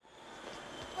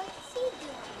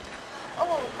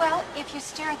If you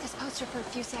stare at this poster for a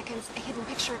few seconds, a hidden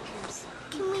picture appears.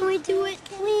 Can we do it,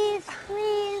 please?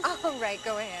 Please? All right,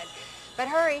 go ahead. But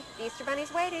hurry, the Easter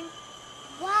Bunny's waiting.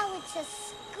 Wow, it's a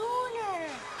schooner.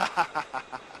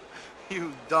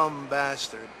 You dumb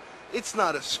bastard. It's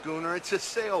not a schooner, it's a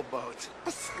sailboat.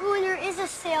 A schooner is a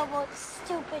sailboat,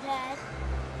 stupid head.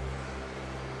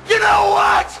 You know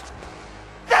what?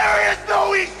 There is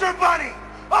no Easter Bunny!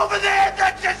 Over there,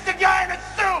 that's just a guy in a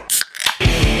suit!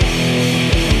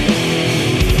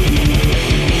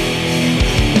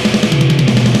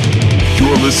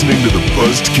 You're listening to the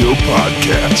Buzzkill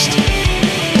Podcast.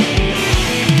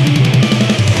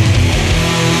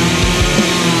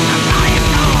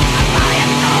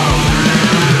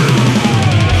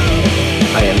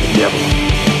 I am the devil,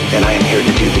 and I am here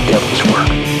to do the devil's work.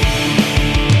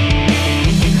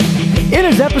 It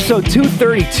is episode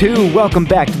 232. Welcome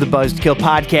back to the Buzzkill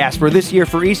Podcast, where this year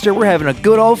for Easter, we're having a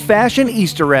good old-fashioned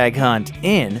Easter egg hunt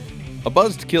in A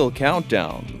Buzzkill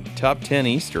Countdown, Top 10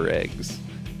 Easter Eggs.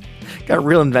 Got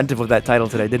real inventive with that title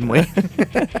today, didn't we?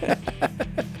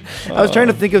 I was trying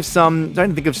to think of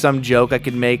some joke I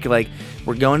could make, like,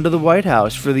 we're going to the White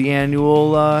House for the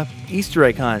annual Easter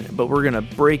egg hunt, but we're gonna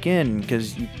break in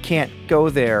because you can't go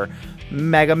there.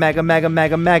 Mega,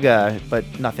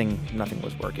 but nothing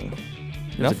was working.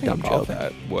 It was Nothing a dumb about joke.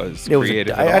 that was It was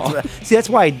creative at all. See, that's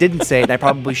why I didn't say it. And I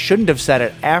probably shouldn't have said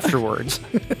it afterwards.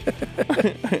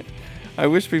 I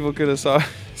wish people could have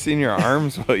seen your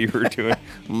arms while you were doing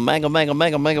mega.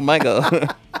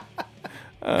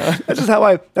 That's how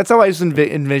I just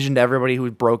envisioned everybody who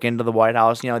broke into the White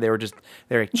House. You know, they were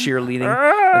cheerleading,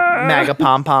 like MAGA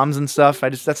pom poms and stuff.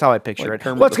 That's how I picture Like it.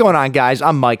 Kermit What's the- going on, guys?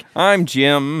 I'm Mike, I'm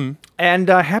Jim. and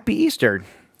happy Easter.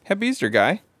 Happy Easter,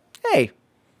 guy. Hey,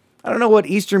 I don't know what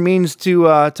Easter means to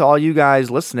all you guys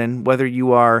listening, whether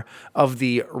you are of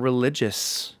the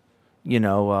religious,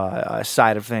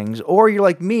 side of things, or you're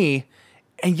like me,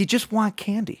 and you just want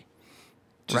candy,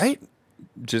 right?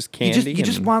 Just candy. You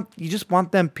just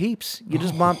want them peeps. You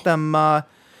just want them.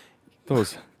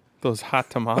 Those hot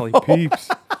tamale peeps.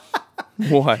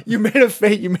 What? You made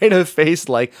a face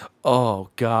like, oh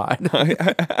God.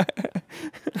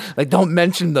 Like, don't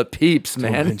mention the peeps,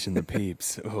 man. Don't mention the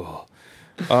peeps. Oh.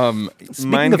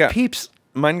 Speaking of peeps,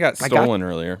 Mine got stolen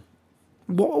earlier.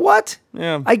 What?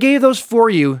 Yeah. I gave those for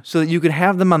you so that you could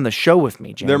have them on the show with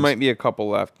me, James. There might be a couple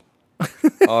left.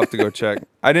 I'll have to go check.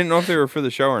 I didn't know if they were for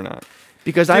the show or not.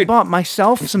 because I bought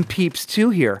myself some peeps too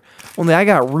here. Only I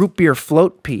got root beer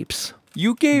float peeps.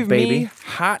 You gave Baby. me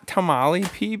hot tamale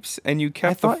peeps, and you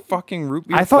kept the fucking root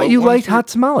beer. I thought float you ones liked for- hot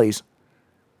tamales.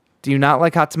 Do you not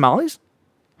like hot tamales?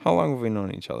 How long have we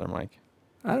known each other, Mike?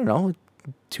 I don't know,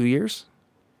 2 years,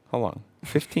 How long?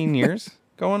 15 years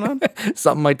going on?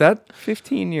 something like that.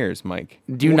 15 years, Mike.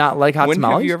 Do you not like hot when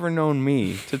tamales? have you ever known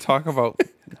me to talk about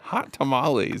hot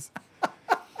tamales?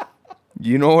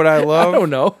 You know what I love? I don't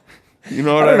know. You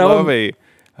know what I I, don't know. love?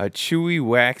 A chewy,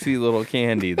 waxy little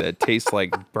candy that tastes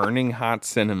like burning hot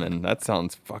cinnamon. That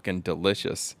sounds fucking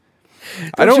delicious.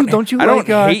 Don't you I like,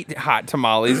 don't hate hot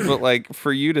tamales, but like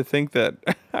for you to think that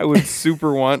I would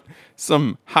super want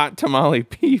some hot tamale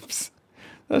peeps,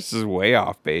 that's just way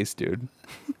off base, dude.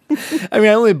 I mean,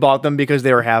 I only bought them because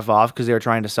they were half off because they were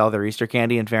trying to sell their Easter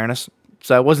candy, in fairness.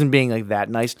 So I wasn't being like that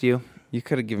nice to you. You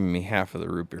could have given me half of the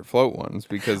root beer float ones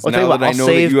because Well, tell you now what, that I I'll know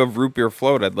save- that you have root beer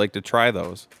float, I'd like to try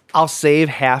those. I'll save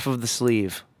half of the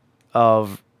sleeve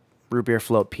of root beer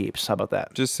float peeps. How about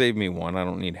that? Just save me one. I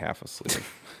don't need half a sleeve.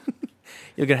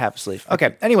 You'll get half a sleeve.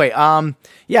 Okay. Anyway,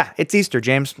 yeah, it's Easter,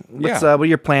 James. Yeah. What are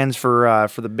your plans for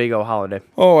the big O holiday?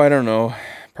 Oh, I don't know.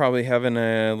 Probably having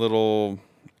a little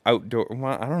outdoor.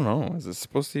 Well, I don't know. Is it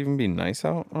supposed to even be nice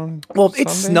out on? Well,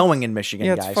 it's Sunday? snowing in Michigan,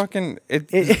 Yeah, guys. it's fucking.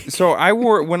 So I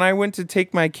wore when I went to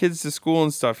take my kids to school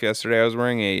and stuff yesterday. I was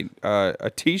wearing a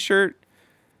t-shirt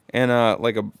and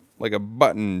like a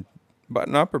button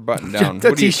up or button down.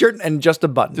 a t-shirt and just a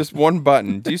button. Just one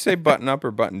button. Do you say button up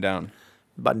or button down?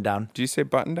 button down. Do you say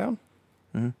button down?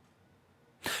 Mm-hmm.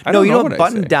 I No, don't you know know, what I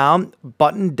button say. down.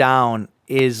 Button down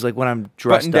is like when I'm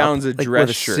dressed Button down's up, a like dress with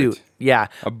a shirt. suit. Yeah,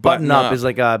 A button button up up is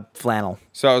like a flannel.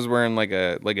 So I was wearing like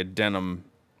a denim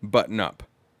button up.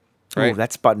 Ooh, Right?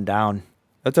 that's button down.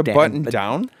 That's a Dan- button but-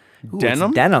 down? Ooh, it's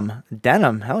Denim?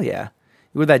 denim. Hell yeah.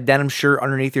 You wear that denim shirt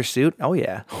underneath your suit? Oh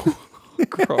yeah.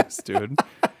 Gross, dude.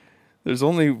 There's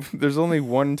only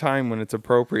one time when it's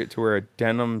appropriate to wear a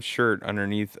denim shirt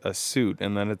underneath a suit,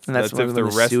 and then that's if when the the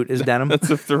rest suit is denim? That's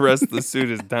if the rest of the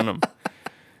suit is denim.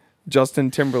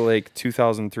 Justin Timberlake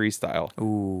 2003 style.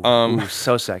 Ooh,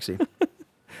 so sexy.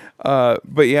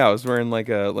 But yeah, I was wearing like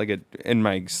a and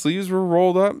my sleeves were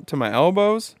rolled up to my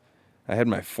elbows. I had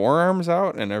my forearms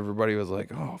out, and everybody was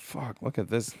like, "Oh fuck, look at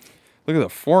this look at the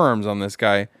forearms on this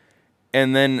guy.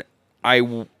 And then I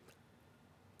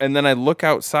look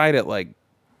outside at like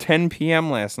 10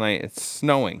 p.m. last night. It's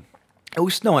snowing. It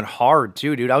was snowing hard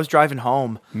too, dude. I was driving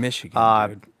home. Michigan,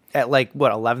 dude. At like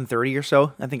what 11:30 or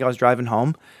so. I think I was driving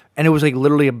home, and it was like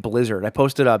literally a blizzard. I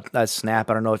posted a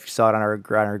snap. I don't know if you saw it on our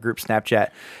group Snapchat,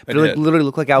 but it literally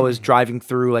looked like I was driving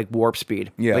through like warp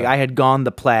speed. Yeah. Like I had gone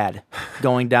the Plaid,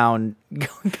 going down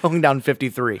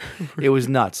 53. It was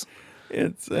nuts.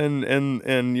 It's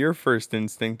and your first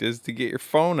instinct is to get your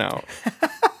phone out.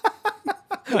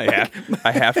 I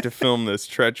have to film this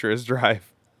treacherous drive.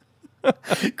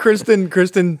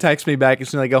 Kristen texts me back as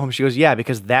soon as I go home. She goes, "Yeah,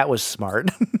 because that was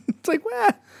smart." It's like, well,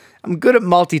 I'm good at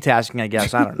multitasking, I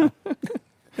guess. I don't know.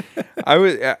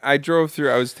 I drove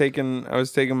through. I was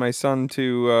taking my son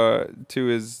to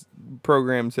his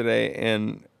program today,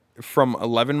 and from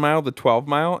 11 mile to 12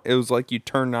 mile, it was like you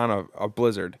turned on a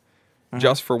blizzard,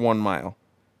 just for 1 mile,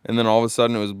 and then all of a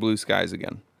sudden it was blue skies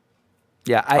again.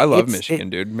 Yeah, I love Michigan,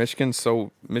 dude. Michigan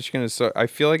is so. I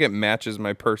feel like it matches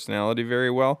my personality very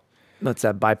well. What's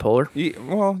that, bipolar?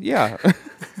 Well, yeah.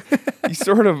 You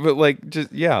sort of, but like,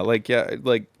 just, like,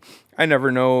 I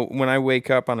never know when I wake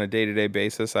up on a day-to-day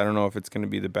basis. I don't know if it's going to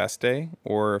be the best day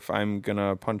or if I'm going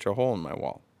to punch a hole in my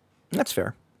wall. That's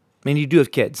fair. I mean, you do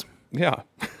have kids. Yeah.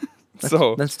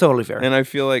 That's totally fair. And I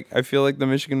feel like the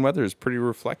Michigan weather is pretty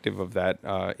reflective of that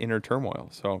inner turmoil.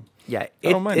 So yeah,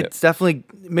 I don't mind it's definitely,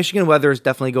 Michigan weather is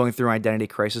definitely going through an identity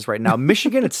crisis right now.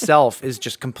 Michigan itself is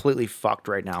just completely fucked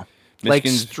right now.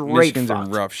 Michigan's in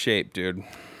rough shape, dude.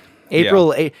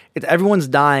 April, everyone's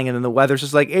dying, and then the weather's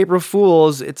just like April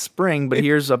Fools. It's spring, but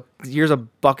here's a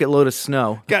bucket load of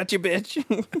snow. Got you, bitch.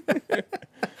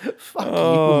 Fuck you,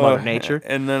 Mother Nature.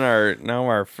 And then now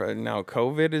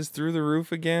COVID is through the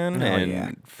roof again.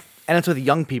 And it's with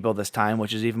young people this time,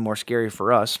 which is even more scary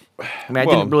for us. I mean, I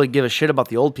didn't really give a shit about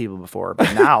the old people before,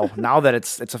 but now that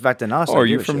it's affecting us. Are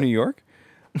you from New York?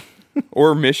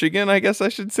 Or Michigan, I guess I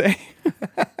should say.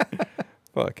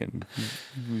 Fucking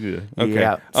okay.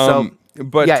 Yeah. So,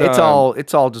 but yeah,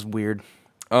 it's all just weird.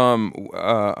 What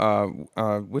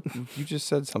you just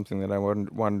said something that I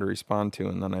wanted to respond to,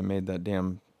 and then I made that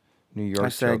damn New York. I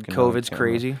said joke COVID's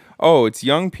crazy. Oh, it's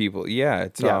young people. Yeah,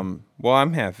 it's Well,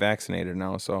 I'm half vaccinated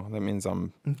now, so that means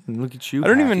I'm. Look at you. I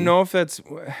don't even know if that's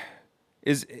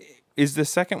is the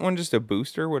second one just a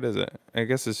booster? What is it? I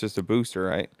guess it's just a booster,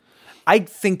 right? I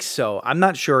think so. I'm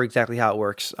not sure exactly how it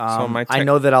works. I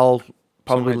know that I'll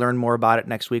probably learn more about it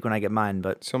next week when I get mine.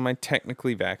 But so am I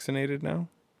technically vaccinated now?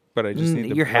 But I just need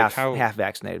to. You're half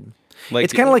vaccinated. Like,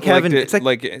 it's kind of like having. It's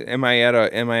like am I at a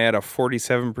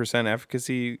 47%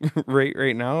 efficacy rate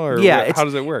right now, or how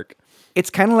does it work? It's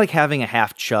kind of like having a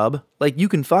half chub. Like you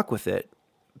can fuck with it,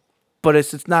 but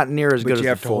it's not near as good as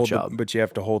the full chub. But you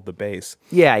have to hold the base.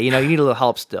 Yeah, you need a little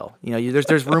help still.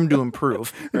 There's room to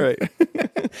improve. Right.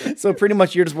 So pretty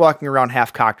much you're just walking around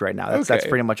half cocked right now. That's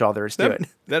pretty much all there is to it.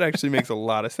 That actually makes a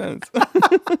lot of sense.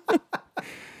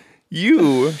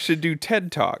 You should do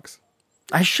TED Talks.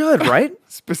 I should, right?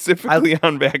 Specifically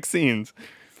on vaccines.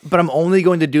 But I'm only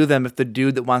going to do them if the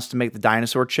dude that wants to make the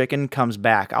dinosaur chicken comes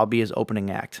back. I'll be his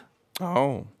opening act.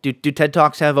 Oh. Do TED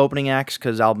Talks have opening acts?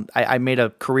 Because I made a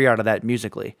career out of that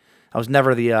musically. I was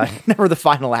never the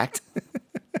final act.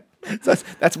 So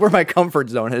that's where my comfort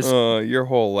zone is. Your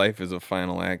whole life is a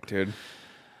final act, dude.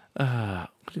 What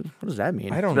does that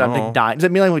mean? I don't know. Like does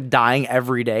that mean I'm like dying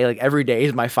every day? Like every day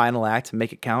is my final act to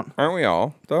make it count? Aren't we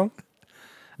all, though?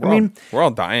 We're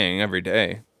all dying every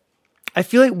day. I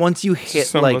feel like once you hit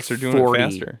Some like of us are doing 40, it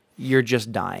faster. You're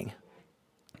just dying.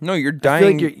 No, you're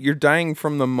dying. Like you're dying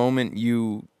from the moment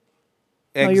you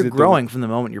exit. No, you're growing from the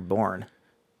moment you're born.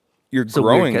 You're so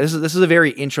growing. This is a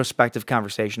very introspective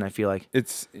conversation. I feel like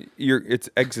it's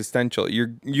existential. You're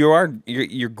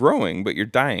growing, but you're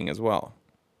dying as well.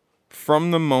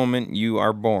 From the moment you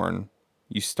are born,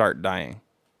 you start dying.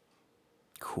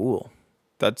 Cool.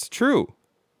 That's true.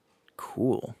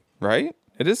 Cool. Right?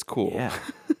 It is cool. Yeah.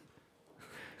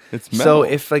 It's metal. So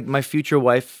if like my future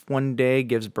wife one day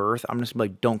gives birth, I'm just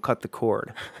like, don't cut the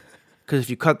cord, because if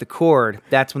you cut the cord,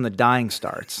 that's when the dying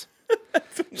starts.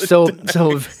 So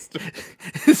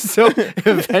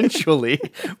eventually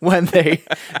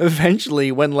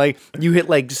when like you hit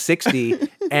like 60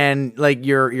 and like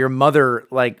your mother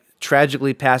like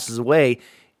tragically passes away,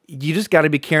 you just got to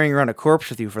be carrying around a corpse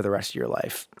with you for the rest of your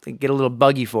life. Like, get a little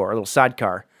buggy for her, a little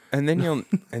sidecar. And then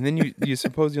you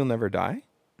suppose you'll never die?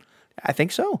 I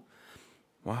think so.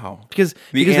 Wow. Because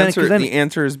the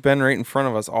answer has been right in front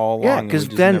of us all along. Yeah, because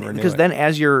then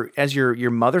as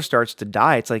your mother starts to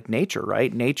die, it's like nature,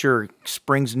 right? Nature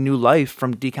springs new life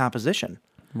from decomposition.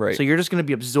 Right. So you're just going to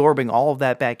be absorbing all of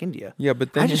that back into you. Yeah,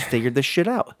 but then I just figured this shit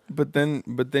out. But then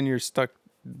you're stuck.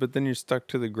 But then you're stuck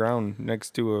to the ground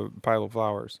next to a pile of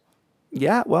flowers.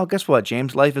 Yeah, well, guess what,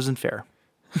 James? Life isn't fair.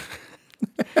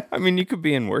 I mean, you could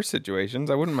be in worse situations.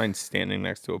 I wouldn't mind standing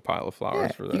next to a pile of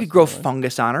flowers for that. You could grow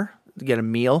fungus on her, get a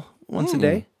meal once a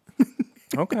day.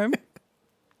 Okay.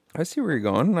 I see where you're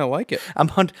going, and I like it.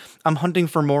 I'm hunting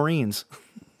for Maureen's.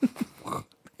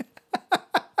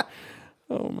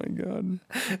 Oh my god.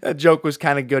 That joke was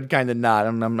kind of good, kind of not.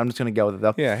 I'm just gonna go with it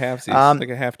though. Yeah, halfsies, like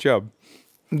a half chub.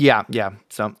 Yeah.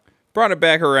 So Brought it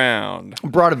back around.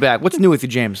 brought it back. What's new with you,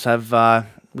 James?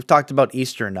 We've talked about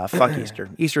Easter enough. Fuck Easter.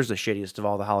 Easter's the shittiest of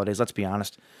all the holidays. Let's be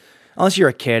honest. Unless you're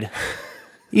a kid.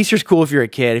 Easter's cool if you're a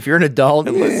kid. If you're an adult,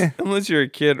 Unless you're a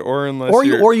kid, or unless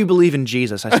or you believe in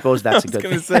Jesus. I suppose that's a good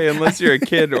I was thing. gonna say, unless you're a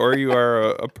kid or you are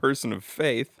a person of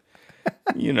faith,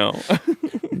 you know.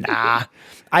 Nah.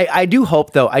 I do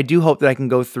hope though. I do hope that I can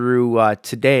go through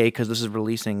today because this is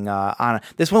releasing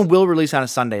this one will release on a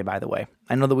Sunday. By the way,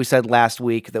 I know that we said last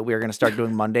week that we were going to start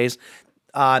doing Mondays.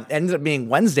 Ended up being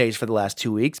Wednesdays for the last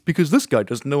 2 weeks because this guy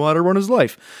doesn't know how to run his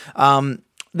life.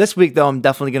 This week though, I'm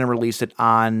definitely going to release it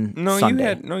on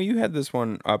Sunday. You had this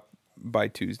one up by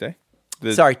Tuesday.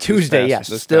 Tuesday.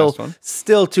 Yes,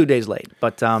 still 2 days late,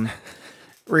 but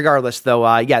regardless,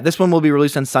 though, this one will be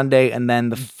released on Sunday, and then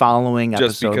the following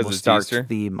Just episode because will it's start Easter?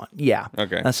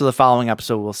 Okay. And so the following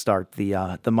episode will start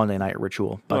the Monday night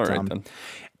ritual. But All right, then.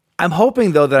 I'm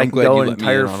hoping though that I I'm can glad go you an let me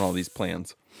entire in on all these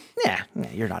plans. Yeah,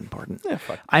 you're not important. Yeah,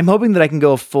 fuck. I'm hoping that I can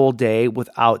go a full day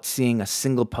without seeing a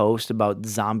single post about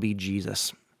zombie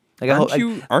Jesus.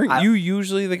 Aren't you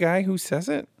usually the guy who says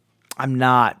it? I'm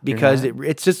not because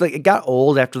it's just like it got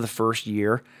old after the first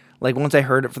year. Like once I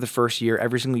heard it for the first year,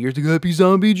 every single year, it's like Happy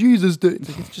Zombie Jesus Day.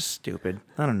 It's just stupid.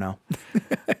 I don't know.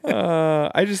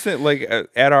 I just think like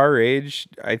at our age,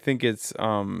 I think it's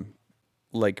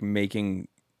like making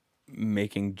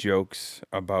jokes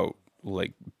about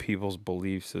like people's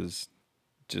beliefs is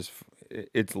just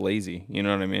it's lazy. You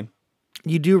know what I mean?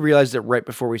 You do realize that right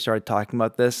before we started talking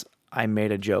about this, I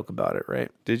made a joke about it, right?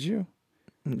 Did you?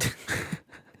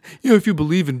 If you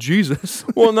believe in Jesus.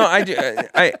 Well, no,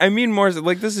 I mean more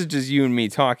like this is just you and me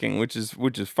talking, which is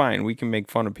fine. We can make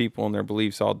fun of people and their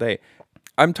beliefs all day.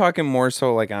 I'm talking more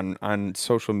so like on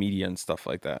social media and stuff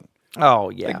like that. Oh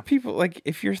yeah. Like people like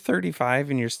if you're 35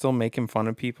 and you're still making fun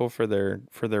of people for their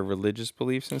religious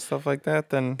beliefs and stuff like that,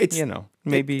 then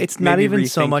maybe it's not even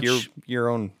so much your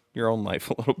own life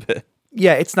a little bit.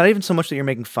 Yeah, it's not even so much that you're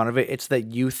making fun of it. It's that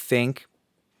you think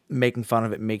making fun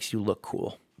of it makes you look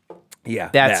cool. Yeah,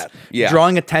 that's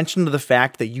drawing attention to the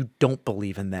fact that you don't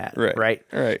believe in that. Right.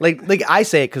 Like I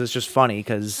say it because it's just funny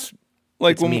because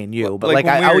like it's me and you. But like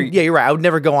I would, you're right. I would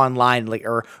never go online like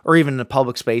or even in a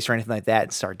public space or anything like that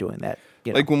and start doing that.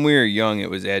 You know? Like when we were young, it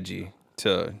was edgy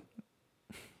to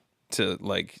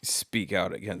like speak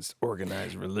out against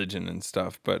organized religion and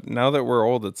stuff. But now that we're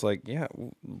old, it's like, yeah,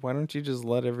 why don't you just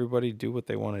let everybody do what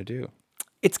they want to do?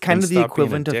 It's kind of the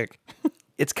equivalent of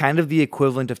it's kind of the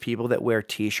equivalent of people that wear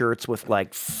T-shirts with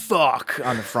like "fuck"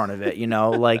 on the front of it.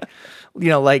 Like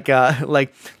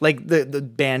the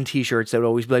band T-shirts that would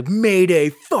always be like "Mayday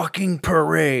fucking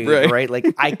parade," right?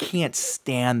 Like I can't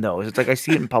stand those. It's like I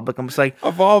see it in public. I'm just like,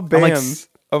 of all bands,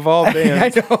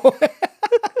 I know.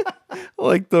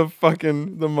 Like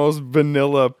the most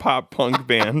vanilla pop punk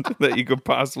band that you could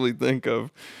possibly think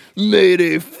of.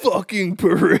 Mayday fucking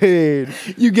parade.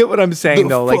 You get what I'm saying,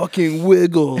 though. Like fucking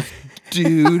Wiggles,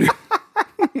 dude.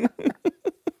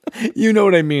 You know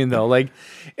what I mean, though. Like,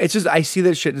 it's just I see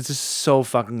that shit. It's just so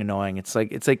fucking annoying. It's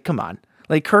like, come on,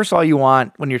 like curse all you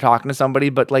want when you're talking to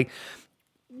somebody, but like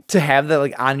to have that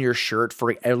like on your shirt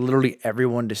for literally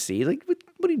everyone to see, like.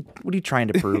 What are you trying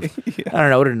to prove? Yeah. I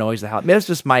don't know. It annoys the hell. That's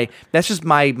just my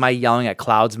yelling at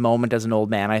clouds moment as an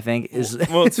old man. I think is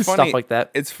it's stuff funny. like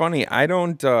that. It's funny. I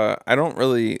don't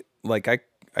really like. I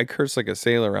curse like a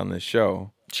sailor on this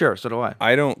show. Sure, so do I.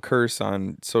 I don't curse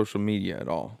on social media at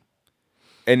all.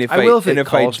 And if I will if it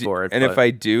calls for it. And if I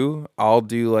do, I'll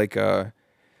do like if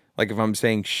I'm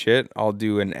saying shit, I'll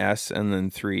do an S and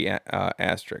then 3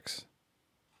 asterisks.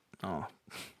 Oh.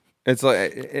 It's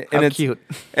like, and it's cute,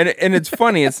 and it's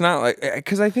funny. It's not like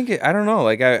because I think I don't know.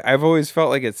 Like I've always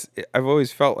felt like it's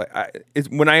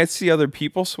when I see other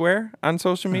people swear on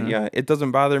social media, it doesn't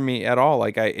bother me at all.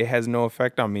 Like it has no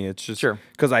effect on me. It's just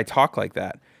because I talk like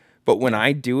that. But when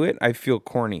I do it, I feel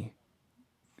corny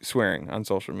swearing on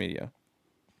social media.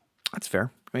 That's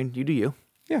fair. I mean, you do you.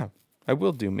 Yeah, I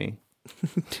will do me.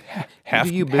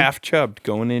 half chubbed,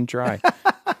 going in dry.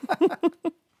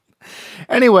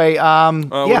 Anyway,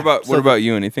 what about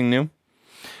you? Anything new?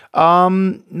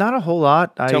 Not a whole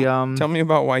lot. Tell me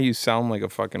about why you sound like a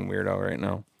fucking weirdo right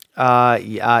now.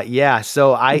 Yeah.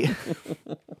 So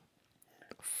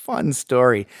fun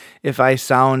story. If I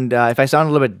sound a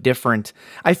little bit different,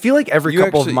 I feel like every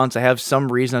couple of months I have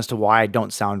some reason as to why I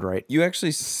don't sound right. You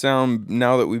actually sound,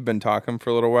 now that we've been talking for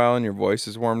a little while and your voice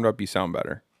is warmed up, you sound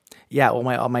better. Yeah.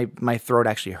 Well, my throat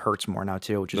actually hurts more now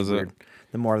too, which is weird.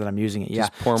 The more that I'm using it, yeah.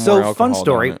 Just pour more so alcohol fun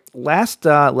story. down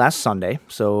it. Last Sunday,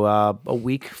 so a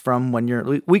week ago from when you're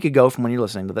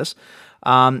listening to this,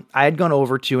 I had gone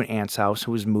over to an aunt's house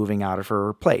who was moving out of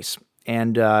her place,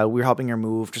 and we were helping her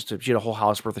move. She had a whole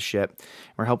house worth of shit.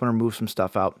 We're helping her move some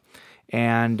stuff out,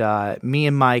 and me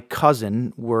and my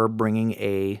cousin were bringing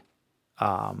a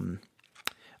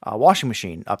washing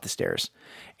machine up the stairs.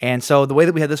 And so the way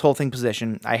that we had this whole thing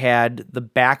positioned, I had the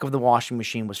back of the washing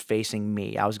machine was facing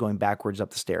me. I was going backwards up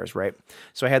the stairs, right?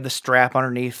 So I had the strap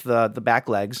underneath the back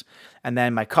legs, and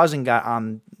then my cousin got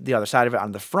on the other side of it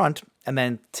on the front, and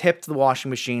then tipped the washing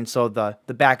machine so the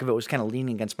back of it was kind of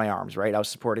leaning against my arms, right? I was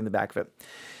supporting the back of it.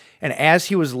 And as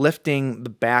he was lifting the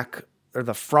back or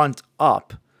the front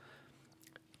up,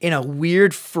 in a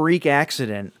weird freak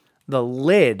accident, the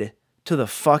lid to the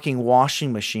fucking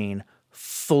washing machine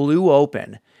flew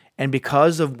open. And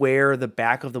because of where the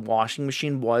back of the washing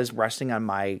machine was resting on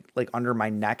my, like under my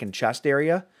neck and chest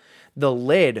area, the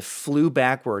lid flew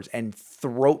backwards and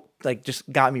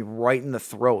just got me right in the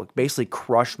throat. Basically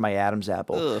crushed my Adam's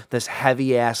apple. Ugh. This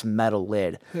heavy ass metal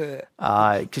lid.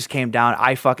 It just came down.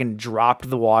 I fucking dropped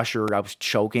the washer. I was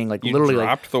choking. You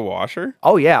dropped the washer?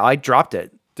 Oh yeah, I dropped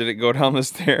it. Did it go down the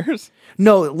stairs?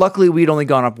 No, luckily we'd only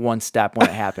gone up one step when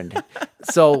it happened.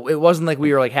 So it wasn't like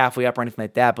we were like halfway up or anything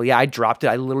like that. But yeah, I dropped it.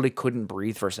 I literally couldn't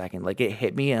breathe for a second. Like it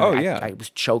hit me and I was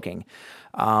choking.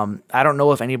 I don't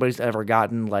know if anybody's ever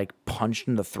gotten like punched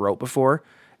in the throat before.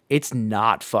 It's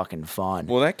not fucking fun.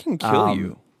 Well, that can kill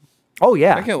you. Oh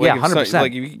yeah, yeah, 100%.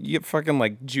 Like if you get fucking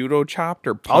like judo chopped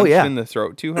or punched in the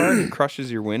throat too hard, it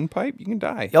crushes your windpipe. You can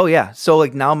die. Oh yeah. So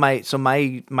like now my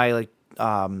like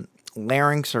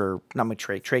larynx, or not my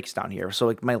trachea's down here. So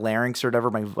like my larynx or whatever,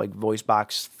 my like voice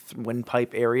box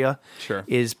windpipe area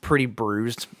is pretty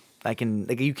bruised. I can,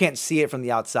 like, you can't see it from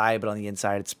the outside, but on the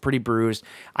inside, it's pretty bruised.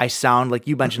 I sound like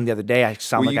you mentioned the other day. I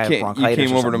sound like I have bronchitis. You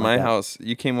came over to my house.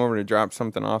 You came over to drop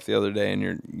something off the other day, and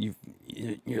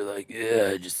you're like,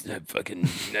 yeah, I just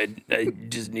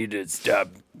need to stop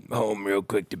home real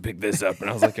quick to pick this up. And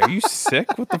I was like, are you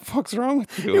sick? What the fuck's wrong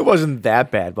with you? It wasn't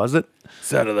that bad, was it?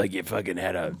 Sounded like you fucking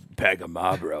had a pack of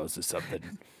Marlboros or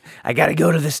something. I gotta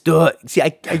go to the store. See, I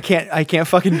can't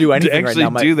fucking do anything right now.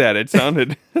 To actually do that, it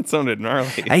sounded gnarly.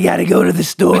 I gotta go to the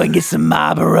store and get some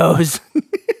Marlboros.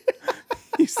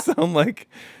 You sound like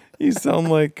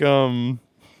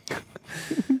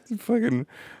fucking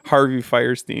Harvey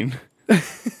Firestein.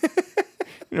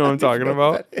 You know what I'm talking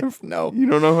about? No. You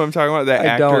don't know who I'm talking about? That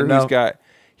actor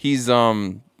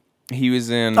he was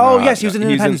in Oh yes, he was in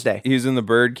Independence Day. He was in The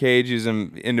Birdcage, he was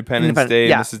in Independence Day,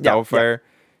 Mrs. Doubtfire.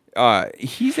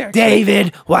 He's actually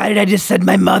David, why did I just send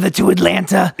my mother to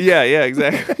Atlanta? Yeah,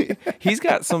 exactly. He's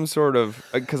got some sort of,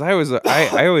 because I always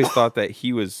thought that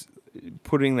he was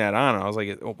putting that on. I was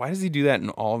like, why does he do that in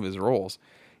all of his roles?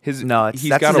 That's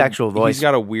his actual voice. He's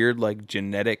got a weird like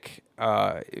genetic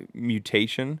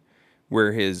mutation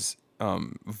where his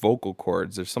vocal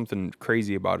cords, there's something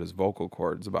crazy about his vocal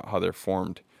cords, about how they're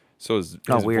formed. So his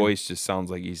voice just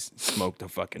sounds like he's smoked a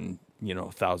fucking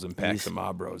 1,000 packs of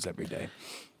Marlboros every day.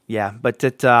 Yeah, but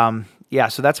so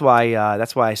that's why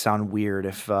I sound weird.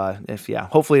 If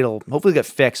hopefully it'll get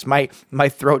fixed. My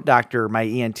throat doctor, my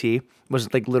ENT,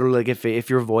 was like literally like if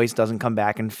your voice doesn't come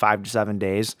back in 5 to 7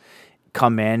 days,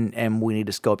 come in and we need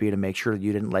to scope you to make sure that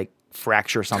you didn't like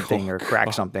fracture something or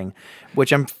crack something,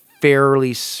 which I'm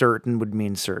fairly certain would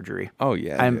mean surgery. Oh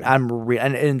yeah,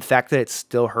 and in fact that it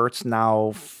still hurts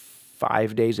now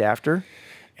 5 days after,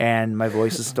 and my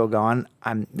voice is still gone.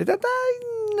 I don't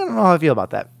know how I feel about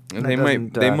that. They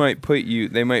might put you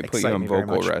on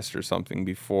vocal rest or something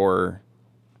before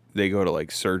they go to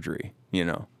like surgery.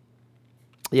 Yeah,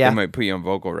 they might put you on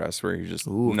vocal rest where you're just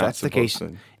not if that's the case.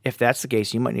 to. If that's the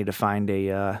case, you might need to find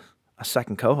a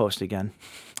second co-host again.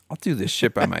 I'll do this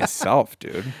shit by myself,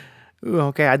 dude. Ooh,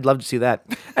 okay, I'd love to see that.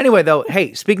 Anyway, though,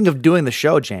 hey, speaking of doing the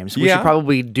show, James, we should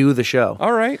probably do the show.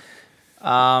 All right.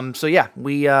 So yeah,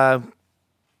 we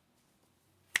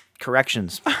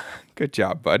corrections. Good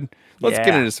job, bud. Let's get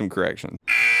into some corrections.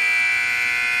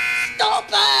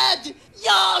 Stupid!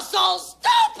 You're so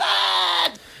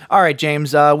stupid! All right,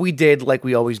 James, we did, like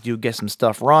we always do, get some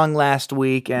stuff wrong last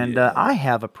week, and I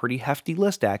have a pretty hefty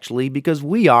list, actually, because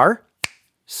we are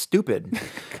Stupid.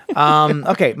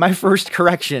 Okay, my first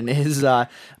correction is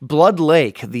Blood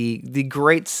Lake, the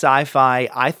great sci-fi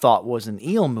I thought was an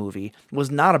eel movie,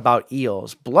 was not about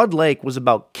eels. Blood Lake was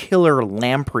about killer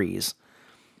lampreys.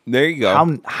 There you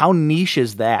go. How niche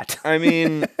is that? I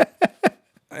mean,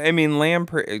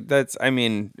 lamprey. That's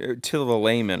to the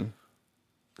layman.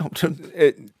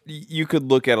 You could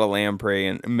look at a lamprey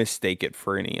and mistake it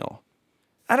for an eel.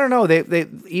 I don't know. They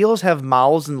eels have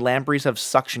mouths and lampreys have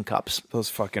suction cups. Those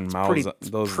fucking mouths.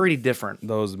 Pretty different.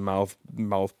 Those mouth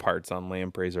parts on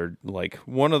lampreys are like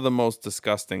one of the most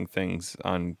disgusting things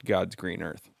on God's green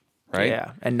earth, right?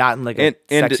 Yeah, and not in like a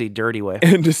sexy, dirty way.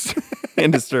 And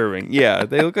disturbing. Yeah,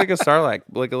 they look like a sarlacc,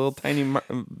 like a little tiny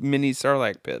mini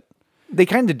sarlacc pit. They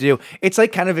kind of do. It's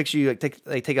like kind of actually like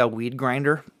take a weed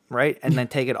grinder, right, and then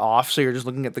take it off, so you're just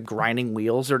looking at the grinding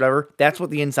wheels or whatever. That's what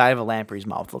the inside of a lamprey's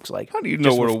mouth looks like. How do you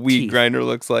know what a weed grinder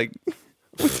looks like?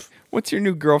 What's your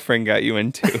new girlfriend got you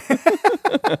into?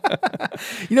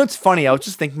 You know, it's funny. I was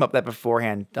just thinking about that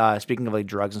beforehand. Speaking of like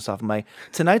drugs and stuff, I'm like,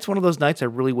 tonight's one of those nights I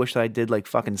really wish that I did like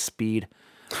fucking speed.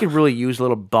 I could really use a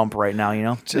little bump right now, you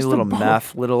know? Just a little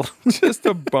meth, just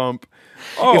a bump.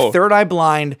 Oh. If Third Eye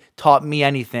Blind taught me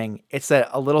anything, it's that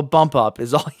a little bump up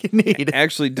is all you need.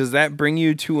 Actually, does that bring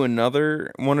you to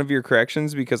another one of your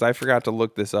corrections? Because I forgot to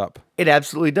look this up. It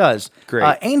absolutely does.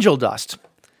 Great. Angel dust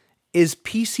is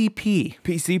PCP.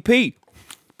 PCP.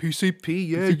 PCP,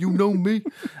 yeah, you know me.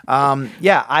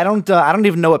 Yeah, I don't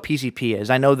even know what PCP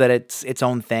is. I know that it's its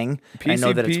own thing. I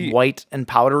know that it's white and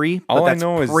powdery, but that's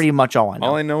pretty much all I know.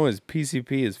 All I know is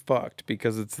PCP is fucked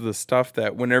because it's the stuff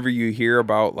that whenever you hear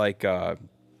about like and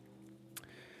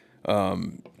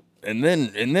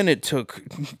then it took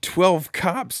 12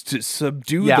 cops to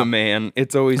subdue the man.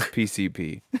 It's always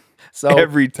PCP. So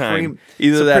every time,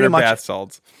 either that or bath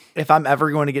salts. If I'm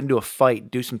ever going to get into a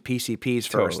fight, do some PCPs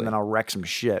first, and then I'll wreck some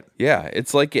shit. Yeah,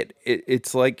 it's like it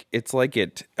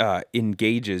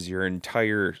engages your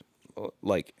entire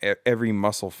every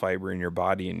muscle fiber in your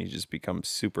body, and you just become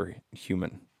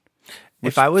superhuman.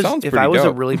 If I was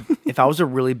a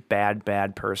really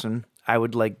bad person, I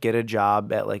would like get a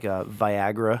job at like a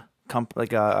Viagra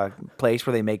like a place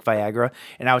where they make Viagra,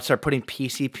 and I would start putting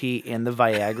PCP in the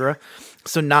Viagra.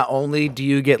 So not only do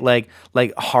you get like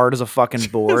hard as a fucking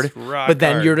board, but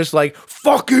then hard. You're just like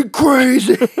fucking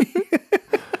crazy.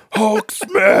 Hulk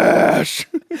smash.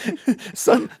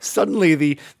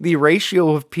 Suddenly the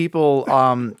ratio of people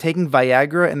taking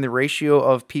Viagra and the ratio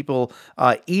of people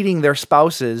eating their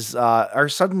spouses are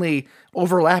suddenly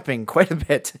overlapping quite a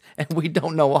bit, and we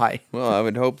don't know why. Well, I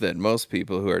would hope that most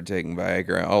people who are taking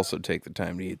Viagra also take the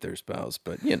time to eat their spouse,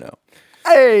 but you know.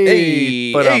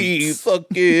 Hey, fuck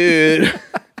it.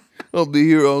 I'll be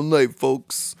here all night,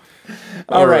 folks.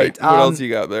 All right. What else you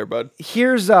got there, bud?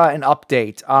 Here's an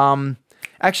update.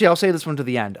 Actually, I'll say this one to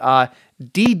the end.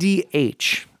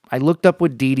 DDH. I looked up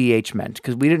what DDH meant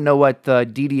because we didn't know what the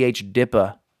DDH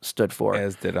DIPA stood for.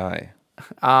 As did I.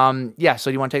 Yeah. So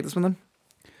do you want to take this one then?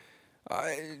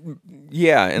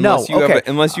 Yeah, unless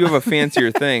you have a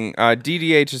fancier thing.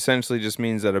 DDH essentially just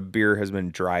means that a beer has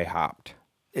been dry hopped.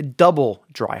 Double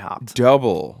dry hopped.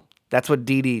 Double. That's what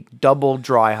double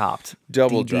dry hopped.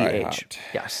 Double DDH. dry hopped.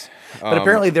 Yes. But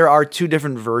apparently there are two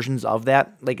different versions of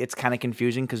that. Like it's kind of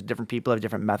confusing because different people have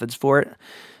different methods for it.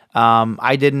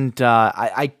 I didn't.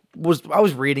 I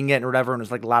was reading it and whatever, and it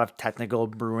was like a lot of technical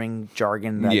brewing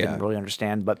jargon that I didn't really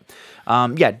understand. But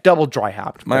yeah, double dry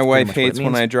hopped. My wife hates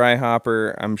when I dry hop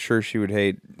her. I'm sure she would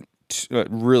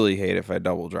really hate if I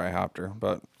double dry hopped her.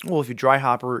 But well, if you dry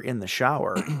hop her in the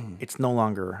shower, it's no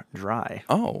longer dry.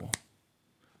 Oh,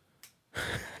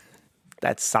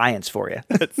 that's science for you.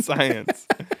 That's science.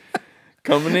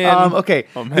 Coming in. Okay,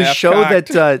 the show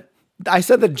that I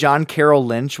said that John Carroll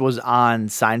Lynch was on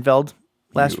Seinfeld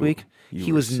last week.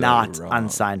 He was not on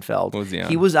Seinfeld. What was he on?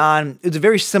 He was on. It was a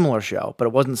very similar show, but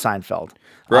it wasn't Seinfeld.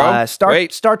 Bro,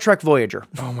 Star Trek Voyager.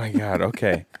 Oh my God.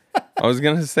 Okay, I was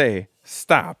gonna say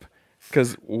stop,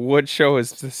 because what show is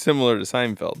similar to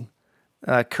Seinfeld?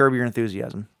 Curb Your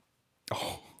Enthusiasm.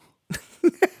 Oh,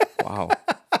 wow,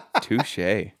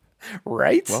 touche.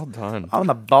 Right? Well done. On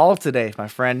the ball today, my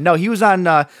friend. No, he was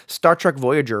on Star Trek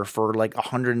Voyager for like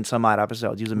 100 and some odd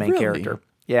episodes. He was the main character.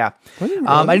 Yeah.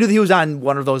 I knew that he was on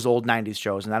one of those old 90s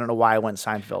shows, and I don't know why I went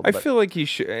Seinfeld. I feel like he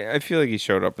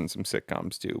showed up in some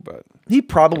sitcoms too, but he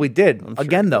probably did.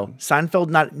 Again, though, Seinfeld,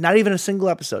 not even a single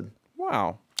episode.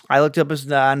 Wow. I looked up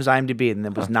on his IMDb, and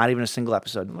it was not even a single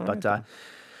episode. But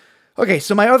okay,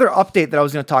 so my other update that I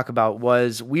was going to talk about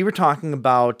was we were talking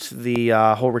about the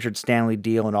whole Richard Stanley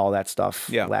deal and all that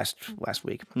stuff last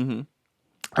week. Mm-hmm.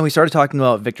 And we started talking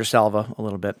about Victor Salva a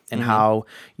little bit and how,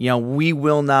 we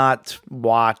will not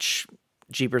watch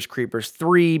Jeepers Creepers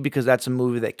 3 because that's a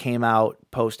movie that came out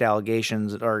post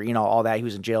allegations or all that. He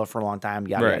was in jail for a long time.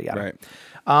 Yada yada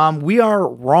yada. We are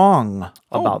wrong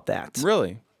about that.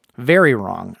 Really? Very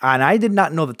wrong. And I did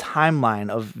not know the timeline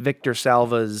of Victor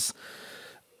Salva's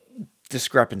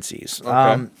discrepancies.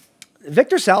 Okay.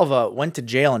 Victor Salva went to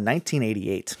jail in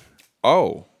 1988.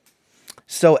 Oh.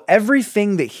 So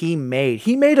everything that he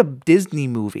made a Disney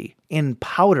movie in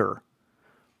powder,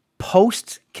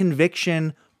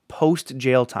 post-conviction,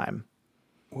 post-jail time.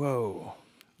 Whoa.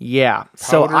 Yeah.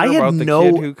 So Powder I had about the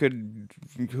no... kid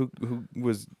who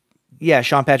was... Yeah,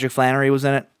 Sean Patrick Flannery was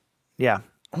in it. Yeah.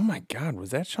 Oh my God, was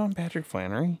that Sean Patrick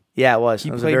Flannery? Yeah, it was. He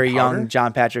It was a played very Powder? young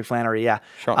John Patrick Flannery, yeah.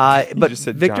 You but just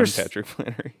said Victor... John Patrick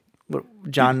Flannery.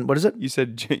 John, what is it? You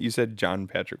said John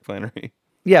Patrick Flannery.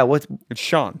 Yeah, what's... It's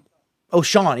Sean. Oh,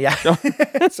 Sean, yeah.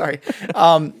 Sorry.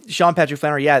 Sean Patrick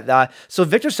Flannery, yeah. So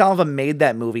Victor Salva made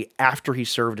that movie after he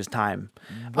served his time.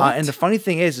 And the funny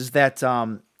thing is that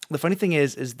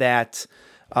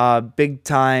big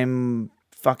time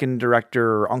fucking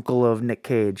director, uncle of Nick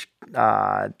Cage,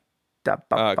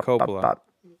 Coppola.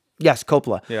 Yes,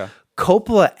 Coppola. Yeah.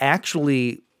 Coppola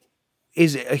actually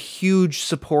is a huge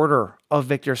supporter of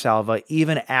Victor Salva,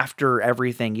 even after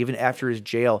everything, even after his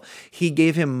jail. He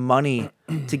gave him money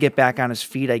to get back on his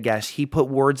feet, I guess. He put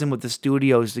words in with the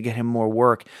studios to get him more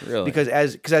work. Really? Because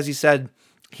as he said,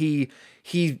 he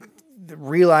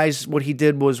realized what he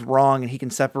did was wrong, and he can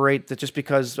separate that just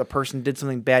because a person did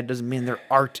something bad doesn't mean their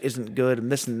art isn't good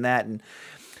and this and that. And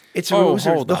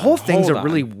the whole thing's a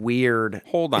really weird.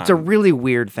 Hold on. It's a really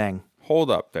weird thing.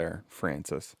 Hold up there,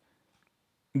 Francis.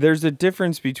 There's a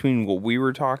difference between what we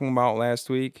were talking about last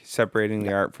week, separating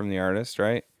the art from the artist,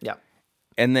 right? Yeah.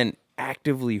 And then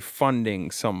actively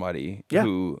funding somebody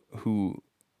who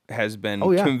has been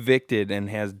convicted and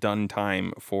has done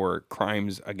time for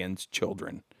crimes against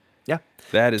children. Yeah.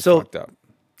 That is fucked up.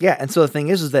 Yeah, and so the thing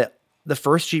is that the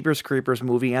first Jeepers Creepers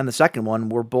movie and the second one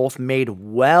were both made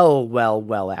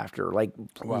well after, like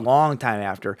long time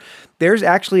after. There's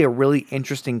actually a really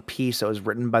interesting piece that was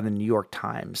written by the New York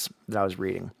Times that I was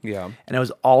reading. Yeah. And it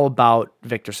was all about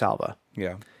Victor Salva.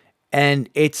 Yeah. And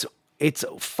it's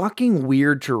fucking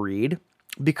weird to read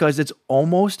because it's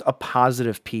almost a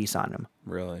positive piece on him.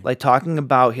 Really? Like talking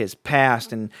about his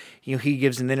past, and he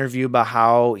gives an interview about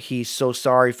how he's so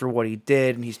sorry for what he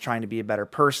did and he's trying to be a better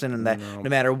person, and that no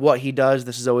matter what he does,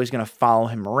 this is always going to follow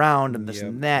him around and this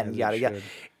and that and yada yada.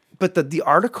 But the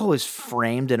article is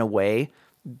framed in a way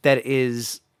that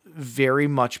is very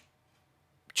much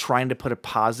trying to put a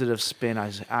positive spin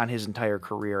on his entire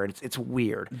career, and it's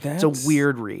weird. It's a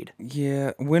weird read.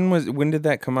 Yeah. When did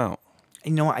that come out?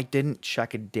 You know what? I didn't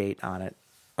check a date on it.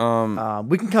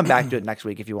 We can come back to it next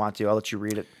week if you want to. I'll let you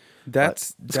read it.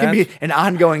 It's gonna be an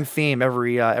ongoing theme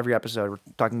every episode. We're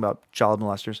talking about child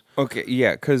molesters. Okay,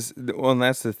 yeah, because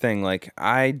that's the thing. Like,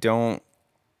 I don't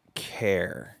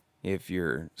care if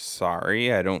you're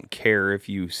sorry. I don't care if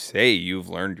you say you've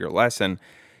learned your lesson.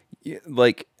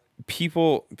 Like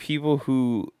people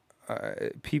who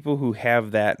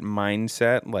have that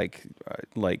mindset,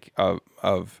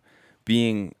 of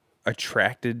being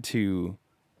attracted to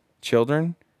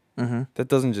children, that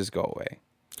doesn't just go away.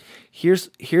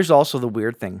 Here's also the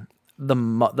weird thing: the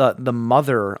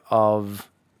mother of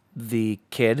the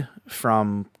kid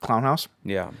from Clown House.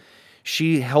 Yeah,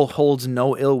 she holds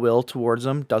no ill will towards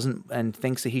him. And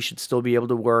thinks that he should still be able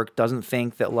to work. Doesn't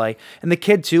think that and the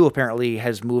kid too apparently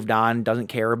has moved on. Doesn't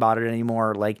care about it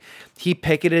anymore. Like he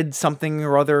picketed something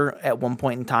or other at one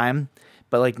point in time,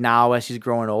 but now as he's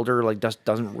growing older, just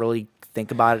doesn't really think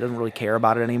about it, doesn't really care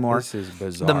about it anymore. This is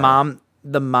bizarre.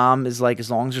 The mom is like,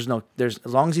 as long as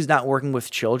he's not working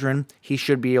with children, he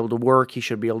should be able to work, he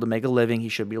should be able to make a living, he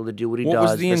should be able to do what he does. What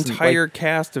was the entire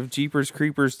cast of Jeepers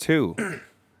Creepers 2?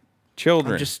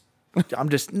 Children. I'm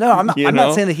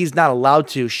not saying that he's not allowed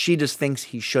to. She just thinks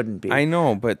he shouldn't be. I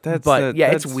know, but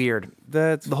it's weird.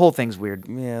 The whole thing's weird.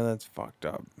 Yeah, that's fucked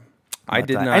up. I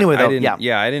didn't know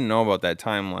about that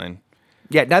timeline.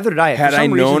 Yeah, neither did I. Had I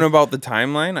known about the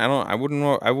timeline, I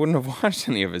wouldn't have watched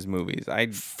any of his movies.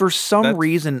 For some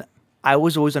reason, I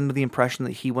was always under the impression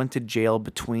that he went to jail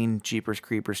between Jeepers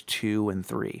Creepers 2 and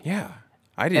 3. Yeah.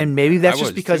 I didn't. And maybe that's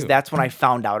just because that's when I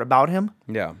found out about him.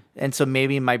 Yeah. And so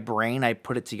maybe in my brain I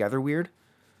put it together weird.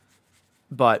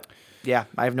 But yeah,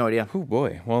 I have no idea. Oh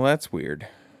boy. Well, that's weird.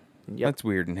 Yep. That's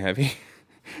weird and heavy.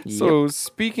 So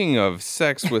speaking of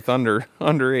sex with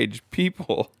underage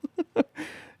people,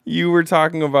 you were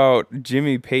talking about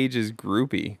Jimmy Page's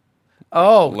groupie.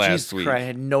 Oh, last week. Christ, I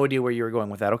had no idea where you were going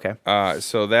with that. Okay.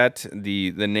 So that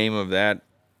the name of that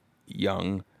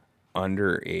young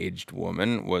underaged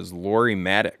woman was Lori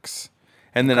Maddox,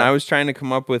 And then I was trying to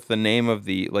come up with the name of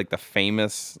the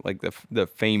famous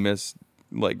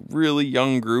really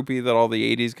young groupie that all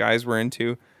the 80s guys were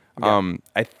into. Yeah.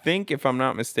 I think if I'm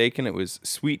not mistaken, it was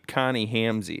Sweet Connie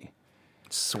Hamsey.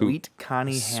 Sweet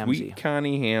Connie Hamsey. Sweet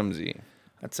Connie Hamsey.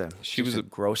 She was a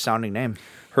gross sounding name.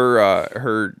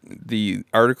 The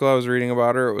article I was reading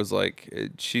about her, it was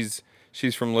like she's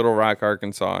from Little Rock,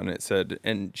 Arkansas, and it said,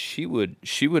 and she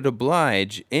would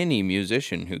oblige any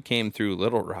musician who came through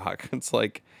Little Rock. It's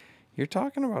like, you're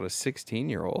talking about a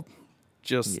 16-year-old.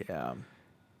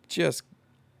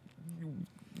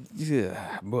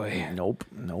 Yeah, boy. Nope.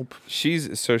 She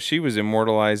was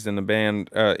immortalized in the band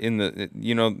in the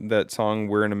that song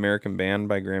 "We're an American Band"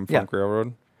 by Grand Funk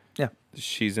Railroad. Yeah,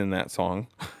 she's in that song.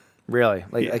 Really?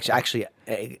 Actually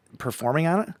performing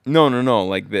on it? No.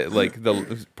 Like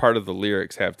the part of the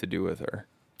lyrics have to do with her.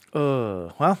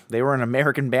 Well, they were an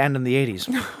American band in the 80s.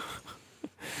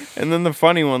 And then the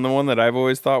funny one, the one that I've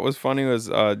always thought was funny was,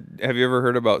 have you ever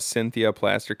heard about Cynthia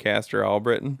Plastercaster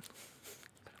Albritton?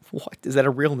 What? Is that a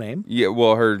real name? Yeah,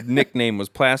 well, her nickname was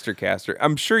Plastercaster.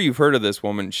 I'm sure you've heard of this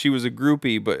woman. She was a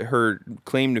groupie, but her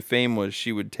claim to fame was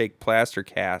she would take plaster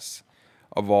casts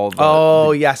of all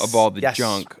the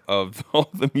junk of all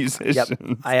the musicians.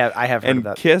 Yep. I have heard of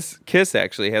that. Kiss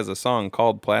actually has a song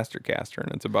called Plastercaster,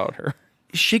 and it's about her.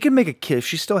 She could make if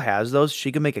she still has those,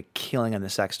 she could make a killing in the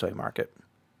sex toy market.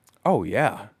 Oh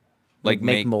yeah. Like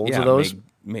make molds of those?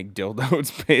 Make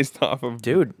dildos based off of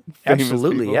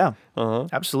absolutely, people. Yeah. Uh-huh.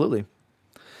 Absolutely.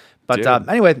 But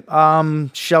anyway,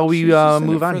 shall we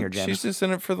move on here, James? She's just in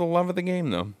it for the love of the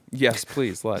game, though. Yes,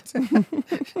 please, let's.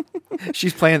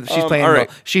 She's playing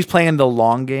the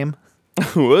long game.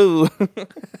 Whoa.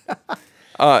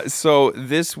 So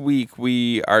this week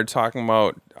we are talking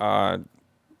about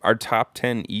our top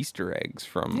 10 Easter eggs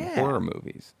from horror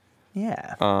movies.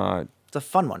 Yeah. It's a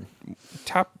fun one.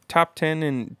 Top 10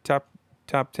 and top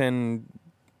 10.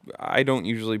 I don't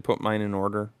usually put mine in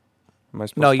order. Am I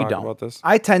supposed to talk about this?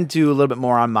 I tend to a little bit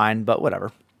more on mine, but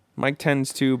whatever. Mike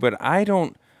tends to, but I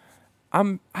don't.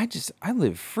 I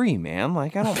live free, man.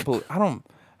 Like I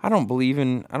don't believe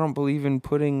in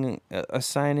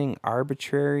assigning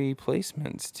arbitrary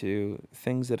placements to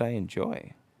things that I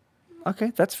enjoy.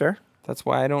 Okay, that's fair. That's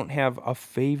why I don't have a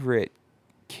favorite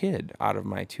kid out of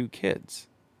my two kids.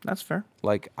 That's fair.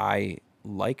 Like I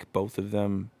like both of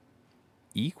them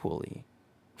equally,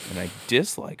 and I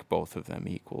dislike both of them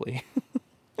equally.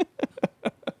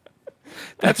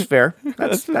 That's fair.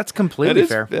 That's completely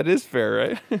fair. That is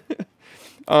fair, right?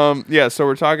 Yeah, so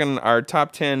we're talking our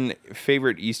top 10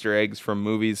 favorite Easter eggs from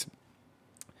movies,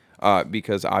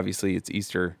 because obviously it's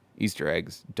Easter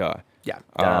eggs, duh. Yeah.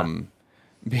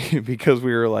 Because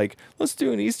we were like, let's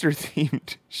do an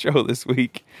Easter-themed show this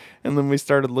week, and then we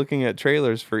started looking at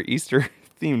trailers for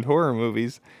Easter-themed horror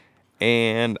movies,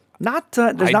 and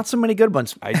there's not so many good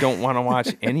ones. I don't want to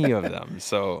watch any of them.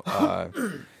 So,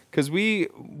 because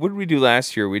what did we do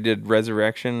last year? We did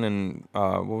Resurrection, and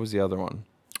what was the other one?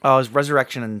 Oh, it was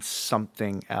Resurrection and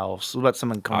something else. What about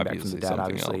someone coming back from the dead?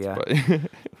 Obviously, else, yeah.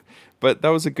 But that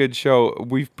was a good show.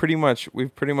 We've pretty much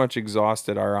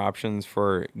exhausted our options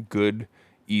for good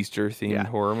Easter-themed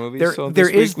horror movies. There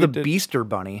is the Beaster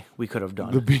Bunny we could have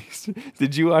done. The Beast.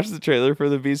 Did you watch the trailer for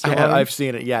the Beaster Bunny? I've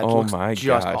seen it. Yeah. Oh my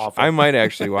gosh. Awful. I might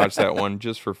actually watch that one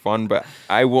just for fun, but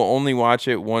I will only watch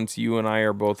it once you and I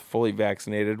are both fully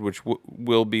vaccinated, which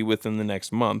will be within the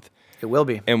next month. It will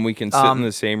be. And we can sit in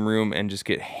the same room and just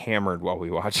get hammered while we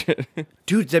watch it.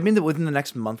 Dude, does that mean that within the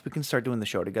next month we can start doing the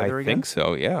show together again? I think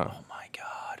so, yeah. Oh my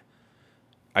God.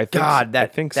 I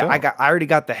think so. I already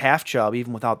got the half chub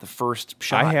even without the first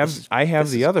shot. I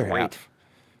have the other half.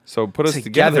 So put us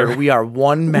together. We are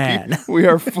one man. we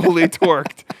are fully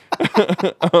torqued.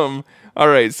 All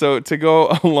right, so to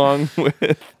go along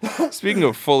with, speaking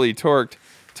of fully torqued,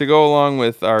 to go along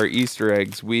with our Easter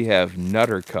eggs, we have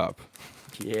Nutter Cup.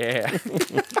 Yeah.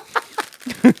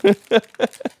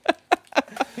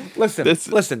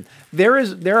 Listen.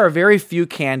 There are very few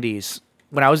candies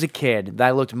when I was a kid that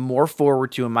I looked more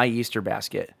forward to in my Easter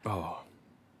basket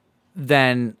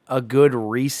than a good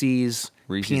Reese's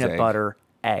peanut butter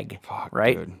egg. Fuck,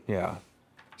 right? Dude. Yeah.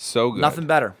 So good. Nothing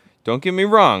better. Don't get me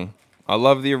wrong. I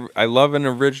love an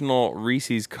original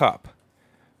Reese's cup,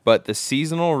 but the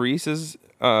seasonal Reese's.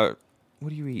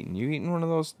 What are you eating? You eating one of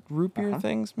those root beer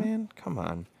things, man? Come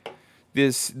on.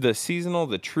 The seasonal,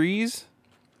 the trees,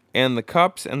 and the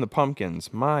cups and the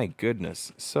pumpkins. My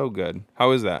goodness, so good. How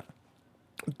is that?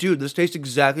 Dude, this tastes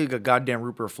exactly like a goddamn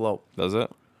root beer float. Does it?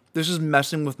 This is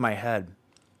messing with my head.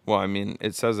 Well, I mean,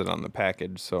 it says it on the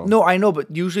package, so. No, I know,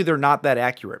 but usually they're not that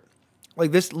accurate.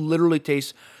 Like, this literally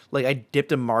tastes like I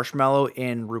dipped a marshmallow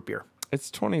in root beer. It's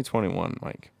 2021,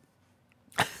 Mike.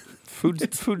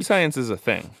 Food science is a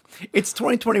thing. It's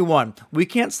 2021. We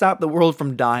can't stop the world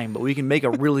from dying, but we can make a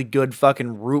really good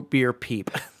fucking root beer peep.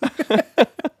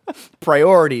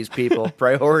 Priorities, people.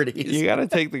 Priorities. You got to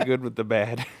take the good with the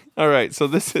bad. All right, so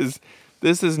this is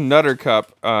Nutter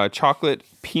Cup chocolate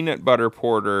peanut butter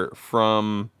porter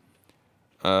from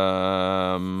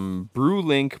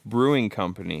Brewlink Brewing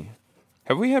Company.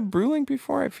 Have we had Brewlink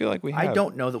before? I feel like we have. I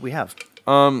don't know that we have.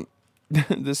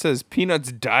 This says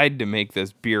peanuts died to make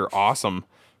this beer awesome.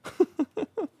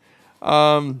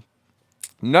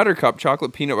 Nutter Cup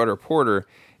chocolate peanut butter porter.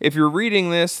 If you're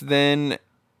reading this, then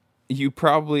you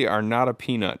probably are not a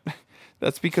peanut.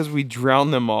 That's because we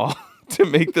drown them all to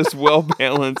make this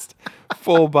well-balanced,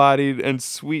 full-bodied, and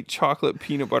sweet chocolate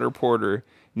peanut butter porter.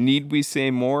 Need we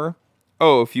say more?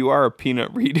 If you are a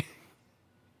peanut reading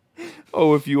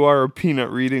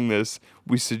this,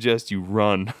 we suggest you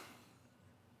run.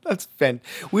 That's fan.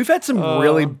 We've had some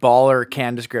really baller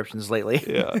can descriptions lately.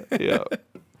 Yeah.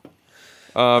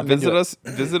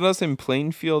 Visit us in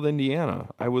Plainfield, Indiana.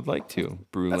 I would like to.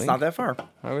 Brewlink. That's not that far.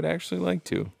 I would actually like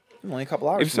to. Only a couple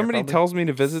hours. If somebody tells me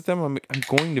to visit them, I'm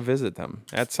going to visit them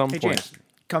at some point. James,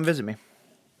 come visit me.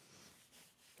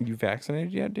 You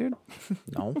vaccinated yet, dude?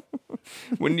 No.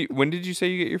 When did you say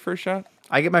you get your first shot?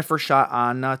 I get my first shot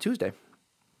on Tuesday.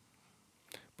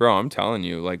 Bro, I'm telling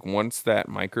you, like once that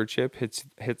microchip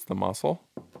hits the muscle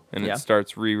and it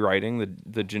starts rewriting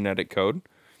the genetic code,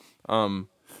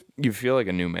 you feel like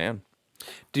a new man.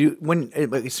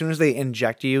 As soon as they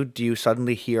inject you, do you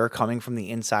suddenly hear coming from the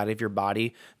inside of your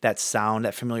body that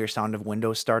familiar sound of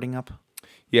Windows starting up?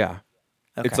 Yeah.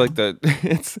 Okay. It's like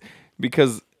it's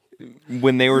because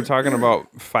when they were talking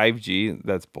about 5G,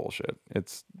 that's bullshit.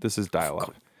 This is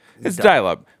dial-up. It's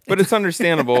dial-up, but it's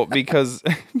understandable because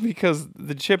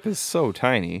the chip is so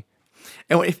tiny.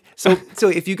 And if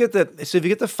you get the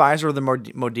Pfizer or the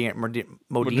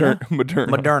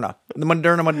Moderna.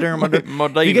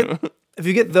 If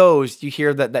you get those, you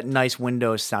hear that nice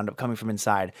Windows sound up coming from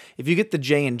inside. If you get the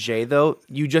J&J though,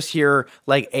 you just hear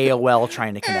like AOL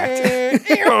trying to connect.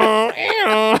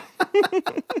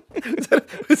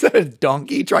 Is that a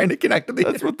donkey trying to connect to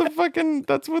the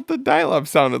That's what the dial-up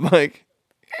sounded like.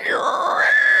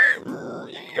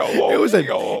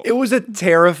 It was a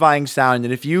terrifying sound,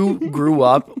 and if you grew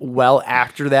up well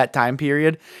after that time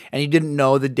period and you didn't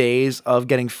know the days of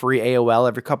getting free AOL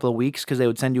every couple of weeks because they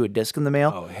would send you a disc in the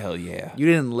mail, oh hell yeah, you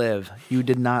didn't live. You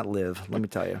did not live. Let me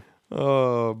tell you.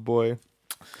 Oh boy,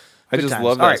 I Good just times.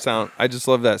 love All that right. sound. I just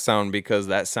love that sound because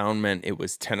that sound meant it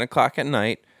was 10 o'clock at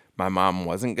night. My mom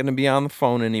wasn't gonna be on the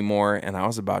phone anymore, and I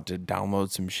was about to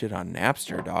download some shit on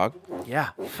Napster, dog. Yeah,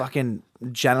 fucking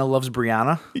Jenna loves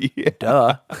Brianna. Yeah.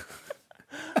 Duh.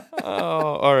 Oh,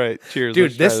 all right. Cheers.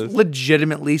 Dude, Let's try this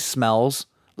legitimately smells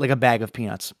like a bag of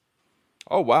peanuts.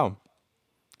 Oh, wow.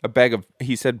 A bag of,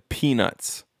 he said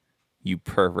peanuts, you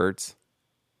perverts.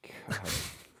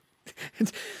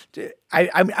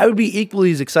 I would be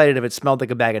equally as excited if it smelled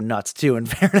like a bag of nuts, too, in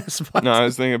fairness. But No, I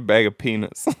was thinking a bag of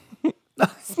peanuts.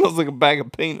 Smells like a bag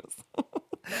of peanuts.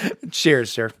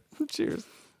 cheers, sir. Cheers.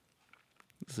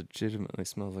 This legitimately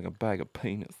smells like a bag of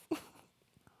peanuts.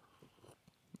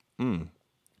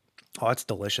 Oh, it's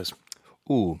delicious.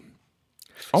 Ooh.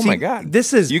 Oh See, my God.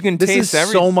 This is You can this taste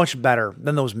is so much better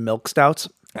than those milk stouts.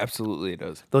 Absolutely it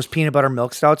does. Those peanut butter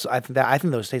milk stouts. I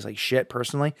think those taste like shit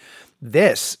personally.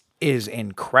 This is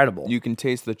incredible. You can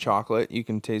taste the chocolate. You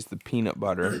can taste the peanut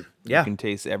butter. Yeah. You can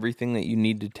taste everything that you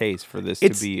need to taste for this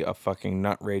It's- to be a fucking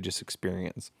nutrageous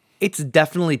experience. It's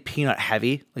definitely peanut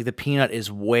heavy. Like the peanut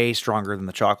is way stronger than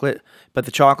the chocolate, but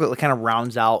the chocolate kind of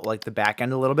rounds out like the back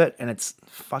end a little bit, and it's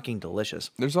fucking delicious.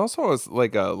 There's also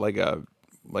like a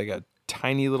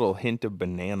tiny little hint of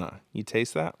banana. You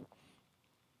taste that?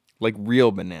 Like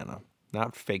real banana,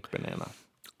 not fake banana.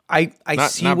 I Not-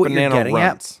 see not what you're banana getting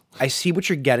runts. at. I see what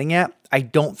you're getting at. I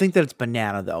don't think that it's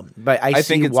banana though, but I think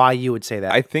see it's- why you would say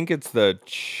that. I think it's the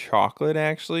chocolate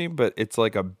actually, but it's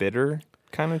like a bitter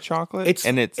kind of chocolate.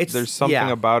 It's- there's something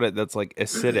yeah. about it that's like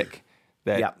acidic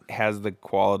that Yeah. has the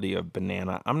quality of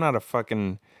banana. I'm not a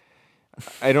fucking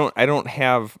I don't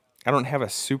have a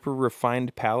super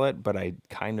refined palate, but I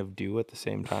kind of do at the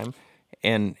same time.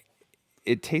 And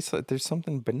it tastes like there's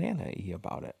something banana-y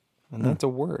about it. And that's a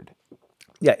word.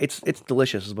 Yeah, it's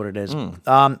delicious is what it is.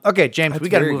 Okay, James, we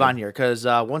got to very move good. on here because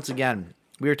once again,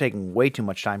 we are taking way too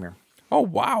much time here. Oh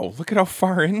wow, look at how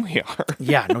far in we are.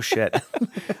 Yeah, no shit.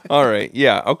 All right.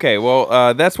 Yeah. Okay.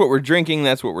 Well, that's what we're drinking.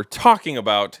 That's what we're talking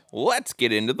about. Let's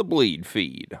get into the bleed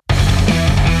feed.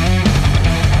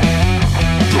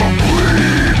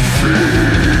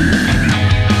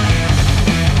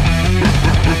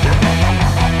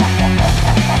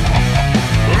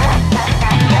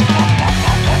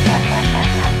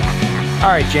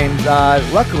 James.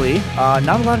 Luckily,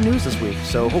 not a lot of news this week,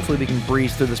 so hopefully we can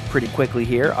breeze through this pretty quickly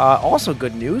here. Also,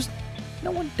 good news: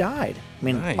 no one died. I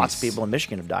mean, lots of people in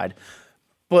Michigan have died,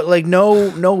 but like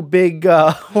no big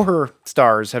horror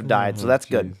stars have died, so that's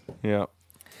good. Yeah,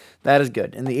 that is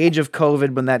good. In the age of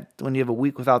COVID, when you have a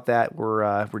week without that,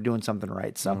 we're doing something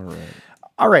right. So,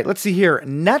 all right, let's see here.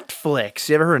 Netflix.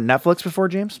 You ever heard of Netflix before,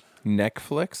 James?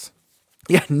 Netflix.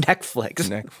 Yeah, Netflix.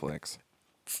 Netflix.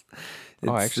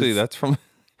 Oh, actually, that's from.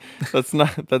 That's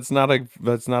not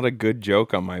a good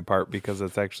joke on my part because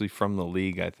it's actually from the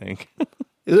league. I think.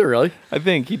 Is it really? I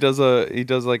think he does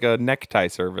like a necktie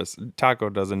service. Taco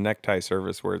does a necktie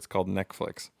service where it's called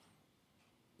Netflix.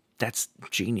 That's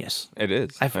genius. It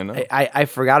is. I know. I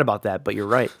forgot about that, but you're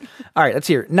right. All right, let's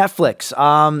hear it. Netflix.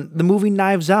 The movie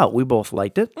Knives Out. We both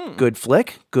liked it. Good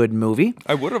flick. Good movie.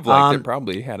 I would have liked it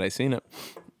probably had I seen it.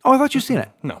 Oh, I thought you'd seen it.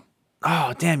 No.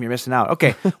 Oh, damn, you're missing out.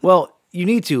 Okay, well, you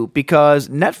need to because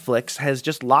Netflix has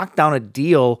just locked down a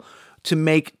deal to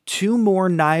make 2 more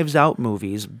Knives Out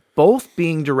movies, both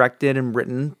being directed and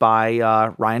written by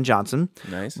Rian Johnson.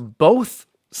 Nice. Both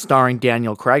starring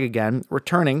Daniel Craig again,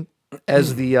 returning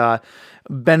as the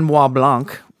Benoit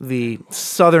Blanc, the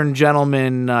Southern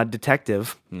gentleman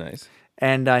detective. Nice.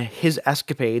 And his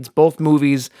escapades. Both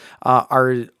movies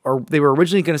they were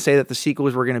originally going to say that the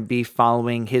sequels were going to be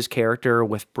following his character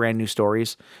with brand new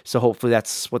stories. So hopefully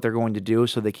that's what they're going to do,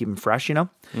 so they keep him fresh, you know.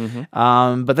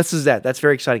 Mm-hmm. But this is that. That's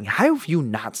very exciting. How have you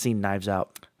not seen Knives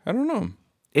Out? I don't know.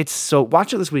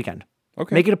 Watch it this weekend.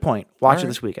 Okay. Make it a point. Watch it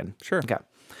this weekend. Sure. Okay.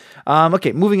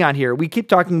 Okay. Moving on here. We keep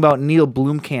talking about Neil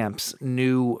Blomkamp's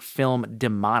new film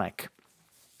Demonic.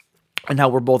 And how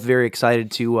we're both very excited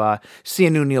to see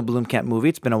a new Neil Blomkamp movie.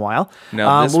 It's been a while.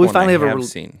 No, this we one finally I have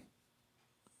seen.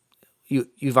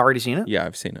 You've already seen it? Yeah,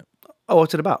 I've seen it. Oh,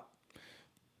 what's it about?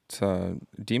 It's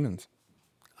demons.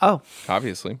 Oh.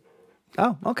 Obviously.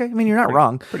 Oh, okay. I mean, you're not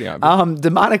wrong. Pretty obvious.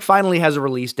 Demonic finally has a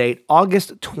release date,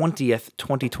 August 20th,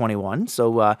 2021.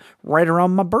 So right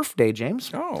around my birthday,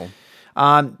 James. Oh.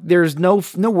 There's no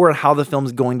word how the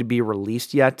film's going to be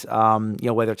released yet.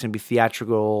 Whether it's going to be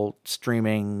theatrical,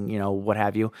 streaming, what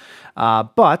have you.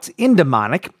 But in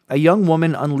Demonic, a young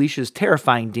woman unleashes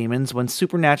terrifying demons when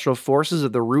supernatural forces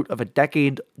at the root of a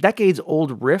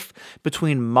decades-old rift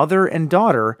between mother and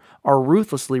daughter are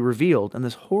ruthlessly revealed in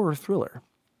this horror thriller.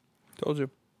 Told you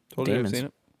Demons. I've seen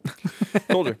it.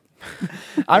 Told you.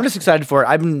 I'm just excited for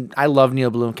it. I love Neil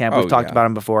Blomkamp. We've talked about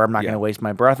him before. I'm not going to waste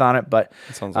my breath on it, but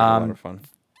it sounds like a lot of fun.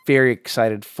 Very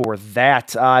excited for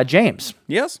that. James.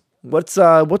 Yes. What's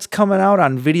coming out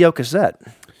on video cassette?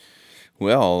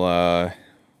 Well,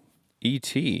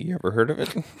 E.T. You ever heard of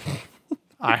it?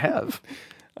 I have.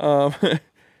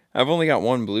 I've only got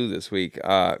one blue this week.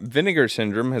 Vinegar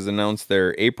Syndrome has announced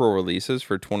their April releases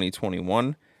for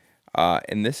 2021.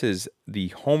 And this is the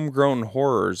Homegrown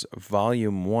Horrors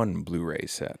Volume 1 Blu-ray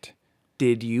set.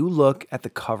 Did you look at the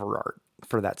cover art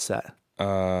for that set?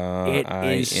 It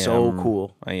is so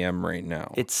cool. I am right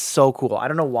now. It's so cool. I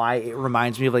don't know why. It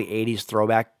reminds me of like 80s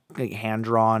throwback, like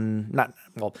hand-drawn. Not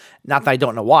that I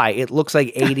don't know why. It looks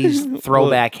like 80s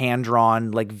throwback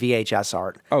hand-drawn like VHS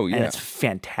art. Oh, yeah. And it's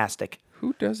fantastic.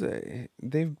 Who does it?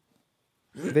 They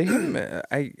haven't.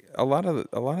 A lot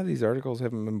of these articles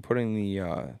haven't been putting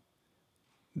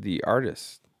the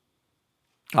artist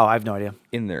Oh, I have no idea.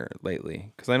 in there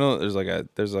lately, because I know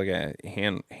that there's like a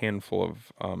handful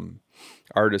of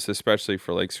artists, especially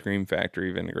for like Scream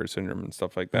Factory, Vinegar Syndrome, and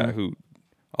stuff like that. Who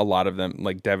a lot of them,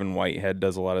 like Devin Whitehead,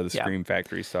 does a lot of the Scream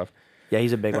Factory stuff. Yeah,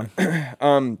 he's a big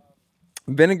one.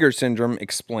 Vinegar Syndrome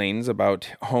explains about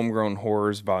Homegrown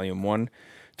Horrors Volume 1.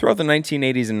 Throughout the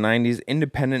 1980s and 90s,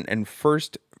 independent and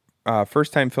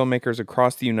first-time filmmakers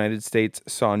across the United States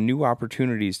saw new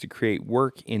opportunities to create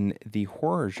work in the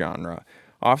horror genre,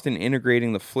 often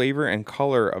integrating the flavor and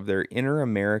color of their inner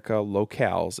America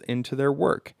locales into their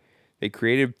work. They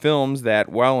created films that,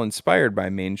 while inspired by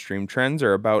mainstream trends,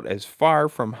 are about as far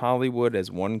from Hollywood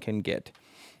as one can get.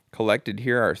 Collected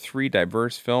here are 3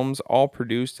 diverse films, all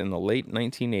produced in the late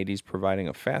 1980s, providing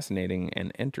a fascinating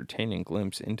and entertaining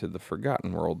glimpse into the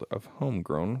forgotten world of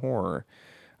homegrown horror.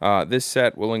 This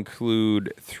set will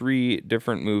include 3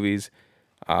 different movies: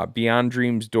 Beyond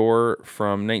Dream's Door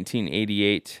from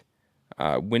 1988,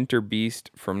 Winter Beast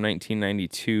from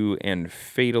 1992, and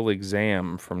Fatal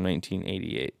Exam from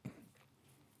 1988.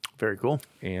 Very cool.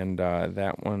 And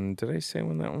that one, did I say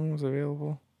when that one was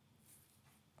available?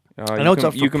 I know it's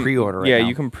up for pre-order right now. Yeah,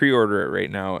 you can pre-order it right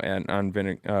now on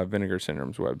Vinegar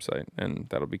Syndrome's website, and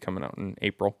that'll be coming out in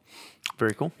April.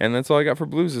 Very cool. And that's all I got for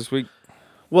blues this week.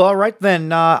 Well, all right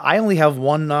then. I only have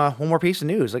one more piece of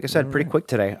news. Like I said, pretty quick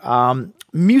today.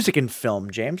 Music and film,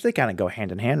 James, they kind of go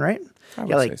hand in hand, right? I would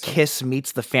Yeah, like say so. Kiss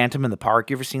meets the Phantom in the Park.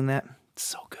 You ever seen that? It's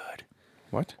so good.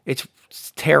 What? It's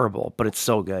terrible, but it's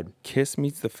so good. Kiss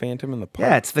meets the Phantom in the Park?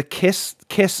 Yeah, it's the Kiss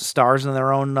stars in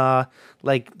their own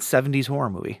like 70s horror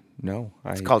movie. No.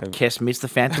 It's called Kiss Meets the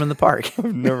Phantom in the Park.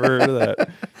 I've never heard of that.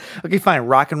 Okay, fine.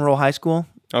 Rock and Roll High School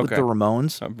with Okay. the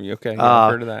Ramones. Okay, yeah,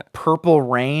 I've heard of that. Purple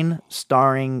Rain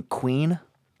starring Queen.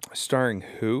 Starring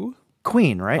who?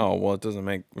 Queen, right? Oh, well, it doesn't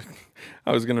make...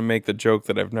 I was going to make the joke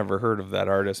that I've never heard of that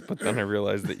artist, but then I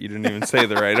realized that you didn't even say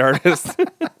the right artist.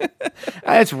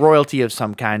 It's royalty of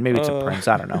some kind. Maybe it's a prince.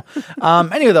 I don't know.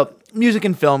 Anyway, though, music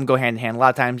and film go hand in hand. A lot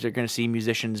of times you're going to see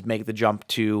musicians make the jump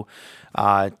to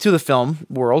the film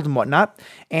world and whatnot.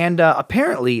 And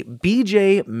apparently,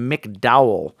 B.J.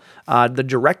 McDowell, the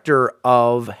director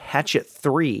of Hatchet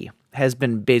 3, has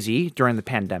been busy during the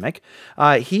pandemic.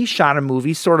 He shot a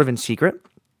movie sort of in secret,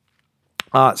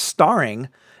 starring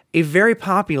a very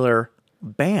popular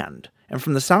band. And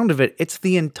from the sound of it, it's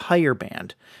the entire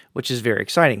band, which is very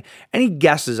exciting. Any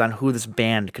guesses on who this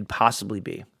band could possibly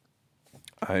be?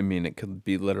 I mean, it could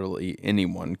be literally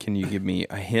anyone. Can you give me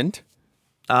a hint?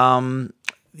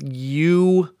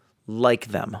 You like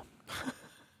them.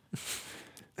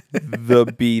 The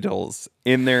Beatles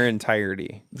in their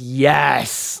entirety.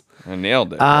 Yes. I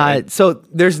nailed it. Right? So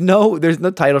there's no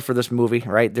title for this movie,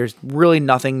 right? There's really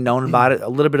nothing known about it. A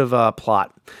little bit of a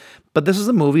plot. But this is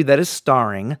a movie that is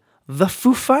starring the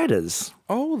Foo Fighters.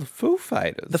 Oh, the Foo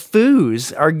Fighters. The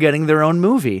Foos are getting their own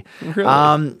movie. Really?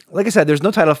 Like I said, there's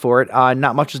no title for it.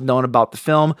 Not much is known about the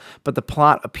film, but the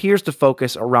plot appears to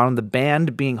focus around the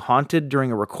band being haunted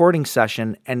during a recording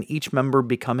session and each member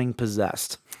becoming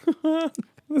possessed.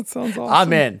 That sounds awesome.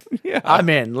 I'm in. Yeah. I'm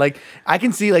in. Like, I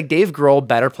can see like Dave Grohl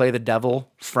better play the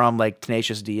devil from like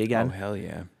Tenacious D Oh, again. hell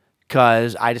yeah.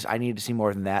 Because I need to see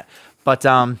more than that. But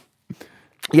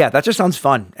yeah, that just sounds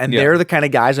fun. And Yeah. they're the kind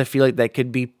of guys I feel like that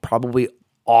could be probably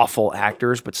awful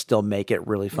actors, but still make it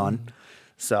really fun.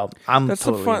 So I'm That's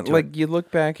totally the fun. into Like it. you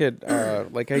look back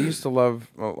at, like I used to love.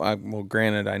 Well,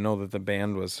 granted, I know that the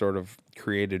band was sort of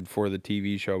created for the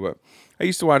TV show, but I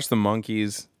used to watch the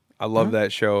Monkees. I love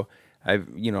that show. I've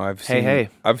seen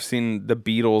I've seen the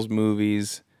Beatles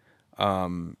movies.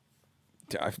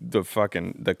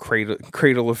 The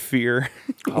Cradle of Fear.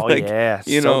 Oh, yeah,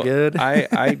 you so know, good.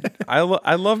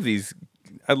 I love these.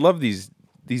 I love these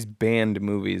band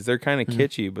movies. They're kind of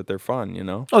kitschy, but they're fun. You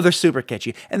know. Oh, they're super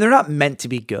catchy. And they're not meant to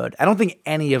be good. I don't think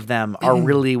any of them are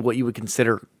really what you would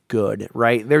consider good,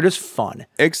 right? They're just fun.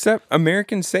 Except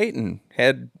American Satan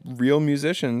had real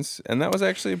musicians, and that was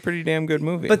actually a pretty damn good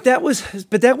movie. But that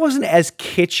wasn't as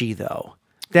kitschy though.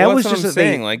 That Well, was that's what just I'm that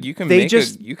saying. Like, you can make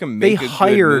a good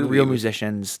hired movie real with-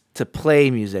 musicians to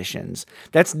play musicians.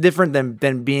 That's different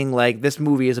than being like this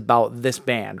movie is about this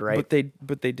band, right?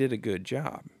 But they did a good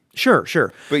job. Sure.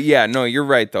 But yeah, no, you're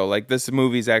right though. Like this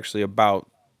movie's actually about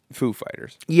Foo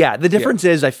Fighters. Yeah, the difference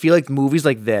is I feel like movies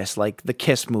like this, like the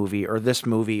Kiss movie or this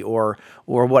movie or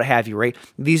what have you, right?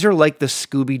 These are like the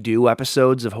Scooby-Doo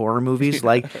episodes of horror movies.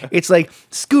 Like it's like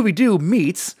Scooby-Doo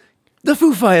meets the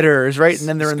Foo Fighters, right? And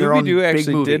then they're in their own Scooby-Doo big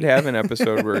actually movie. did have an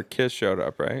episode where Kiss showed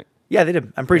up, right? Yeah, they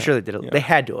did. I'm pretty sure they did it. They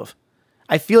had to have.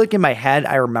 I feel like in my head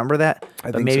I remember that,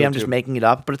 but think maybe so, I'm just too. making it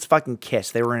up. But it's fucking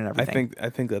Kiss. They were in everything. I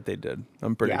think that they did.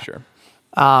 I'm pretty Yeah. sure.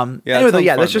 Anyway, that though, sounds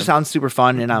yeah, fun, this just man. sounds super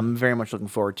fun, and I'm very much looking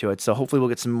forward to it. So hopefully we'll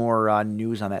get some more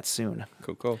news on that soon.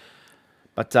 Cool.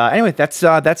 But anyway, that's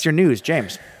your news,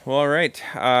 James. Well, all right.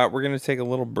 We're gonna take a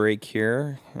little break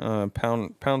here.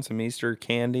 Pound some Easter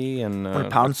candy and We're gonna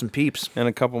pound some peeps. and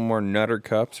a couple more Nutter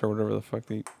Cups or whatever the fuck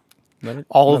they.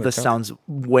 All of this sounds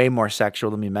way more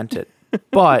sexual than we meant it,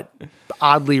 but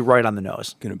oddly right on the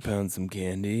nose. Gonna pound some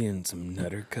candy and some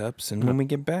Nutter Cups, and when we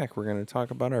get back, we're gonna talk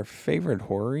about our favorite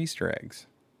horror Easter eggs.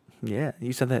 Yeah,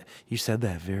 you said that. You said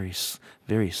that very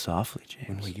softly,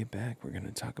 When James. we get back, we're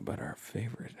gonna talk about our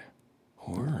favorite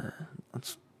horror.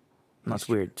 That's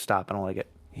weird. Stop. I don't like it.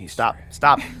 Stop.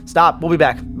 We'll be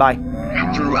back. Bye.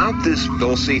 Throughout this,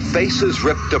 they'll see faces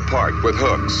ripped apart with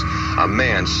hooks, a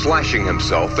man slashing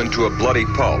himself into a bloody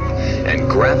pulp, and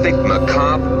graphic,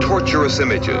 macabre, torturous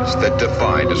images that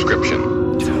defy description.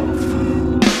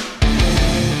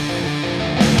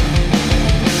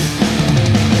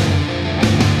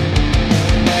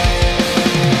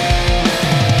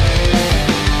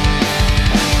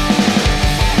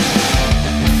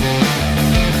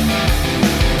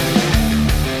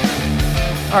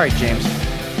 All right, James.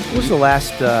 What was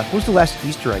the last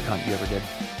Easter egg hunt you ever did?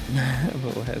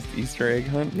 The last Easter egg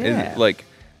hunt? Yeah. Is, like,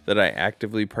 that I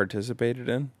actively participated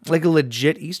in? Like a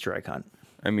legit Easter egg hunt?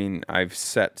 I mean, I've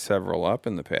set several up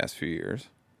in the past few years.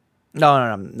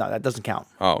 No, that doesn't count.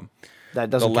 Oh. That The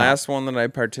doesn't count. last one that I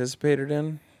participated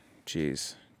in,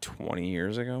 20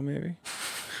 years ago, maybe.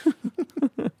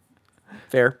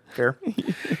 Fair.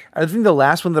 I think the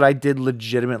last one that I did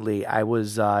legitimately, it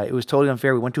was totally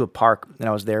unfair. We went to a park, and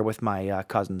I was there with my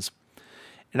cousins.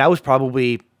 And I was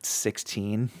probably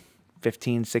 15,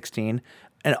 16.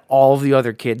 And all of the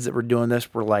other kids that were doing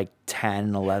this were like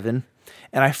 10, 11.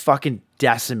 And I fucking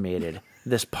decimated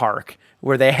this park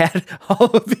where they had all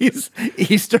of these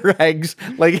Easter eggs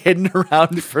like hidden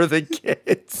around for the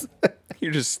kids.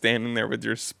 You're just standing there with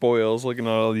your spoils looking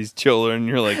at all these children.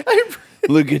 You're like,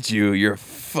 look at you. You're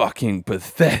fucking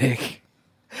pathetic.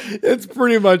 It's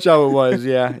pretty much how it was.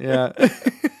 Yeah.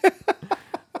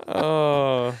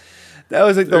 Oh. That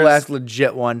was like the last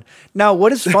legit one. Now,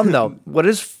 what is fun though? What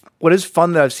is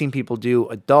fun that I've seen people do,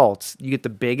 adults, you get the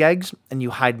big eggs and you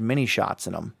hide mini shots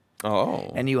in them.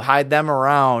 Oh. And you hide them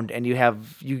around and you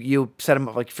have you set them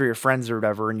up like for your friends or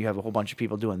whatever, and you have a whole bunch of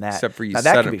people doing that. Except for you now,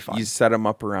 that could be fun. You set them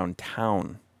up around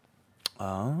town.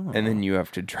 Oh. And then you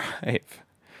have to drive.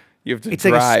 You have to It's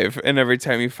like drive, and every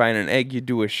time you find an egg, you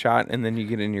do a shot, and then you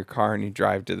get in your car and you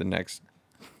drive to the next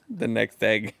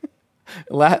egg.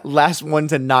 Last one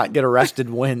to not get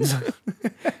arrested wins.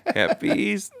 Happy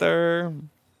Easter.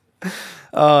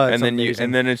 Oh, and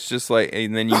then it's just like,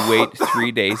 and then you wait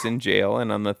 3 days in jail,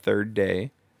 and on the third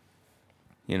day,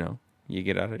 you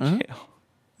get out of jail.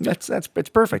 It's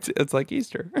perfect. It's like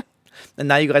Easter. And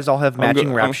now you guys all have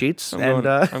matching rap sheets. I'm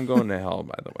going to hell,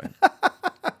 by the way.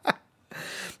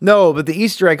 No, but the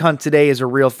Easter egg hunt today is a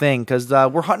real thing because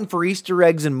we're hunting for Easter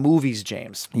eggs in movies,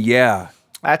 James. Yeah.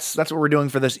 That's what we're doing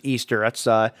for this Easter. It's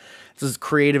as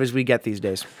creative as we get these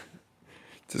days.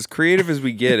 It's as creative as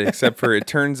we get, except for it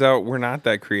turns out we're not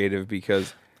that creative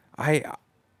because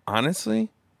honestly,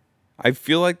 I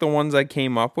feel like the ones I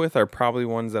came up with are probably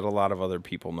ones that a lot of other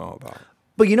people know about.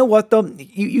 But you know what, though?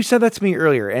 You said that to me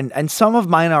earlier, and some of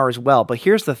mine are as well. But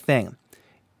here's the thing.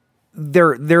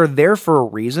 They're there for a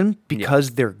reason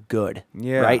because they're good.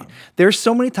 Yeah. Right? There's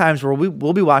so many times where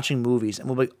we'll be watching movies and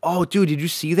we'll be like, oh, dude, did you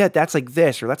see that? That's like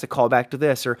this, or that's a callback to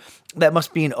this, or that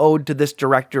must be an ode to this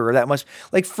director, or that must,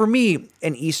 like, for me,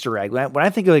 an Easter egg, when I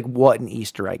think of like what an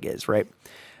Easter egg is, right?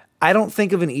 I don't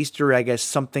think of an Easter egg as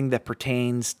something that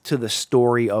pertains to the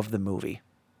story of the movie.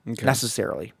 Okay.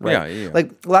 Necessarily, right? Yeah.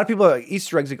 Like a lot of people are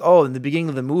Easter eggs, like, oh, in the beginning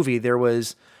of the movie there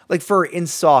was, like, in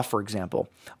Saw, for example,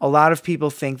 a lot of people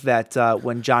think that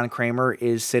when John Kramer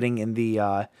is sitting in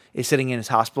his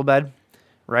hospital bed,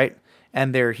 right,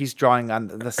 and he's drawing on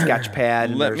the sketch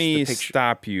pad. And Let me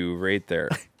stop you right there.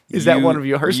 Is that one of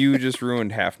yours? You just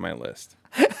ruined half my list.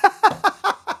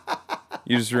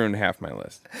 You just ruined half my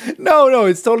list. No,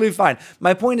 it's totally fine.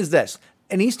 My point is this.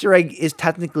 An Easter egg is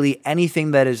technically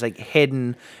anything that is like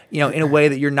hidden, in a way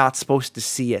that you're not supposed to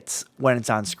see it when it's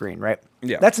on screen, right?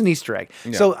 Yeah. That's an Easter egg.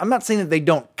 Yeah. So I'm not saying that they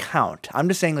don't count. I'm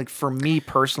just saying, like, for me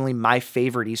personally, my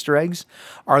favorite Easter eggs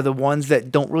are the ones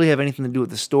that don't really have anything to do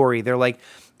with the story. They're like,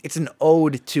 it's an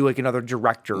ode to like another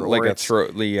director, like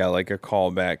or like a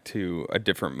callback to a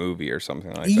different movie or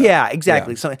something like that. Yeah,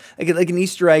 exactly. Yeah. Something like an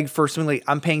Easter egg for something like,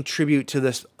 I'm paying tribute to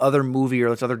this other movie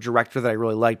or this other director that I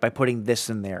really like by putting this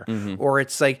in there. Mm-hmm. Or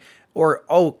it's like,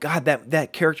 oh God,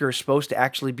 that character is supposed to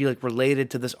actually be like related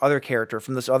to this other character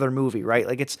from this other movie, right?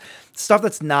 Like, it's stuff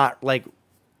that's not like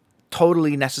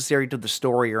totally necessary to the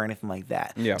story or anything like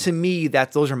that. Yeah. To me,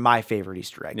 those are my favorite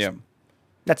Easter eggs. Yeah.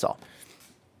 That's all.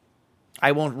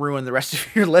 I won't ruin the rest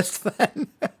of your list then.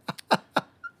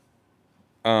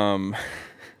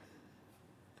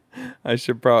 I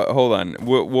should probably hold on.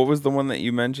 What was the one that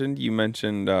you mentioned? You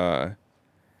mentioned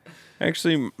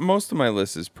actually most of my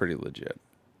list is pretty legit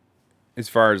as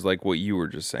far as like what you were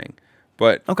just saying.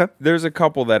 But okay, there's a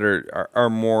couple that are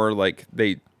more like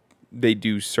they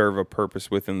do serve a purpose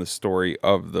within the story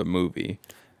of the movie.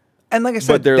 And like I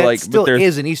said, that still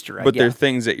is an Easter egg. But they're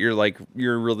things that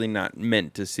you're really not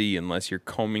meant to see unless you're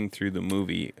combing through the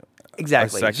movie.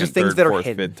 Exactly. A second, just third, things that fourth, are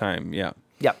hidden. fifth time. Yeah.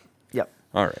 Yep.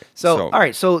 All right. So all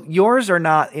right. So yours are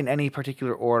not in any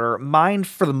particular order. Mine,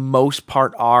 for the most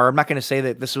part, are. I'm not going to say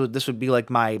that this would be like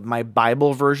my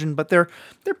Bible version, but they're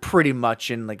pretty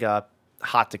much in like a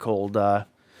hot to cold, 1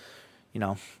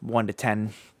 to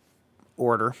 10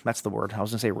 order. That's the word. I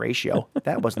was going to say ratio.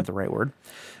 That wasn't the right word.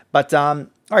 But all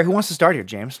right, who wants to start here,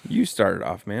 James? You started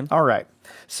off, man. All right.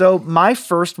 So my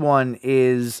first one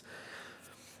is,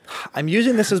 I'm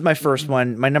using this as my first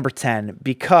one, my number 10,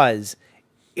 because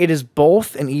it is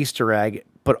both an Easter egg,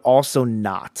 but also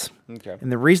not. Okay. And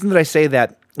the reason that I say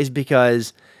that is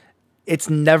because it's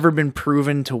never been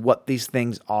proven to what these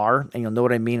things are, and you'll know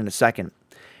what I mean in a second.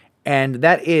 And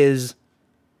that is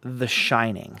The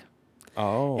Shining.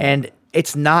 Oh. And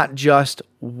it's not just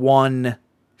one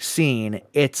scene,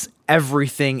 it's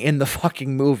everything in the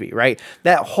fucking movie, right?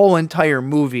 That whole entire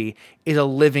movie is a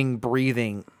living,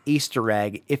 breathing Easter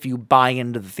egg if you buy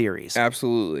into the theories.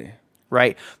 Absolutely.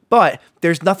 Right? But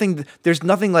there's nothing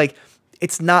like,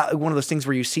 it's not one of those things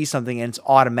where you see something and it's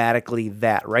automatically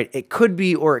that, right? It could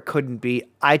be or it couldn't be.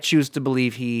 I choose to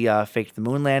believe he faked the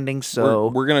moon landing, so...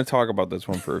 We're going to talk about this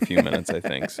one for a few minutes, I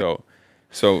think. So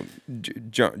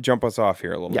jump us off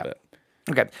here a little bit.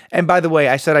 Okay. And by the way,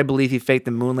 I said I believe he faked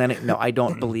the moon landing. No, I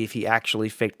don't believe he actually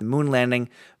faked the moon landing,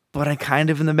 but I kind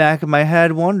of in the back of my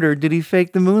head wonder, did he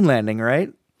fake the moon landing,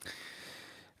 right?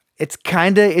 It's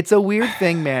a weird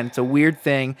thing, man. It's a weird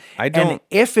thing. And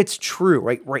if it's true,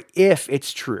 right, if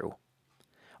it's true,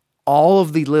 all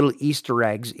of the little Easter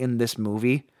eggs in this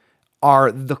movie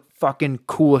are the fucking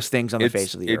coolest things on the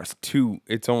face of the earth.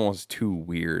 It's almost too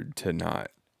weird to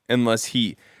not, unless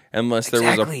somehow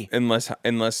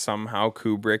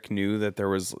Kubrick knew that there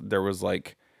was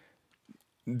like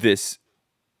this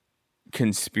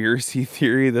conspiracy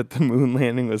theory that the moon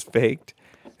landing was faked.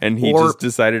 And he just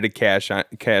decided to cash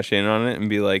in on it and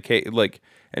be like, hey, like,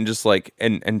 and just like,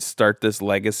 and start this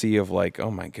legacy of like,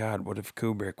 oh my God, what if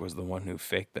Kubrick was the one who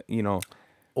faked that, you know?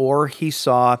 Or he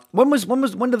saw, when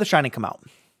did The Shining come out?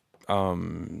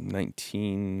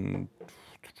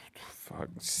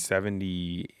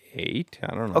 1978. I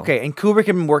don't know. Okay, and Kubrick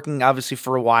had been working obviously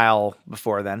for a while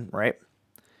before then, right?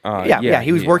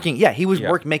 He was working. Yeah, he was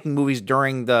making movies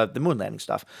during the moon landing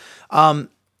stuff.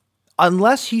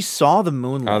 Unless he saw the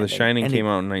moon landing. The Shining came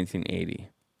out in 1980.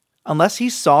 Unless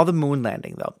he saw the moon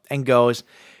landing, though, and goes,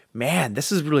 man,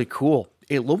 this is really cool.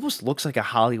 It almost looks like a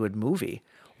Hollywood movie.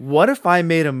 What if I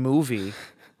made a movie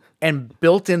and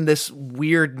built in this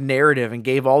weird narrative and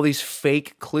gave all these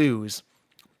fake clues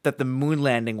that the moon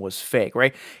landing was fake,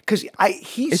 right? Because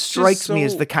he strikes me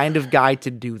as the kind of guy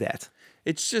to do that.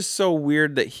 It's just so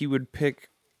weird that he would pick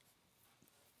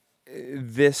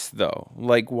this though.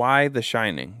 Like, why The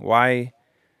Shining? Why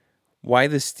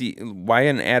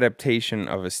an adaptation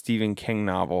of a Stephen King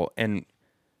novel? And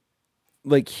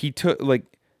like he clearly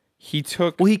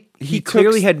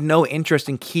had no interest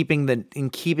in keeping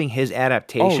his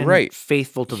adaptation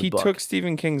faithful to the book. He took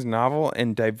Stephen King's novel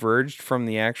and diverged from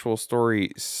the actual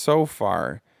story so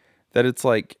far that it's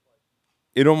like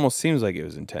it almost seems like it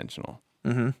was intentional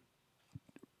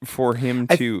for him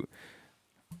to.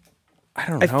 I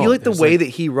don't know. I feel like the way that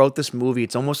he wrote this movie,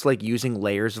 it's almost like using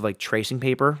layers of like tracing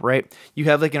paper, right? You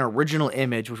have like an original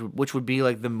image, which would be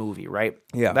like the movie, right?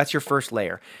 Yeah. That's your first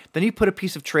layer. Then you put a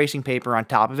piece of tracing paper on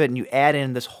top of it and you add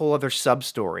in this whole other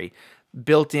sub-story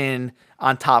built in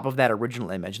on top of that original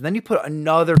image. And then you put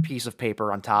another piece of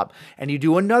paper on top and you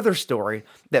do another story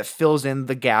that fills in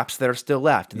the gaps that are still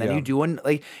left. And then you do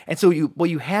and so what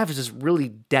you have is this really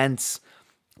dense,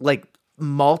 like,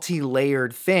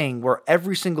 multi-layered thing where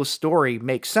every single story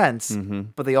makes sense,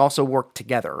 but they also work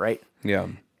together, right? Yeah.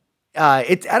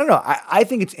 I don't know. I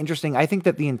think it's interesting. I think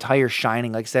that the entire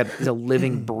Shining, like I said, is a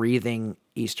living, breathing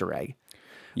Easter egg.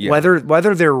 Yeah.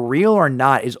 Whether they're real or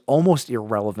not is almost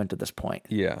irrelevant at this point.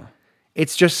 Yeah.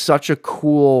 It's just such a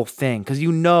cool thing because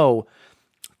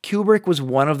Kubrick was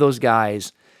one of those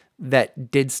guys that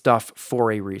did stuff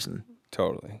for a reason.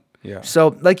 Totally. Yeah.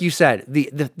 So, like you said,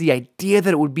 the idea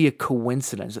that it would be a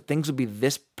coincidence, that things would be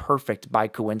this perfect by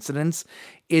coincidence,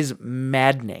 is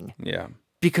maddening. Yeah.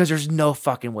 Because there's no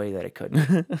fucking way that it could.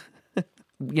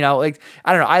 Like,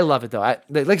 I don't know. I love it though.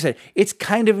 Like I said, it's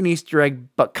kind of an Easter egg,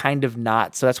 but kind of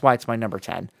not. So that's why it's my number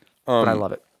 10. But I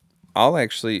love it. I'll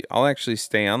actually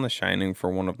stay on The Shining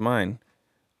for one of mine.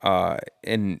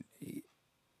 And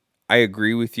I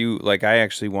agree with you. Like, I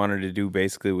actually wanted to do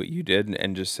basically what you did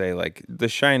and just say, like, The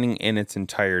Shining in its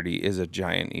entirety is a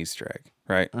giant Easter egg,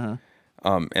 right?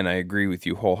 And I agree with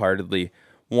you wholeheartedly.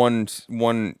 One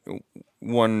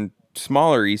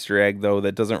smaller Easter egg, though,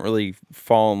 that doesn't really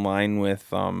fall in line with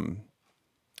the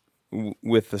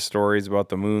stories about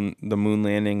the moon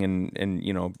landing and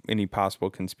any possible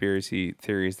conspiracy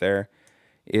theories there,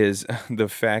 is the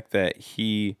fact that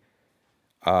he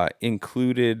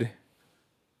included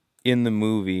in the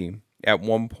movie, at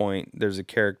one point, there's a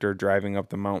character driving up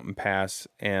the mountain pass,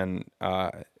 and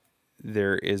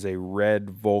there is a red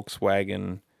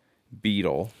Volkswagen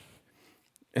Beetle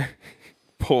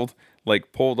pulled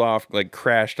off, like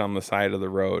crashed on the side of the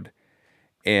road.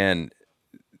 And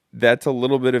that's a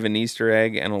little bit of an Easter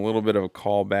egg and a little bit of a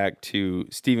callback to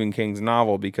Stephen King's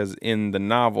novel, because in the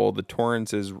novel, the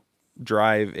Torrances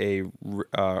drive a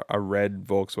red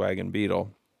Volkswagen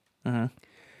Beetle.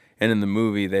 And in the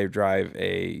movie, they drive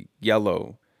a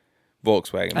yellow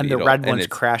Volkswagen and Beetle. The red one's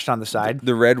crashed on the side?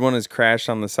 The red one is crashed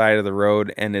on the side of the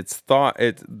road, and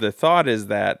the thought is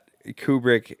that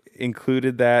Kubrick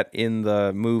included that in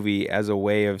the movie as a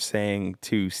way of saying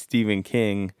to Stephen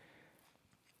King,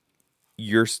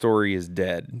 your story is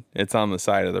dead. It's on the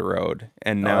side of the road,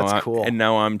 and now that's cool. And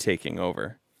now I'm taking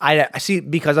over. I see,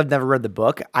 because I've never read the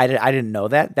book. I didn't know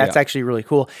that. That's actually really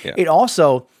cool. Yeah. It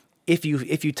also, if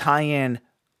you tie in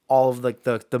all of like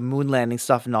the moon landing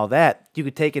stuff and all that, you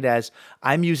could take it as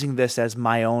I'm using this as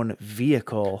my own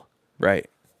vehicle, Right.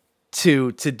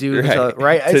 to do Right.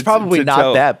 right. It's probably to not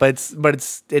tell. that, but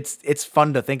it's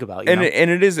fun to think about. You know? And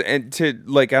it is, and to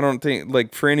like, I don't think,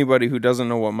 like, for anybody who doesn't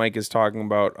know what Mike is talking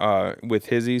about with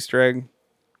his Easter egg,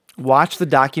 Watch the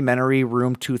documentary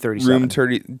Room 237. Room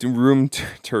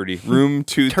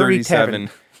 237.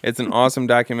 It's an awesome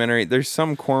documentary. There's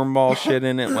some cornball shit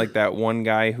in it, like that one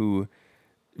guy who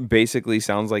basically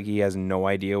sounds like he has no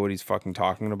idea what he's fucking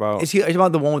talking about. Is he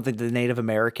about the one with the Native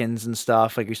Americans and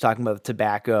stuff? Like he's talking about the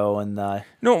tobacco and the...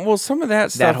 No, well, some of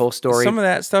that stuff, whole story. Some of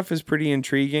that stuff is pretty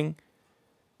intriguing.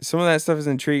 It's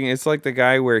like the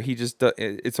guy where he just,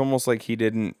 it's almost like he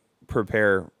didn't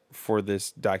prepare for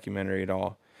this documentary at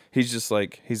all. He's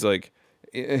like,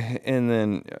 and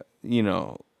then, you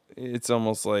know, it's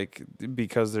almost like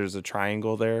because there's a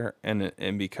triangle there,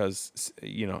 and because,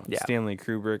 you know, Stanley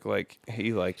Kubrick, like,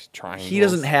 he liked triangles. He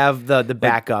doesn't have the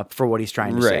backup for what he's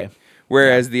trying to say.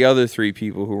 Whereas the other three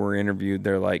people who were interviewed,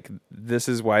 they're like, this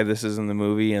is why this is in the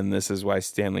movie, and this is why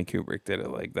Stanley Kubrick did it.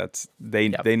 Like, that's they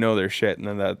know their shit, and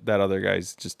then that other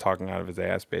guy's just talking out of his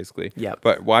ass, basically. Yeah.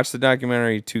 But watch the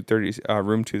documentary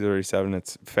Room 237.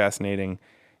 It's fascinating,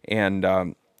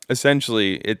 and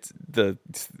essentially, it's the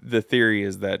theory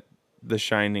is that The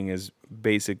Shining is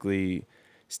basically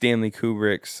Stanley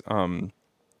Kubrick's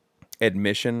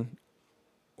admission.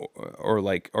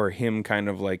 Or him kind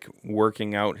of like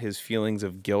working out his feelings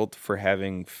of guilt for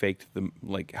having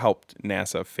helped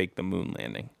NASA fake the moon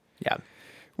landing. Yeah,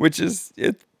 which is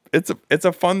it's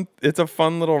a fun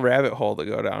little rabbit hole to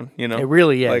go down. You know, it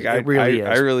really is. Like it really is.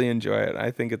 I really enjoy it. I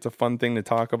think it's a fun thing to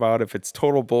talk about. If it's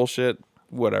total bullshit,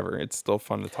 whatever, it's still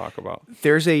fun to talk about.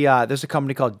 There's a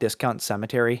company called Discount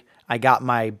Cemetery. I got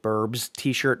my Burbs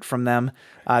T-shirt from them.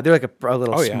 They're like a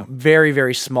little very,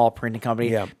 very small printing company.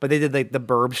 Yeah. But they did like the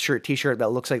Burbs shirt T-shirt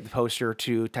that looks like the poster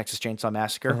to Texas Chainsaw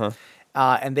Massacre.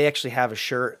 And they actually have a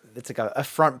shirt. It's like a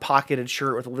front pocketed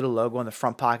shirt with a little logo on the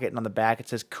front pocket, and on the back it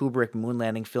says Kubrick Moon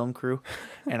Landing Film Crew.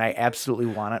 And I absolutely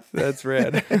want it. That's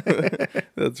rad.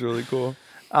 That's really cool.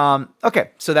 Okay,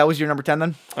 so that was your number 10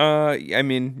 then? I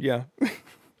mean, yeah.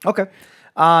 Okay.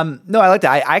 No, I like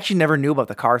that. I actually never knew about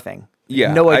the car thing.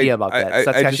 Yeah, no idea about that.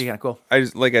 So that's actually kind of cool. I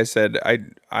just, like I said, I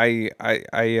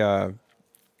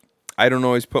don't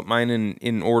always put mine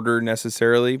in order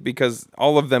necessarily because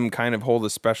all of them kind of hold a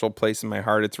special place in my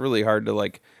heart. It's really hard to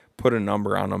like put a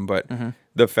number on them, but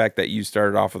the fact that you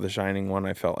started off with the Shining one,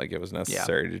 I felt like it was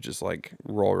necessary to just like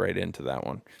roll right into that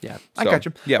one. Yeah, so, I got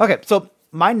you. Yeah. Okay, so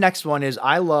my next one is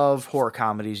I love horror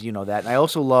comedies. You know that. And I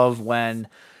also love when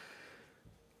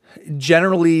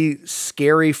generally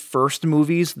scary first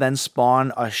movies then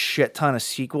spawn a shit ton of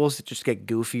sequels that just get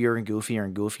goofier and goofier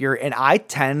and goofier. And I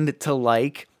tend to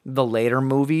like the later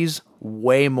movies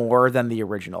way more than the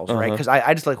originals, right? Because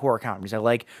I just like horror comedies. I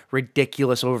like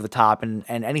ridiculous, over the top, and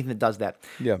anything that does that.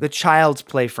 Yeah. The Child's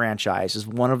Play franchise is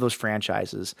one of those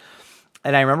franchises.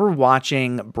 And I remember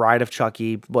watching Bride of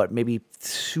Chucky, maybe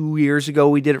 2 years ago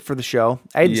we did it for the show.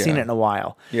 I hadn't seen it in a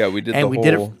while. Yeah, we did we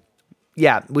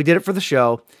did it for the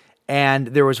show. And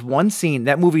there was one scene,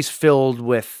 that movie's filled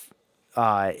with,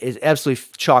 is absolutely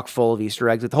chock full of Easter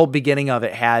eggs. The whole beginning of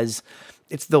it has,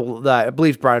 it's I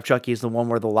believe Bride of Chucky is the one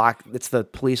where it's the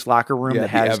police locker room that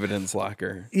has. the evidence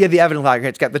locker. Yeah, the evidence locker.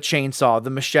 It's got the chainsaw, the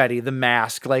machete, the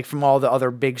mask, like from all the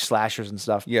other big slashers and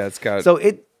stuff. Yeah, it's got. So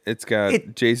it's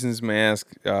got Jason's mask,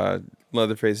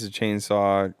 Leatherface's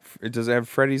chainsaw. Does it have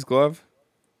Freddy's glove?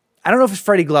 I don't know if it's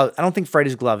Freddy glove. I don't think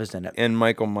Freddy's glove is in it. And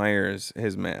Michael Myers,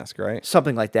 his mask, right?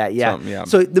 Something like that, yeah. Yeah.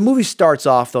 So the movie starts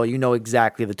off, though, you know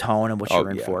exactly the tone and what you're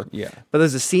in for. Yeah. But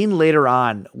there's a scene later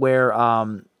on where,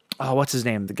 what's his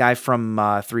name? The guy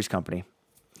from Three's Company.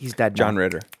 He's dead now. John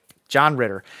Ritter. John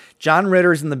Ritter. John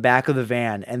Ritter's in the back of the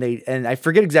van, and I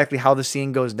forget exactly how the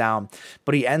scene goes down,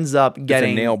 but he ends up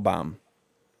getting... It's a nail bomb.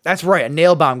 That's right. A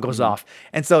nail bomb goes off.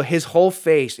 And so his whole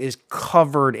face is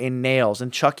covered in nails.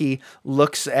 And Chucky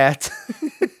looks at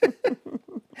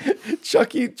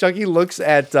Chucky looks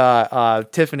at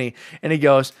Tiffany and he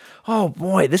goes, "Oh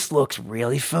boy, this looks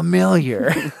really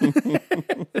familiar."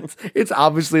 it's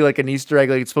obviously like an Easter egg,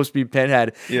 like it's supposed to be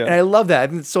Pinhead. Yeah. And I love that. I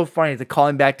think it's so funny to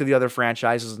calling back to the other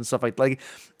franchises and stuff like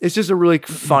it's just a really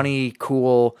funny,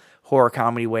 cool horror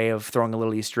comedy way of throwing a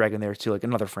little Easter egg in there too, like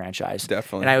another franchise.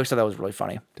 Definitely. And I always thought that was really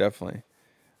funny. Definitely.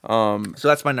 So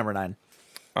that's my number 9.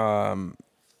 I'm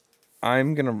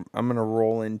gonna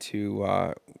roll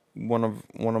into one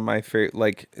of my favorite.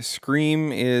 Like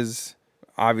Scream is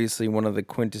obviously one of the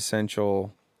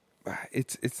quintessential.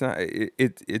 It's not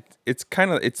it's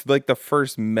kind of it's like the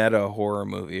first meta horror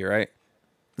movie, right?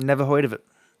 Never heard of it.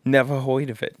 Never heard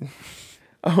of it.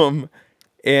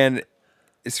 And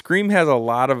Scream has a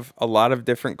lot of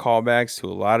different callbacks to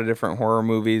a lot of different horror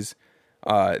movies.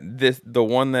 The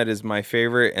one that is my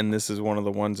favorite, and this is one of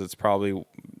the ones that's probably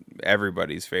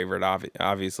everybody's favorite,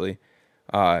 obviously.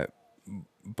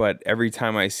 But every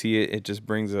time I see it, it just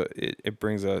brings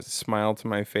a smile to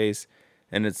my face,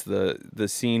 and it's the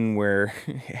scene where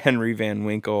Henry Van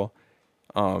Winkle,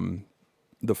 the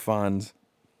Fonz,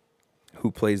 who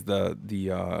plays the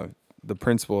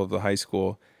principal of the high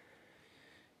school,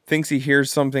 thinks he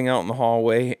hears something out in the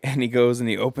hallway, and he goes and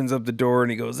he opens up the door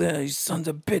and he goes, "You sons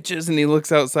of bitches!" And he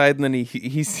looks outside, and then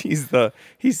he sees the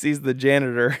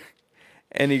janitor,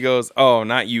 and he goes, "Oh,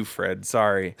 not you, Fred.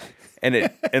 Sorry." And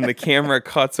the camera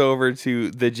cuts over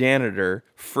to the janitor,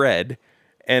 Fred,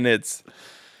 and it's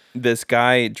this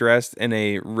guy dressed in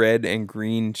a red and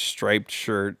green striped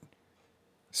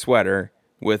sweater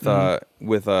with a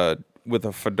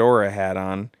fedora hat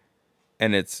on,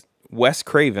 and it's Wes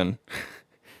Craven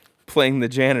playing the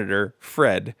janitor,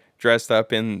 Fred, dressed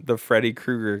up in the Freddy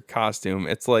Krueger costume.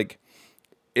 It's like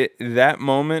that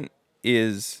moment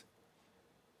is,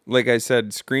 like I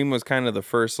said, Scream was kind of the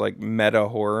first like meta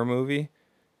horror movie.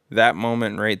 That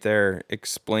moment right there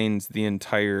explains the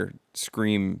entire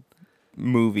Scream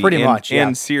movie, Pretty much, yeah.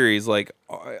 and series, like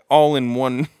all in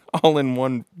one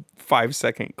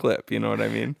 5-second clip. You know what I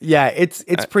mean? Yeah, it's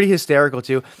pretty hysterical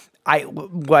too.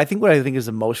 What I think is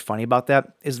the most funny about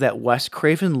that is that Wes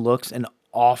Craven looks an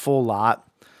awful lot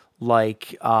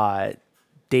like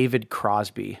David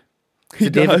Crosby. Is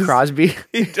it David Crosby?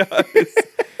 He does.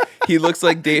 He looks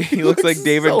like like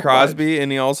David so Crosby,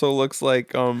 and he also looks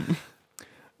like Gunnar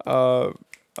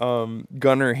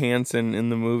Hansen in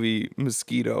the movie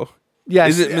Mosquito.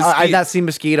 Yes, I've not seen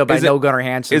Mosquito, but I know Gunnar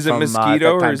Hansen. Is it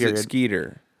Mosquito or is it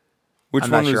Skeeter? Which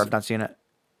I'm one? not sure. I've not seen it.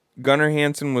 Gunnar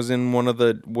Hansen was in one of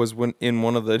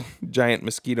the giant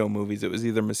Mosquito movies. It was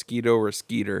either Mosquito or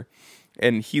Skeeter,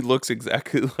 and he looks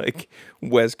exactly like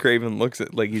Wes Craven looks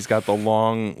at. Like he's got the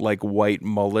long like white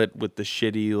mullet with the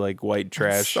shitty like white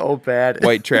trash, so bad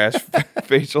white trash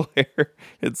facial hair.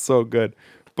 It's so good.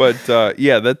 But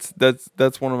yeah,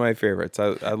 that's one of my favorites. I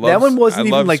love that one. Wasn't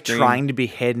even like Scream. trying to be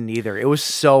hidden either. It was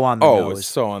so on the nose. It was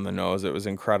so on the nose. It was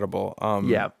incredible.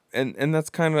 Yeah. And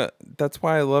that's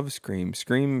why I love Scream.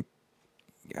 Scream.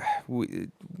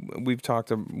 We've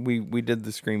talked. We did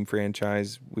the Scream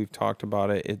franchise. We've talked about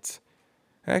it. It's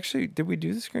actually, did we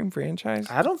do the Scream franchise?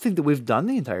 I don't think that we've done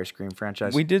the entire Scream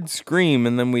franchise. We did Scream,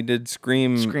 and then we did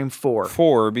Scream 4.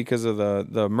 4 because of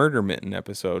the Murder Mitten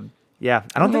episode. Yeah,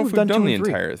 I don't think we've done the 2 and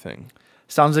 3. entire thing.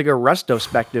 Sounds like a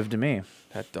retrospective to me.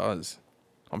 That does.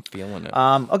 I'm feeling it.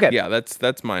 Okay. Yeah,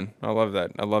 that's mine. I love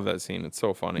that. I love that scene. It's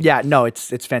so funny. Yeah, no,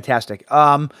 it's fantastic.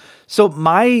 So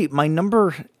my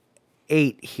number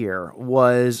 8 here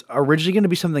was originally going to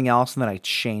be something else, and then I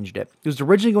changed it. It was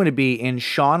originally going to be in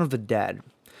Shaun of the Dead.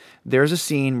 There's a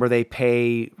scene where they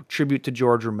pay tribute to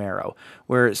George Romero,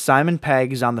 where Simon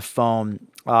Pegg is on the phone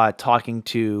talking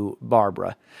to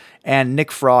Barbara, and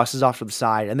Nick Frost is off to the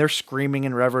side, and they're screaming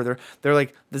and whatever. They're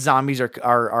like the zombies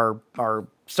are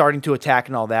starting to attack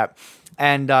and all that,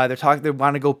 and they're talking. They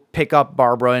want to go pick up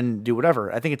Barbara and do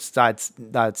whatever. I think it's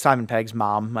Simon Pegg's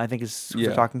mom. I think is who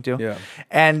they're talking to. Yeah.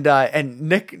 And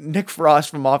Nick Frost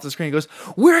from off the screen goes,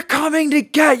 "We're coming to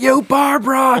get you,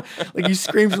 Barbara!" Like he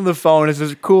screams from the phone. It's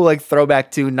this cool like throwback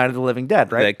to Night of the Living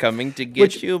Dead, right? They're coming to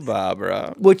get you,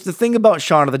 Barbara. Which the thing about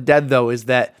Shaun of the Dead though is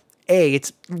that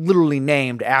it's literally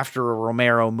named after a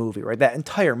Romero movie, right? That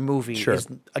entire movie is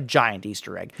a giant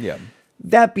Easter egg. Yeah.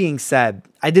 That being said,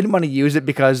 I didn't want to use it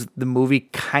because the movie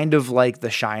kind of like The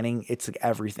Shining, it's like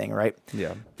everything, right?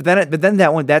 Yeah. But then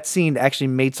that scene actually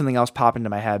made something else pop into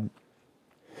my head.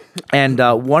 And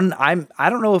I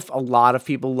don't know if a lot of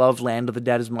people love Land of the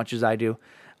Dead as much as I do.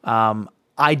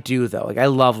 I do though. Like I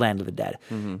love Land of the Dead.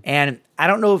 Mm-hmm. And I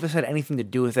don't know if this had anything to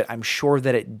do with it. I'm sure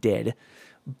that it did.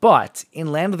 But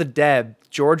in Land of the Dead,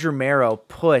 George Romero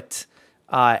put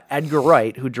Edgar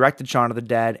Wright, who directed Shaun of the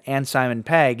Dead, and Simon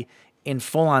Pegg in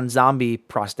full-on zombie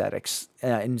prosthetics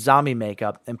and zombie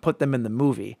makeup and put them in the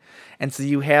movie. And so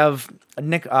you have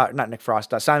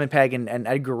Simon Pegg and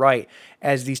Edgar Wright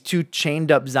as these two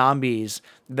chained up zombies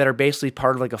that are basically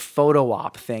part of like a photo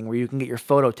op thing where you can get your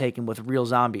photo taken with real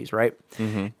zombies, right?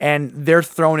 Mm-hmm. And they're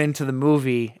thrown into the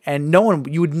movie and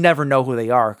you would never know who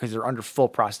they are because they're under full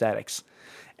prosthetics.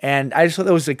 And I just thought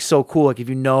that was like so cool. Like if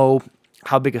you know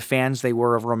how big of fans they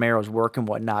were of Romero's work and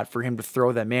whatnot, for him to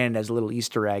throw them in as a little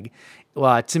Easter egg,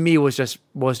 to me was just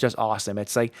awesome.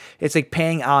 It's like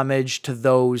paying homage to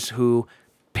those who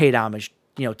paid homage,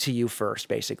 to you first,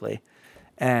 basically,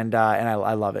 and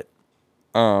I love it.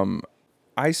 I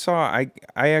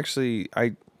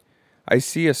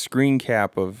see a screen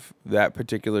cap of that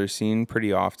particular scene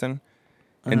pretty often,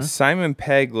 and Simon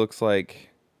Pegg looks like.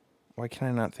 Why can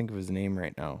I not think of his name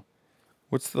right now?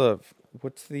 What's the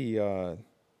oh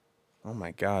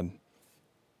my God.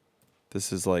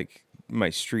 This is like my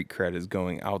street cred is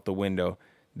going out the window.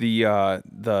 The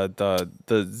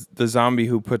zombie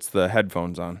who puts the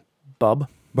headphones on. Bub.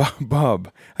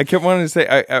 Bub. I kept wanting to say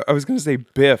I was going to say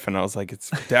Biff, and I was like, it's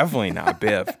definitely not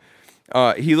Biff.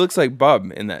 He looks like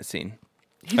Bub in that scene.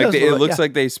 It looks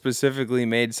like they specifically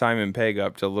made Simon Pegg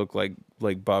up to look like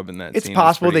Bub in that it's scene. It's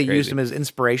possible they used him as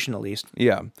inspiration, at least.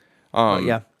 Yeah.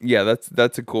 Yeah,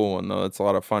 that's a cool one though. That's a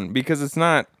lot of fun because it's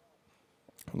not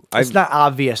not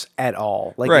obvious at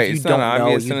all. Like, right, if you it's don't not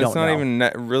obvious, know, and it's not even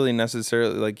really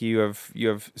necessarily like you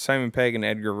have Simon Pegg and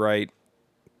Edgar Wright,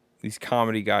 these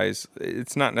comedy guys.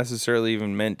 It's not necessarily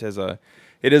even meant as it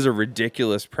is a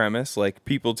ridiculous premise, like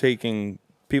people taking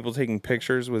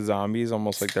pictures with zombies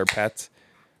almost like they're pets,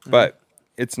 but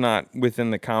it's not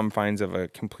within the confines of a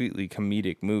completely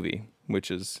comedic movie,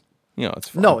 which is, it's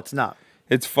fun. No, it's not.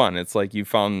 It's fun. It's like you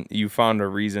found a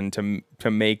reason to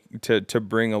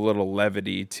bring a little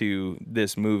levity to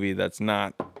this movie that's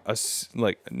not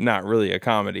not really a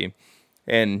comedy,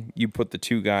 and you put the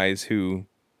two guys who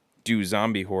do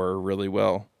zombie horror really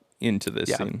well into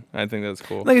this scene. I think that's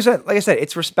cool. Like I said,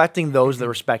 it's respecting those that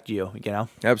respect you.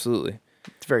 Absolutely,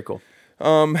 it's very cool.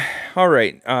 All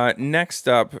right. Next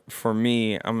up for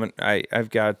me, I've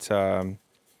got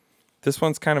this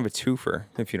one's kind of a twofer,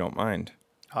 if you don't mind.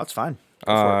 Oh, it's fine.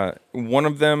 One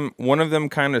of them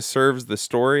kind of serves the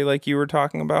story like you were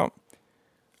talking about.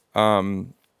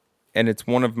 And it's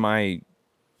one of my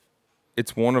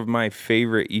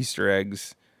favorite Easter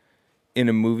eggs in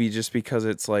a movie just because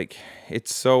I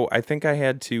think I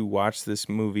had to watch this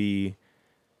movie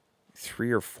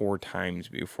 3 or 4 times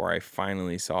before I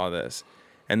finally saw this.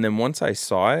 And then once I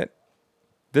saw it,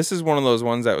 this is one of those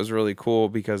ones that was really cool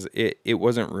because it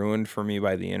wasn't ruined for me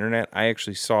by the internet. I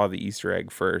actually saw the Easter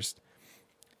egg first.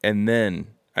 And then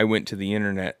I went to the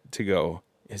internet to go,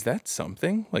 is that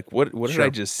something? Like, what did I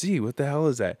just see? What the hell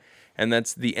is that? And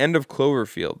that's the end of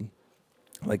Cloverfield.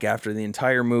 Like, after the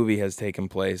entire movie has taken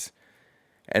place.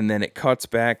 And then it cuts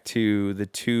back to the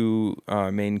two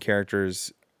main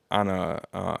characters on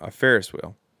a Ferris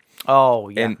wheel. Oh,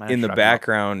 yeah. And in the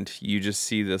background, you just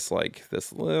see this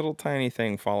little tiny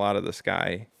thing fall out of the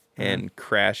sky and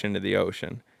crash into the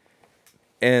ocean.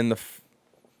 And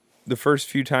the first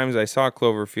few times I saw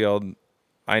Cloverfield,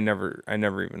 I never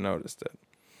even noticed it.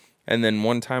 And then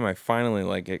one time I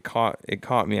finally it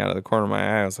caught me out of the corner of my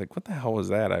eye. I was like, what the hell was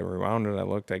that? I rewound it. I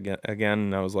looked again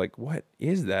and I was like, what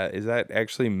is that? Is that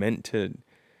actually meant to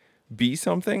be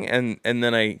something? And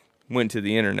then I went to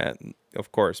the internet.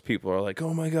 Of course, people are like,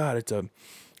 oh my God,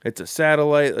 it's a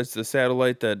satellite. It's the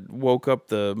satellite that woke up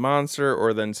the monster.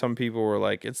 Or then some people were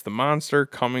like, it's the monster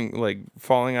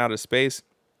falling out of space.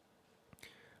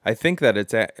 I think that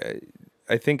it's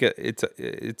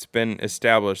been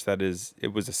established that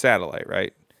it was a satellite,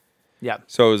 right? Yeah.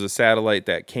 So it was a satellite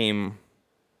that came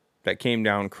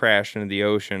down, crashed into the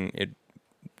ocean. It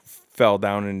fell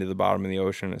down into the bottom of the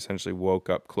ocean, and essentially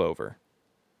woke up Clover,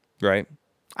 right?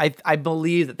 I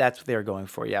believe that's what they were going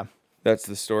for. Yeah. That's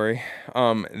the story.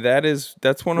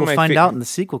 That's one of my. We'll find out in the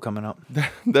sequel coming up.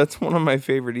 That's one of my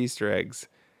favorite Easter eggs,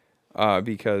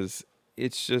 because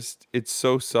it's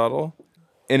so subtle.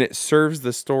 And it serves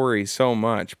the story so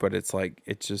much, but it's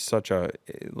just such a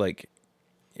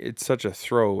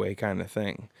throwaway kind of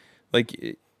thing.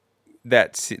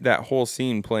 That whole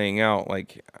scene playing out,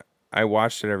 I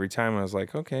watched it every time. And I was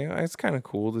like, okay, it's kind of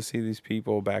cool to see these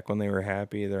people back when they were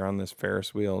happy. They're on this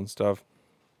Ferris wheel and stuff.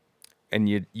 And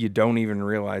you don't even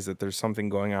realize that there's something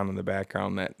going on in the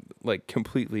background that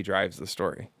completely drives the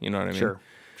story. You know what I mean?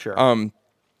 Sure.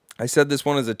 I said this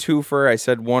one is a twofer. I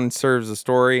said one serves the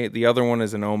story. The other one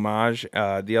is an homage.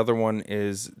 The other one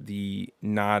is the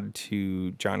nod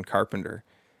to John Carpenter,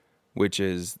 which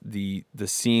is the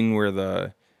scene where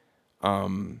the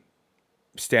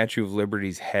Statue of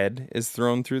Liberty's head is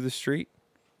thrown through the street.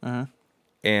 Uh-huh.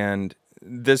 And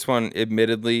this one,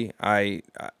 admittedly, I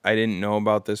didn't know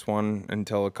about this one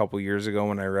until a couple years ago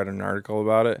when I read an article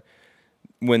about it.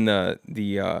 When the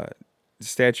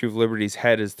Statue of Liberty's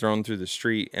head is thrown through the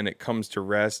street and it comes to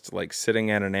rest sitting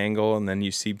at an angle, and then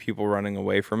you see people running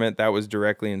away from it. That was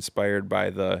directly inspired by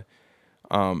the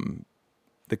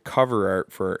the cover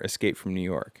art for Escape from New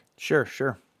York. Sure.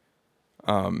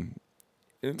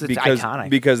 It's iconic.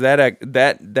 Because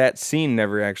that scene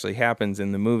never actually happens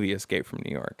in the movie Escape from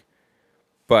New York.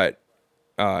 But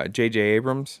J.J.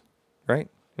 Abrams, right?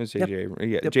 It was J.J.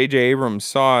 Abrams. Yeah, Yep. J.J. Abrams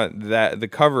saw the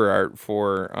cover art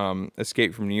for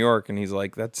Escape from New York, and he's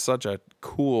like, that's such a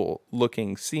cool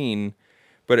looking scene,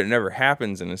 but it never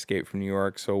happens in Escape from New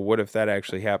York. So what if that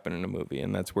actually happened in a movie?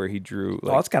 And that's where he drew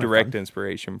that's kinda direct fun.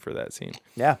 inspiration for that scene.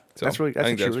 Yeah, So that's I think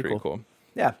actually that's really pretty cool. cool.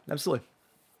 Yeah, absolutely.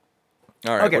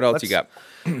 All right, Okay, what else you got?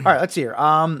 All right, let's see here.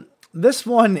 This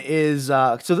one is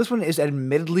this one is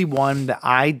admittedly one that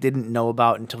I didn't know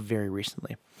about until very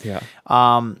recently. Yeah.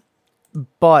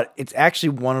 But it's actually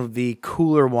one of the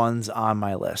cooler ones on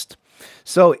my list.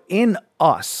 So in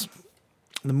Us,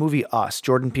 the movie Us,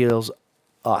 Jordan Peele's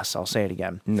Us, I'll say it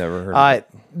again. Never heard of it.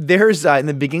 There's in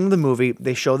the beginning of the movie,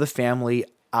 they show the family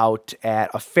out at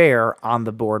a fair on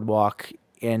the boardwalk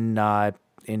in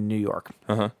New York.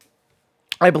 Uh-huh.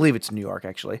 I believe it's New York,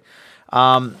 actually.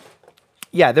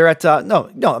 Yeah, they're at no,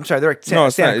 I'm sorry, they're at No,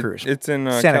 it's Santa not. Cruz. It's in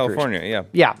Santa Cruz. California, yeah.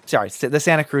 Yeah, sorry, the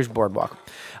Santa Cruz boardwalk.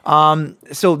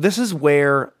 So this is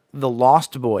where the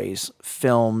Lost Boys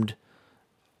filmed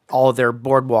all their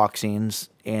boardwalk scenes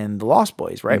in The Lost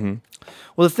Boys, right?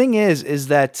 Well, the thing is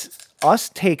that Us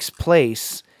takes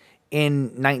place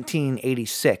in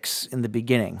 1986 in the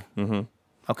beginning.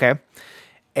 Okay,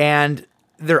 and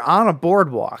they're on a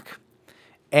boardwalk,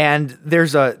 and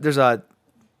there's a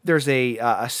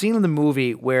scene in the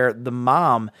movie where the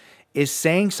mom is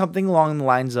saying something along the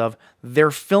lines of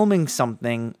they're filming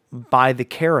something by the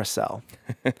carousel.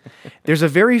 There's a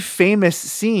very famous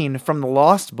scene from The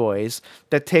Lost Boys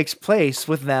that takes place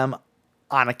with them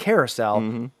on a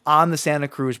carousel on the Santa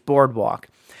Cruz boardwalk.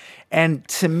 And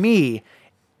to me,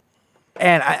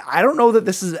 and I don't know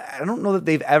that I don't know that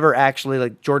they've ever actually,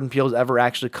 like Jordan Peele's ever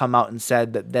actually come out and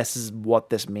said that this is what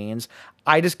this means.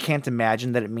 I just can't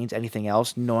imagine that it means anything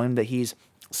else, knowing that he's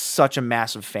such a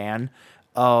massive fan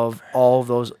of all of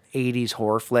those 80s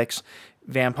horror flicks.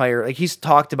 Vampire, like he's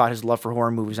talked about his love for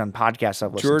horror movies on podcasts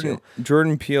I've listened to.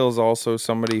 Jordan Peele is also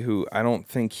somebody who I don't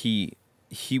think he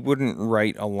wouldn't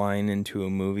write a line into a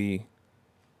movie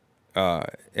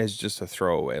as just a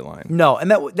throwaway line. No,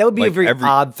 and that would be Like a very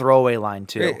odd throwaway line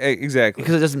too. Exactly.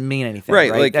 Because it doesn't mean anything,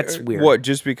 Right, right? like That's weird. What?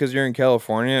 Just because you're in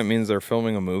California, it means they're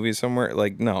filming a movie somewhere?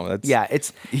 Like, no, that's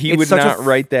he it's would such a not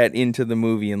write that into the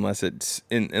movie unless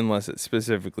unless it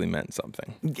specifically meant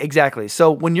something. Exactly. So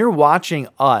when you're watching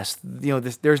Us,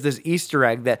 there's this Easter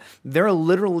egg that they're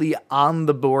literally on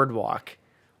the boardwalk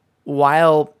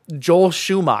while Joel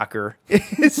Schumacher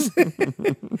is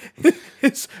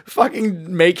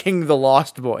fucking making The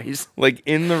Lost Boys. Like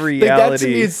in the Like that to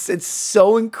me, reality, it's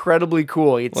so incredibly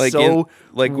cool. It's Like so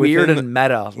like weird within and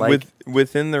meta. Like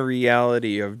within the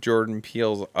reality of Jordan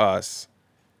Peele's Us,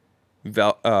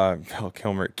 Val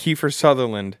Kilmer, Kiefer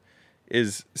Sutherland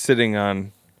is sitting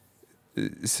on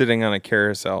a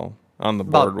carousel on the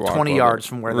about boardwalk, 20 over- yards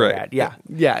from where they're Right. at.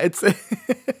 Yeah. It's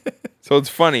So it's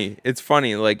funny. It's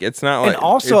funny. Like it's not like And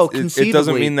also, it doesn't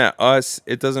conceivably- mean that Us.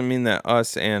 It doesn't mean that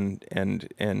Us and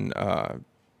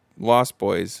Lost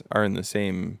Boys are in the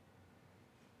same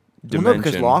well,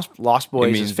 dimension. no, because Lost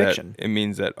Boys is that- fiction. it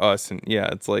means that Us and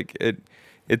it's like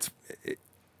it's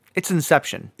It's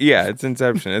Inception. yeah, it's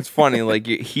Inception. It's funny. Like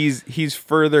he's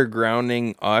further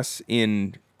grounding us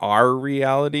in our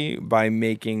reality by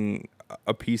making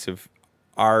a piece of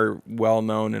our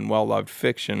well-known and well-loved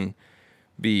fiction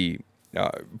be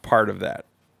part of that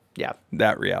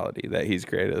reality that he's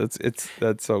created.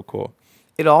 That's so cool.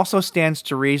 It also stands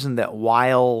to reason that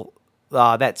while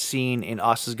that scene in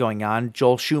Us is going on,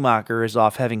 Joel Schumacher is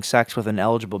off having sex with an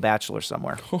eligible bachelor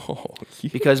somewhere. Oh, yeah.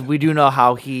 Because we do know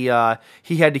how he had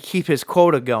to keep his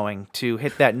quota going to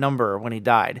hit that number when he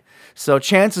died. So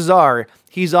chances are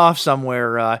he's off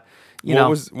somewhere.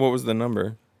 What was the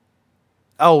number?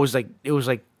 Oh, it was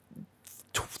like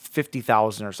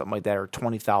 50,000 or something like that, or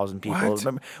 20,000 people. What?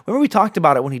 Remember we talked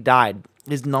about it when he died?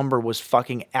 His number was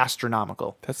fucking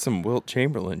astronomical. That's some Wilt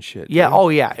Chamberlain shit. Yeah. dude. Oh,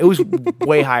 yeah. It was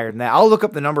way higher than that. I'll look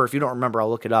up the number. If you don't remember, I'll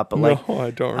look it up. But No, I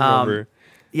don't remember.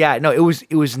 Yeah, no, it was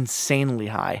insanely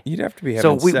high. You'd have to be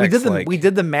So having we sex, did the like, we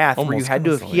did the math where you almost had to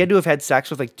constantly. he had to have had sex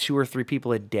with like 2 or 3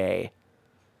 people a day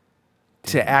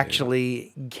to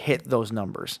actually hit those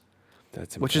numbers.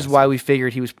 That's Which is impressive. why we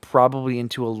figured he was probably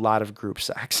into a lot of group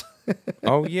sex.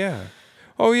 Oh yeah.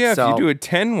 If So- you do a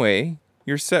 10-way,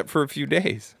 you're set for a few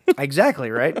days.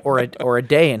 Exactly, right? Or a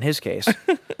day in his case.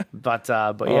 But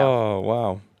yeah. Oh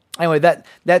wow. Anyway,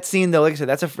 that scene though, like I said,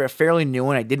 that's a fairly new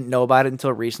one. I didn't know about it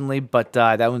until recently, but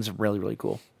that one's really, really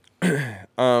cool.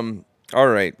 All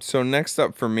right. So next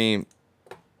up for me,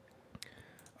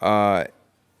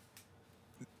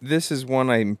 This is one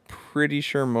I'm pretty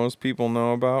sure most people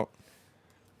know about,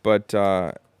 but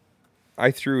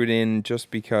I threw it in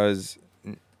just because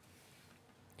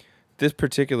this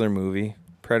particular movie,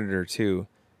 Predator 2,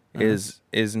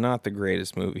 is not the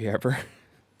greatest movie ever.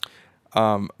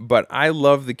 But I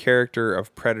love the character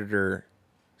of Predator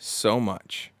so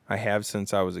much. I have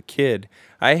since I was a kid.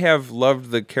 I have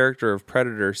loved the character of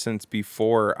Predator since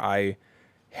before I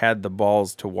had the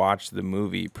balls to watch the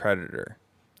movie Predator.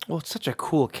 Well, it's such a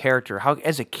cool character. How,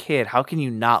 as a kid, how can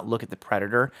you not look at the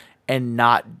Predator and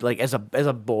not, like, as a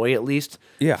boy at least,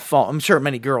 Yeah. fall? I'm sure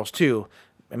many girls too.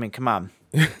 I mean, come on,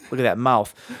 look at that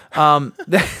mouth.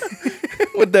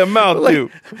 What that mouth do?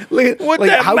 What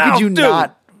that how mouth could you do?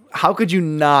 not? How could you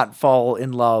not fall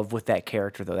in love with that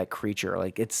character though? That creature,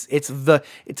 like it's to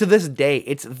this day,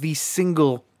 it's the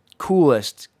single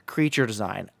coolest creature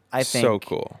design I think. So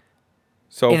cool.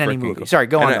 So in any freaking movie. cool. Sorry,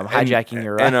 go on. And I'm hijacking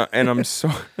your.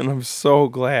 and I'm so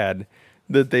glad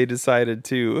that they decided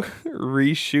to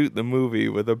reshoot the movie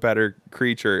with a better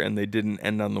creature, and they didn't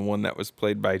end on the one that was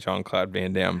played by Jean-Claude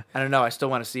Van Damme. I don't know. I still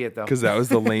want to see it though. Because that was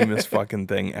the lamest fucking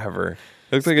thing ever.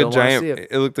 It looked like Still a wanna giant. see it.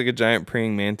 It looked like a giant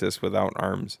praying mantis without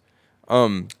arms.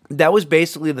 That was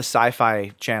basically the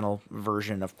Sci-Fi Channel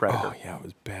version of Predator. Oh yeah, it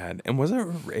was bad. And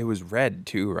wasn't it? It was red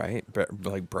too, right?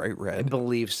 Like bright I red.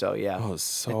 believe so. Yeah. Oh, it was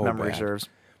so if memory bad. serves.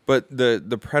 But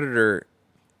the Predator,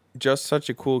 just such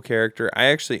a cool character. I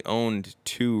actually owned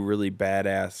 2 really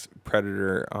badass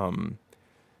Predator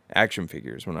action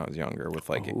figures when I was younger with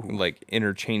like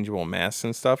interchangeable masks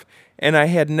and stuff. And I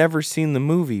had never seen the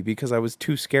movie because I was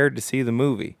too scared to see the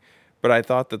movie. But I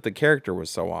thought that the character was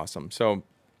so awesome. So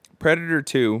Predator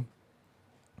 2,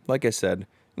 like I said,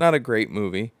 not a great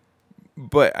movie,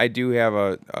 but I do have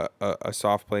a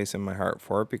soft place in my heart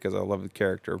for it because I love the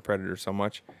character of Predator so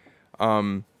much.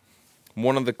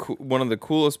 One of the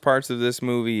coolest parts of this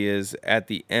movie is at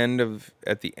the end of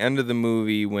the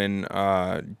movie when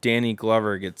Danny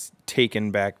Glover gets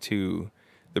taken back to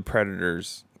the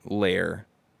Predator's lair.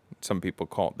 Some people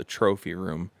call it the trophy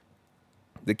room.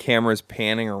 The camera's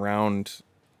panning around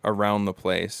the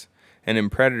place. And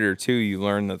in Predator 2, you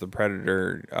learn that the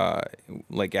Predator,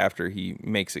 like after he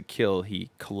makes a kill, he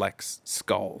collects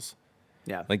skulls.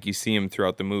 Yeah. Like you see him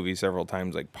throughout the movie several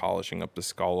times, like polishing up the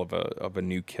skull of a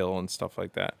new kill and stuff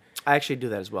like that. I actually do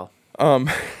that as well.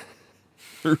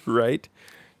 Right?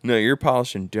 No, you're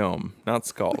polishing dome, not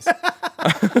skulls.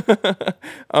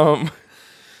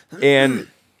 And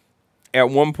at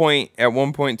one point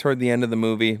toward the end of the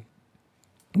movie,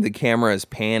 the camera is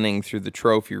panning through the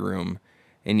trophy room,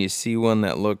 and you see one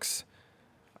that looks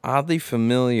oddly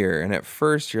familiar. And at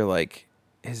first, you're like,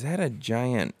 "Is that a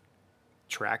giant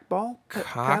Trackball?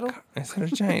 Paddle? cock? Is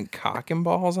that a giant cock and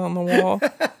balls on the wall?"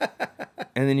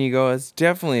 And then you go, "It's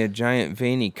definitely a giant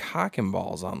veiny cock and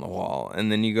balls on the wall."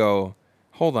 And then you go,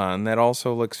 "Hold on, that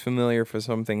also looks familiar for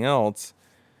something else.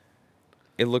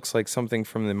 It looks like something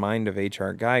from the mind of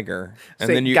H.R. Geiger." And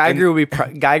Say, then you Geiger would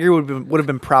have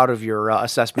been proud of your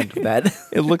assessment of that.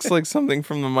 it looks like something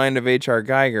from the mind of H.R.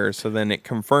 Geiger, so then it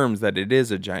confirms that it is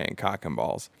a giant cock and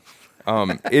balls.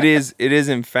 It is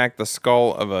in fact the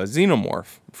skull of a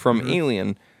xenomorph from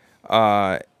Alien,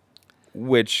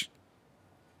 which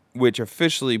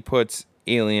officially puts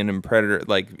Alien and Predator,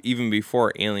 like even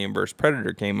before Alien vs.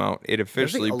 Predator came out, it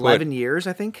officially 11 years,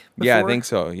 I think. Yeah, I before? think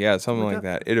so. Yeah, something like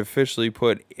that. It officially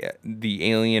put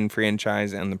the Alien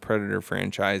franchise and the Predator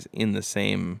franchise in the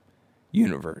same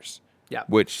universe. Yeah.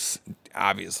 Which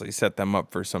obviously set them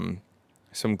up for some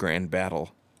grand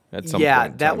battle at some Yeah,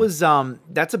 point in that time. was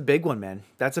that's a big one, man.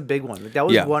 That's a big one. That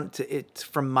was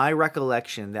from my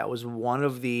recollection, that was one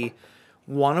of the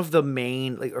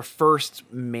main, like, or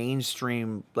first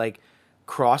mainstream, like,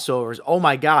 crossovers. Oh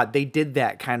my God, they did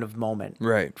that kind of moment,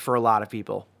 Right. for a lot of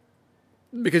people,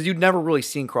 because you'd never really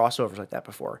seen crossovers like that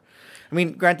before. I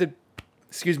mean, granted,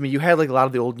 excuse me, you had like a lot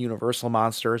of the old Universal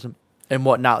monsters and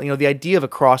whatnot. You know, the idea of a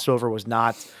crossover was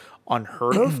not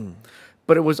unheard of,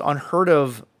 but it was unheard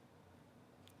of,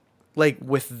 like,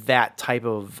 with that type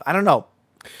of, I don't know.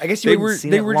 I guess you hadn't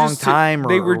seen it in a long time,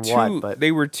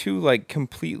 they were too like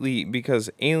completely, because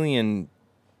Alien,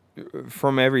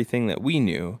 from everything that we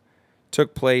knew,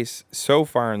 took place so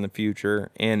far in the future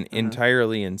and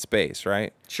entirely in space,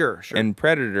 right? Sure. And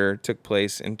Predator took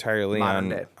place entirely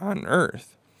Modern on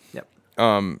Earth. Yep.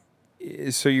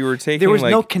 So you were taking, There was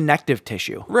like, no connective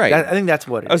tissue. Right. I think that's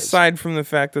what it is. aside from the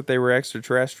fact that they were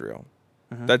extraterrestrial.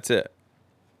 That's it.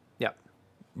 Yep.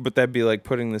 But that'd be like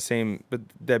putting the same. But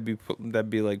that'd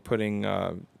be like putting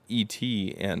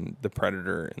E.T. and the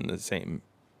Predator in the same,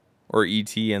 or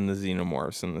E.T. and the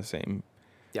Xenomorphs in the same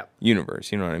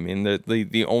universe. You know what I mean?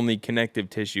 The only connective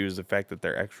tissue is the fact that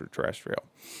they're extraterrestrial.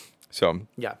 So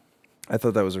Yeah. I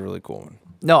thought that was a really cool one.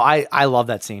 No, I love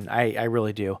that scene. I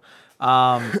really do.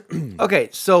 Okay,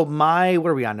 so what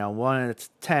are we on now? 1, it's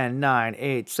 10, 9,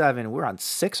 8, 7. We're on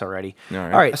 6 already. All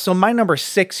right. All right, so my number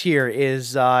 6 here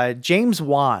is James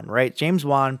Wan, right? James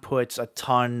Wan puts a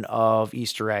ton of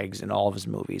Easter eggs in all of his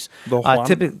movies. The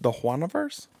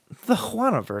Juaniverse? The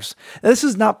Juaniverse. This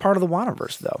is not part of the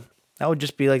Juaniverse, though. That would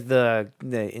just be like the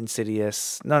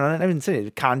Insidious. No, not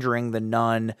Insidious. Conjuring, The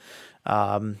Nun,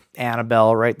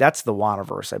 Annabelle, right? That's the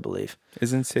Juaniverse, I believe.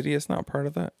 Is Insidious not part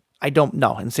of that? I don't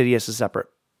know. Insidious is separate.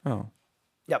 Oh.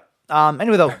 Yep.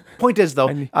 Anyway, though, point is,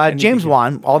 though, James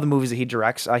Wan, all the movies that he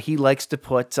directs, he likes to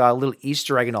put a little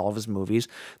Easter egg in all of his movies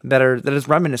that is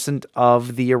reminiscent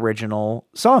of the original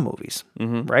Saw movies,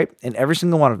 right? In every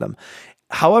single one of them.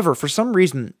 However, for some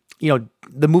reason,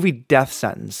 the movie Death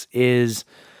Sentence is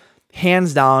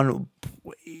hands down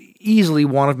easily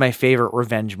one of my favorite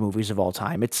revenge movies of all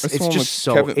time. It's just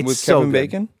so Kevin, it's with so Kevin good.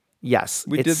 Bacon? Yes,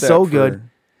 We it's did that so for- good.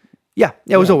 Yeah,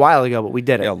 it was a while ago, but we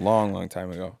did it. Yeah, a long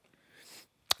time ago.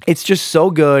 It's just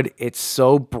so good. It's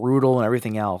so brutal and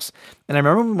everything else. And I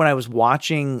remember when I was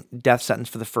watching Death Sentence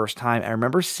for the first time, I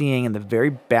remember seeing in the very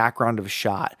background of a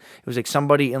shot, it was like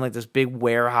somebody in like this big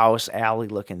warehouse alley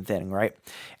looking thing, right?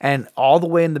 And all the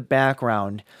way in the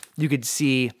background, you could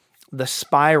see the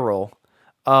spiral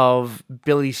of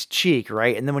Billy's cheek,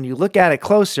 right? And then when you look at it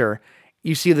closer,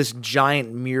 you see this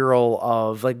giant mural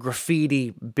of like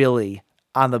graffiti Billy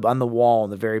on the wall in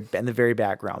the very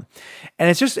background, and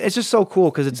it's just so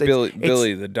cool because it's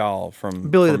Billy the doll from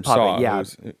Billy from the puppet, Saw, yeah.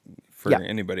 who's- for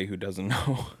anybody who doesn't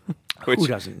know. Which, Who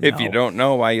doesn't If you know? don't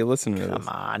know, why you listen to this? Come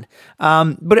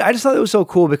on. But I just thought it was so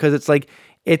cool because it's like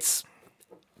it's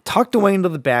tucked away into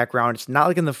the background. It's not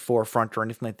like in the forefront or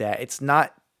anything like that. It's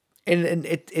not, and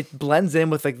it blends in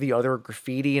with like the other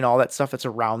graffiti and all that stuff that's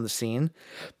around the scene,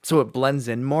 so it blends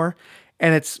in more.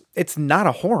 And it's not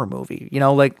a horror movie,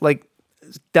 like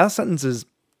Death Sentence is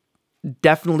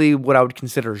definitely what I would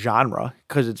consider genre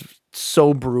because it's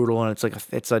so brutal and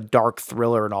it's a dark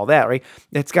thriller and all that, right?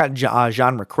 It's got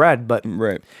genre cred, but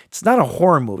Right. it's not a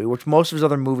horror movie, which most of his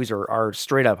other movies are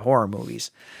straight up horror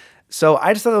movies. So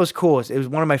I just thought that was cool. It was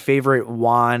one of my favorite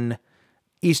Wan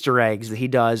Easter eggs that he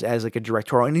does as like a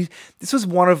directorial. And this was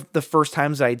one of the first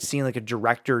times I'd seen like a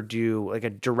director do like a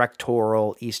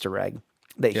directorial Easter egg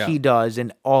that he does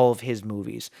in all of his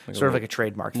movies, sort of like a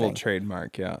trademark Little thing.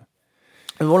 trademark, yeah.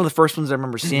 And one of the first ones I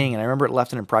remember seeing, and I remember it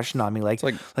left an impression on me, like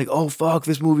oh fuck,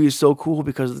 this movie is so cool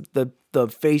because the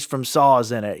face from Saw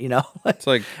is in it, It's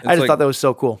like I just thought that was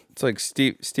so cool. It's like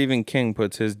Stephen King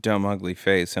puts his dumb ugly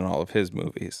face in all of his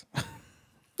movies.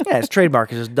 Yeah, his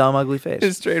trademark is his dumb ugly face.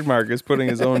 His trademark is putting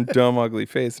his own dumb ugly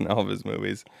face in all of his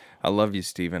movies. I love you,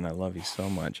 Stephen. I love you so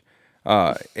much.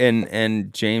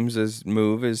 And James's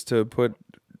move is to put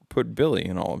Billy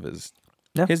in all of his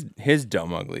his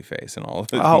dumb ugly face in all of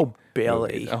his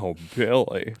Billy. movies. Oh,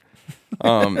 Billy.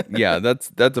 Yeah,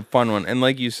 that's a fun one. And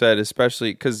like you said,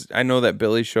 especially because I know that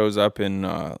Billy shows up in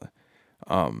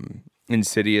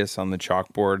Insidious on the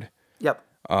chalkboard. Yep.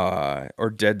 Or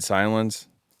Dead Silence.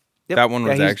 Yep. That one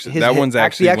was Yeah, actually that one's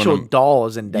actually the actual one of, doll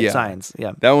is in Dead Science.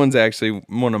 Yeah. That one's actually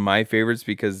one of my favorites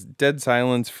because Dead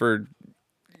Silence for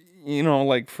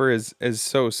like for as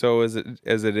so as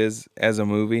it is as a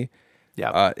movie.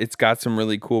 Yeah. It's got some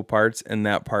really cool parts, and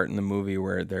that part in the movie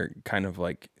where they're kind of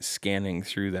like scanning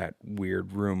through that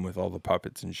weird room with all the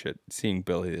puppets and shit. Seeing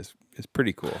Billy is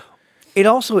pretty cool. It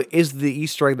also is the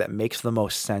Easter egg that makes the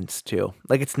most sense too.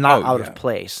 Like it's not out of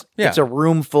place. Yeah. It's a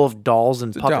room full of dolls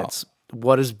and a doll. puppets.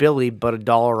 What is Billy but a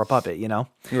doll or a puppet,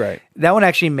 Right. That one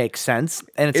actually makes sense,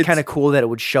 and it's kind of cool that it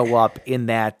would show up in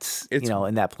that,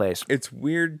 in that place. It's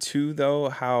weird too, though,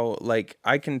 how like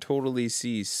I can totally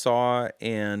see Saw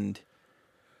and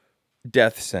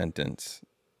Death Sentence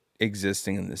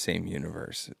existing in the same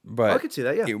universe, but I could see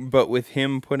that, yeah. But with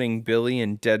him putting Billy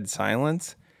in Dead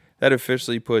Silence, that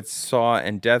officially puts Saw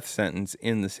and Death Sentence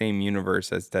in the same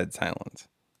universe as Dead Silence.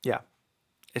 Yeah.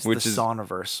 It's Which the is-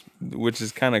 Sawniverse. Which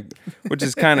is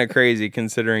kind of crazy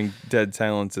considering Dead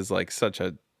Silence is like such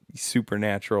a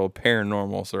supernatural,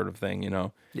 paranormal sort of thing,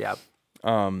 Yeah.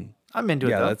 I'm into it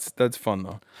Yeah, though. that's fun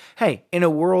though. Hey, in a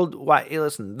world,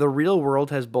 listen, the real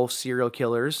world has both serial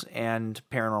killers and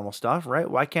paranormal stuff, right?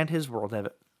 Why can't his world have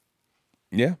it?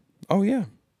 Yeah. Oh yeah.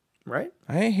 Right?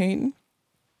 I ain't hating.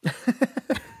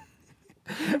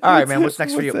 All right, man. What's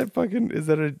next for you? That fucking is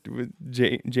that a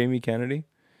Jamie Kennedy?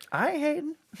 I ain't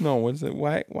hating. No, what's it?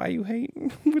 Why you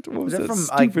hating? What was that that from,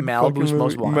 like, stupid Malibu's fucking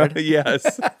Most movie? Wanted?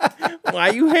 Yes.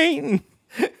 Why you hating?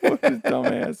 What a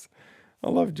dumbass. I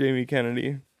love Jamie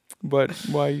Kennedy. But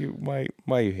why you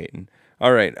hating?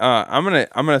 All right, I'm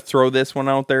gonna throw this one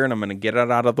out there, and I'm gonna get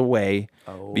it out of the way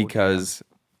because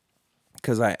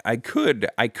I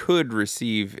could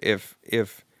receive if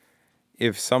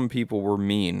some people were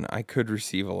mean, I could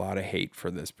receive a lot of hate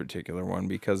for this particular one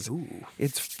because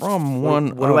it's from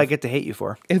one. What do I get to hate you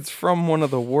for? It's from one of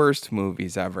the worst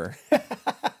movies ever.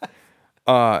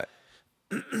 But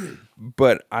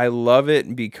I love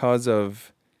it because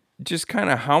of just kind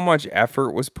of how much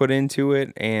effort was put into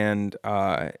it, and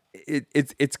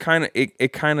it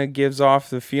kind of gives off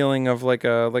the feeling of like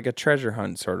a treasure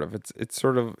hunt sort of. It's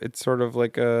sort of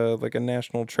like a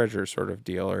National Treasure sort of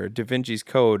deal, or a Da Vinci's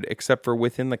Code, except for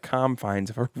within the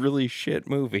confines of a really shit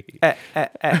movie.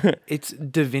 It's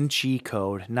Da Vinci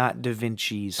Code, not Da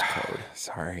Vinci's Code.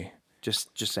 Sorry.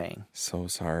 Just saying. So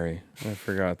sorry. I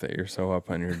forgot that you're so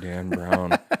up on your Dan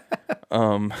Brown.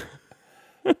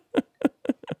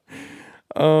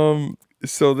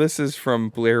 So this is from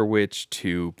Blair Witch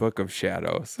 2, Book of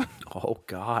Shadows. Oh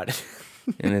God.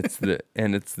 and it's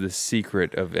the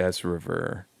secret of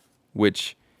Esriver,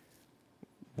 which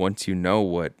once you know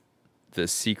what the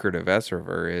secret of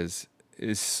Esriver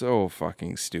is so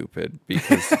fucking stupid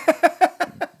because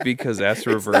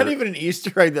Esriver, it's not even an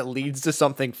Easter egg that leads to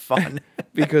something fun.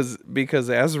 because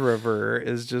Esriver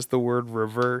is just the word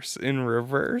reverse in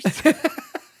reverse.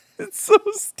 It's so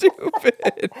stupid.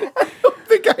 I don't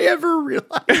think I ever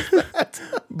realized that.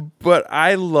 But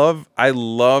I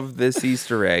love this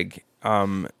Easter egg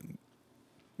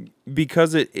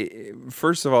because it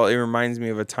first of all, it reminds me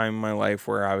of a time in my life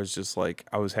where I was just like,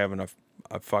 I was having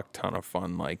a fuck ton of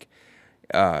fun. Like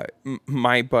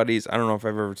my buddies, I don't know if I've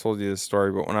ever told you this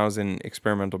story, but when I was in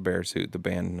Experimental Bearsuit, the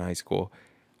band in high school,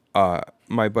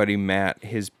 my buddy Matt,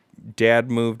 his dad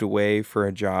moved away for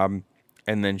a job.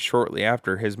 And then shortly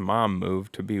after, his mom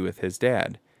moved to be with his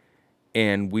dad.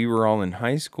 And we were all in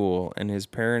high school, and his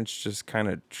parents just kind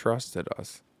of trusted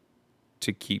us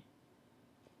to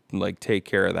take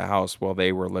care of the house while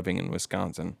they were living in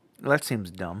Wisconsin. That seems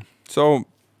dumb. So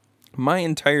my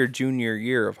entire junior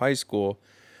year of high school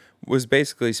was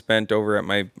basically spent over at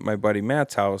my buddy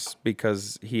Matt's house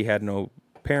because he had no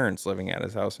parents living at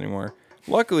his house anymore.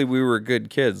 Luckily, we were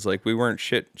good kids. Like, we weren't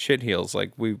shit heels.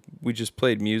 Like, we just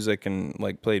played music and,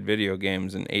 like, played video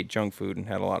games and ate junk food and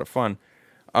had a lot of fun.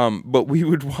 But we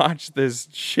would watch this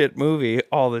shit movie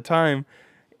all the time.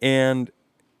 And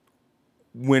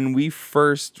when we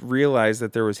first realized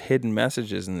that there was hidden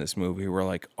messages in this movie, we're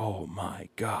like, oh, my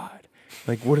God.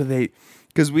 Like, what are they...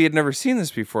 Because we had never seen this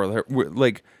before.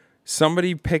 Like,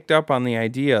 somebody picked up on the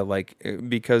idea, like,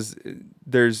 because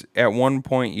there's at one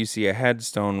point you see a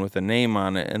headstone with a name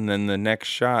on it, and then the next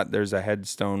shot there's a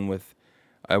headstone with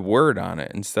a word on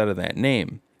it instead of that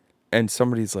name. And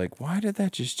somebody's like, why did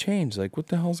that just change? Like, what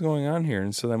the hell's going on here?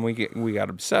 And so then we got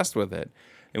obsessed with it,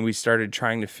 and we started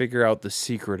trying to figure out the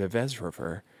secret of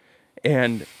Esriver.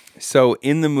 And so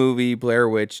in the movie Blair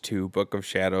Witch 2, Book of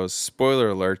Shadows,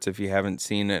 spoiler alerts if you haven't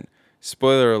seen it.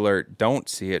 Spoiler alert, don't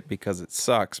see it because it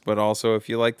sucks. But also, if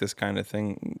you like this kind of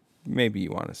thing, maybe you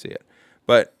want to see it.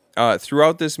 But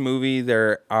throughout this movie,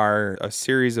 there are a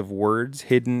series of words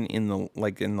hidden in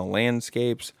the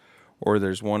landscapes, or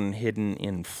there's one hidden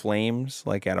in flames,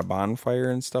 like at a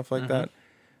bonfire and stuff like that.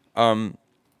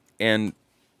 And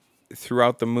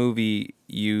throughout the movie,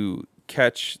 you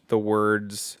catch the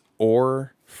words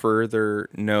 "or, further,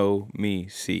 no, me,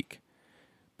 seek."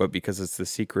 But because it's the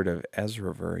secret of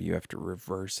Esriver, you have to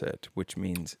reverse it, which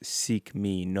means seek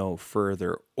me no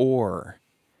further, or.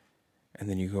 And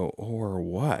then you go, or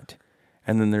what?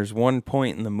 And then there's one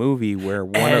point in the movie where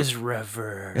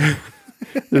Esriver.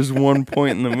 There's one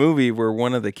point in the movie where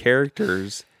one of the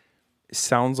characters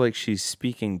sounds like she's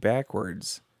speaking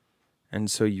backwards.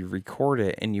 And so you record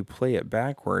it and you play it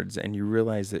backwards, and you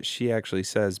realize that she actually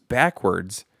says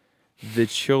backwards, the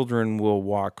children will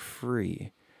walk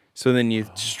free. So then you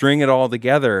string it all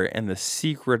together, and the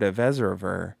secret of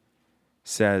Esriver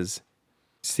says,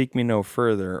 seek me no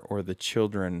further, or the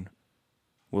children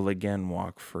will again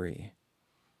walk free.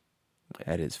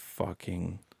 That is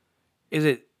fucking... Is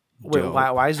it... Wait,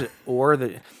 why is it or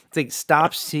the... It's like,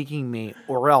 stop seeking me,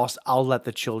 or else I'll let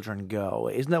the children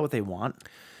go. Isn't that what they want?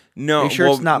 No, sure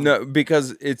it's not... No,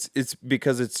 because it's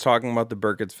talking about the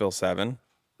Burkittsville 7.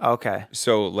 Okay.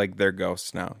 So, like, they're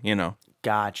ghosts now, you know.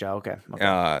 Gotcha. Okay.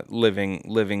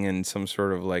 Living in some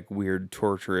sort of like weird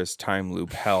torturous time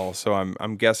loop hell. So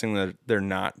I'm guessing that they're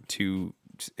not too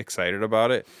excited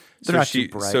about it. They're not too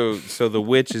bright. So the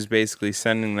witch is basically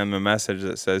sending them a message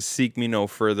that says, "Seek me no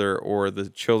further, or the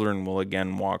children will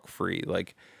again walk free."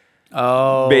 Like,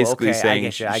 basically saying I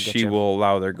get she you. will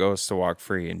allow their ghosts to walk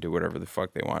free and do whatever the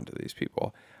fuck they want to these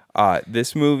people.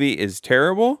 This movie is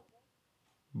terrible,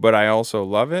 but I also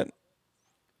love it.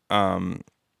 And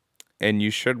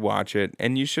you should watch it,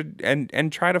 and you should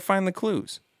and try to find the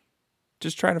clues.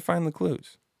 Just try to find the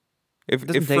clues.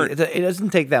 It doesn't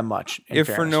take that much. If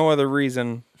for no other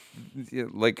reason,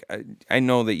 like I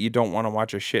know that you don't want to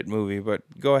watch a shit movie, but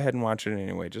go ahead and watch it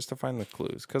anyway, just to find the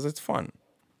clues, because it's fun.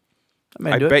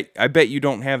 I bet you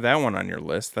don't have that one on your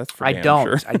list. That's for damn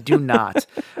sure. I do not.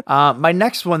 My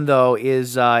next one though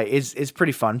is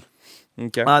pretty fun.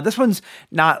 Okay. This one's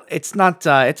not.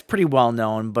 It's pretty well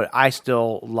known, but I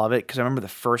still love it because I remember the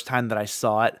first time that I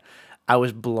saw it, I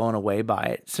was blown away by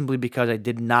it simply because I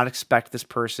did not expect this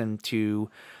person to.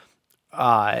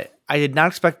 I did not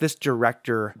expect this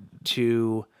director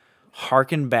to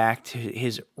harken back to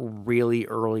his really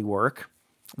early work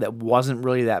that wasn't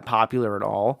really that popular at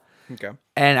all. Okay.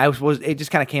 And it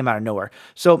just kind of came out of nowhere.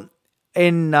 So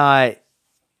back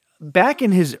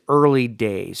in his early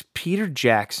days, Peter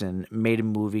Jackson made a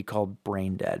movie called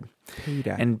Brain Dead.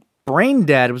 And Brain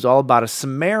Dead was all about a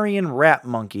Sumerian rat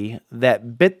monkey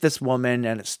that bit this woman,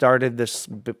 and it started this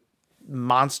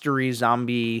monstery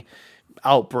zombie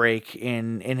outbreak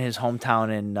in his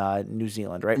hometown in New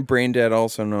Zealand, right? Brain Dead,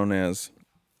 also known as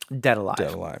Dead Alive.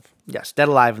 Dead Alive. Yes, Dead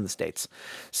Alive in the States.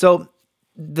 So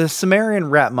the Sumerian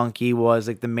rat monkey was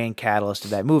like the main catalyst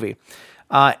of that movie.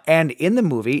 And in the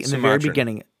movie, in the very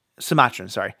beginning, Sumatran,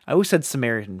 sorry. I always said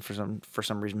Sumerian for some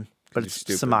reason, but it's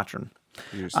stupid. Sumatran.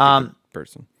 You're a stupid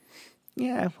person.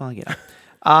 Yeah, well, you know.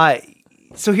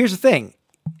 So here's the thing.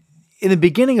 In the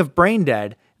beginning of Brain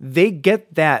Dead, they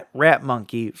get that rat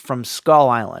monkey from Skull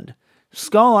Island.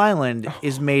 Skull Island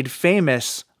is made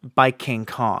famous by King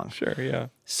Kong. Sure, yeah.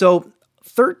 So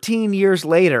 13 years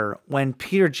later, when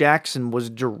Peter Jackson was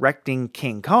directing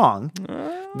King Kong,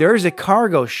 there's a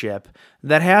cargo ship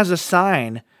that has a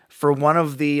sign for one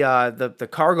of the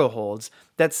cargo holds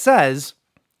that says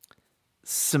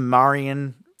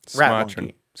Sumatran rat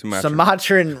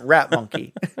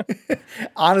monkey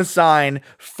on a sign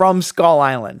from Skull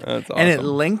Island. That's awesome. And it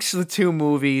links the two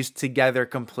movies together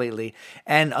completely.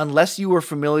 And unless you were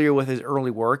familiar with his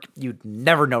early work, you'd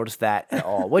never notice that at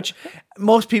all. Which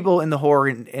most people in the horror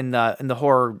in the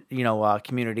horror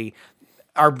community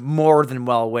are more than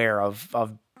well aware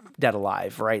of Dead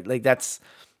Alive, right? Like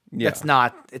it's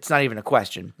not even a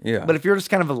question. Yeah. But if you're just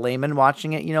kind of a layman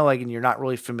watching it, and you're not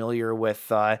really familiar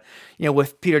with,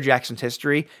 with Peter Jackson's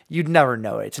history, you'd never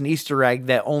know it. It's an Easter egg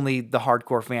that only the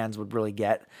hardcore fans would really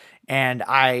get. And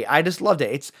I just loved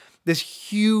it. It's this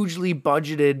hugely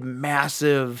budgeted,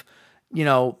 massive,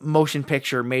 motion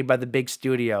picture made by the big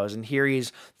studios. And here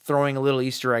he's throwing a little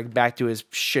Easter egg back to his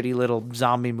shitty little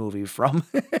zombie movie from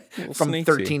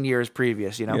 13 years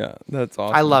previous, Yeah, that's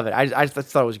awesome. I love it. I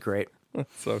thought it was great.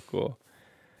 That's so cool.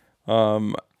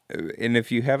 And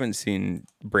if you haven't seen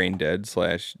Brain Dead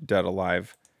 / Dead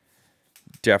Alive,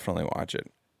 definitely watch it.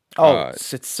 Oh,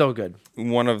 it's so good.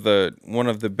 One of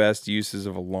the best uses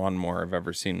of a lawnmower I've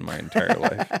ever seen in my entire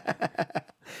life.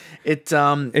 It's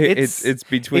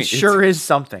between. It sure is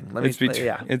something.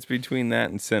 It's between that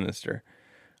and Sinister.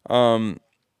 All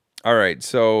right,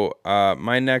 so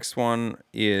my next one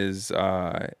is.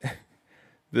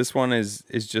 This one is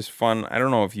just fun. I don't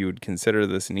know if you would consider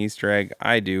this an Easter egg.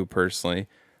 I do personally,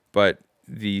 but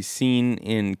the scene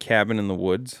in Cabin in the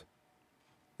Woods,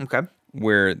 okay,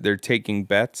 where they're taking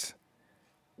bets,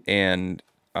 and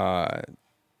what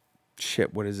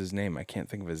is his name? I can't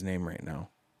think of his name right now.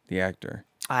 The actor.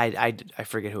 I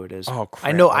forget who it is. Oh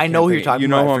crap! I know who you're talking about. You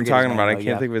know who I'm talking about. I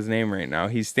can't think of his name right now.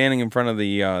 He's standing in front of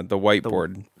the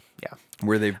whiteboard.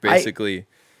 Where they've basically.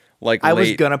 I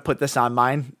was going to put this on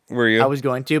mine. Were you? I was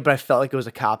going to, but I felt like it was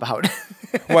a cop-out.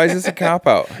 Why is this a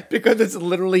cop-out? Because it's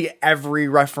literally every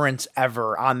reference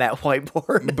ever on that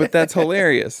whiteboard. But that's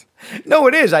hilarious. No,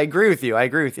 it is. I agree with you.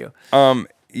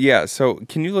 Yeah, so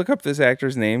can you look up this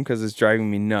actor's name? Because it's driving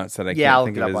me nuts that I can't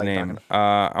think of his name.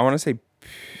 I want to say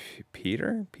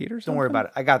Peter? Don't worry about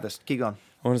it. I got this. Keep going.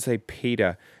 I want to say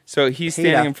Peter. So he's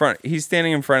standing in front. He's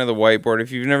standing in front of the whiteboard.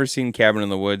 If you've never seen Cabin in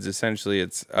the Woods, essentially,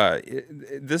 it's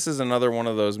this is another one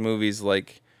of those movies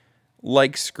like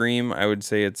Scream. I would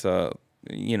say it's a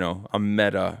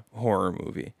meta horror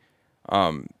movie.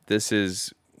 This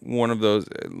is one of those.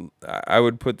 I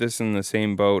would put this in the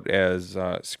same boat as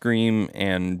Scream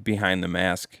and Behind the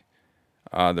Mask,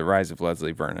 The Rise of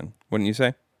Leslie Vernon. Wouldn't you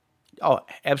say? Oh,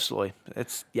 absolutely.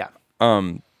 It's yeah.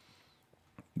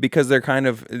 Because they're kind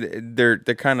of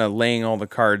laying all the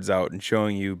cards out and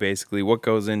showing you basically what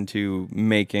goes into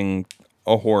making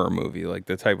a horror movie, like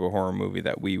the type of horror movie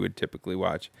that we would typically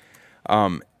watch.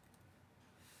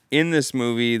 in this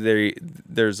movie,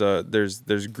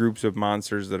 there's groups of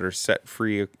monsters that are set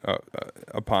free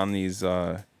upon these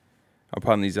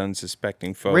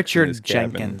unsuspecting folks. Richard in this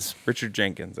cabin. Jenkins. Richard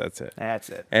Jenkins. That's it. That's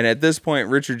it. And at this point,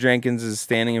 Richard Jenkins is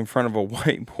standing in front of a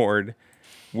whiteboard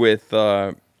with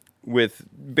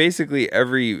basically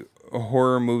every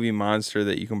horror movie monster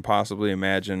that you can possibly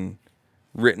imagine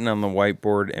written on the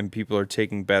whiteboard, and people are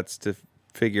taking bets to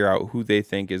figure out who they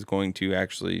think is going to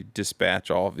actually dispatch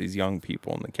all of these young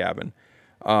people in the cabin.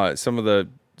 Some of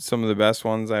the best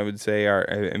ones I would say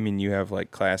are, I mean, you have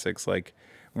like classics like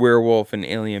werewolf and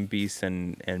alien beasts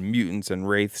and mutants and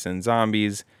wraiths and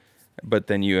zombies, but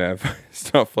then you have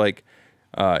stuff like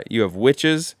you have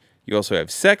witches. You also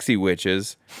have sexy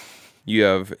witches. You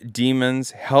have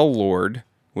demons, Hell Lord,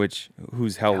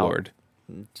 who's Hell Lord?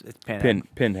 It's Pinhead.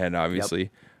 Pinhead,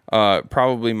 obviously. Yep.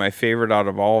 Probably my favorite out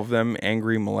of all of them,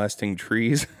 Angry Molesting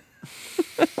Trees.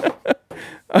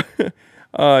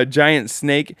 Giant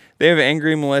Snake. They have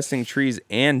Angry Molesting Trees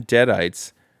and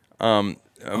Deadites.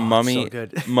 Mummy, so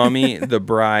good. Mummy, the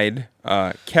Bride,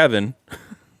 Kevin,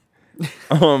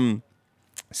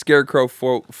 Scarecrow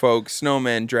folk,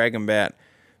 Snowman, Dragon Bat,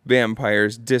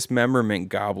 Vampires, Dismemberment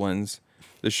Goblins,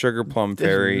 the Sugar Plum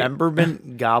Fairy,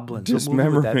 Dismemberment Goblins. What movie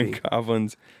would that be? Dismemberment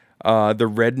Goblins, the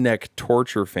Redneck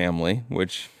Torture Family,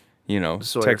 which, you know,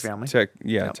 Sawyer family.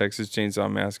 Yep. Texas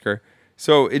Chainsaw Massacre.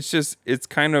 So it's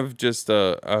kind of just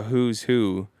a who's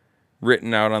who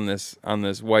written out on this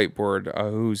whiteboard, a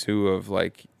who's who of,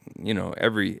 like, you know,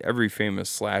 every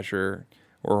famous slasher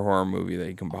or horror movie that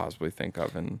you can possibly think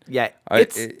of. And yeah,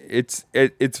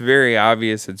 it's very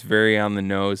obvious. It's very on the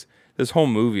nose. This whole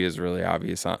movie is really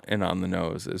obvious and on the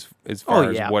nose as far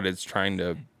as what it's trying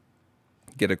to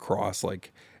get across,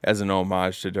 like, as an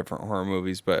homage to different horror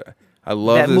movies. But I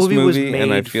love this movie,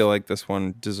 and I feel like this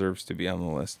one deserves to be on the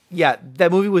list. Yeah,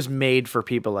 that movie was made for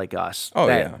people like us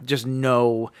that just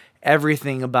know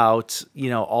everything about, you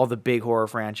know, all the big horror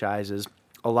franchises,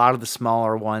 a lot of the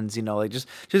smaller ones, you know, like just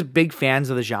big fans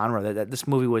of the genre. That this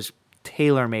movie was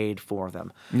tailor-made for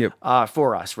them. Yep.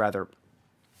 For us, rather.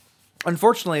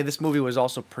 Unfortunately, this movie was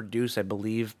also produced, I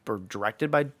believe, or directed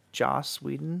by Joss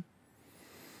Whedon.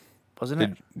 Wasn't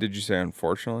it? Did you say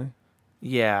unfortunately?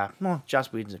 Yeah. Well,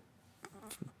 Joss Whedon's a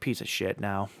piece of shit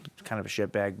now. Kind of a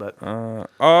shitbag, but...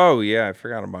 oh, yeah. I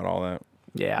forgot about all that.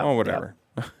 Yeah. Oh, whatever.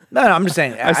 Yeah. No, I'm just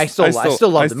saying. I still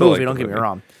love the movie. Don't get me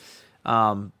wrong.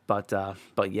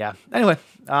 But yeah. Anyway.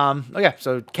 Okay.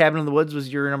 So Cabin in the Woods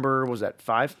was your number. What was that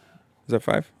 5? Is that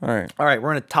 5? All right. All right.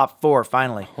 We're in the top 4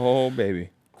 finally. Oh baby.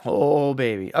 Oh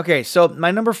baby. Okay. So my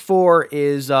number 4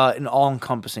 is an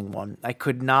all-encompassing one. I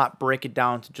could not break it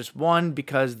down to just one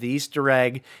because the Easter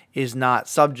egg is not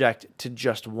subject to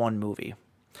just one movie.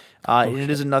 And it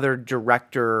is another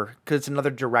director, because it's another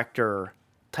director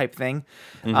type thing.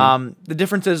 Mm-hmm. The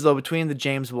difference is, though, between the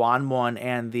James Wan one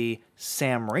and the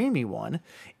Sam Raimi one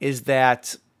is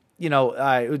that, you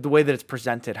know, the way that it's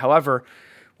presented. However,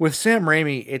 with Sam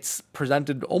Raimi, it's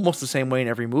presented almost the same way in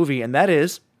every movie, and that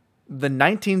is the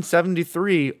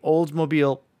 1973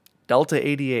 Oldsmobile Delta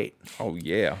 88. Oh,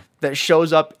 yeah. That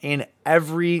shows up in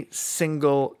every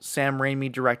single Sam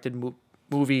Raimi directed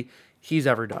movie he's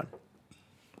ever done.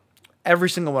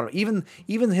 Every single one of them.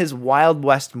 Even his Wild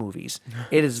West movies.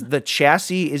 It is, the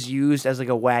chassis is used as like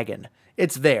a wagon.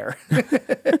 It's there.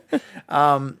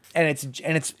 And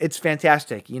it's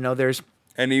fantastic. You know, there's...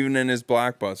 And even in his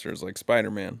blockbusters like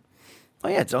Spider-Man. Oh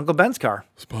yeah, it's Uncle Ben's car.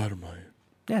 Spider-Man.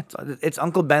 Yeah, it's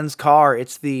Uncle Ben's car.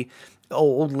 It's the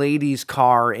old lady's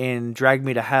car in Drag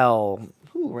Me to Hell.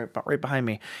 Ooh, right behind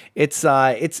me. It's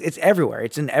everywhere.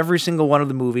 It's in every single one of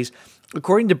the movies.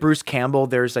 According to Bruce Campbell,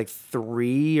 there's like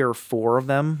 3 or 4 of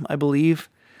them, I believe.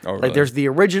 Oh, really? Like there's the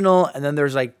original, and then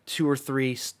there's like 2 or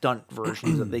 3 stunt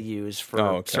versions that they use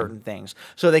for certain things,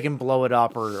 so they can blow it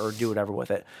up or do whatever with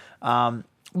it.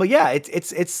 But yeah,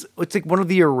 it's like one of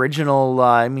the original.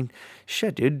 I mean,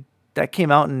 shit, dude, that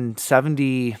came out in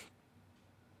 70.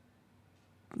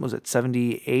 Was it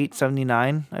 78,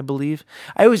 79, I believe?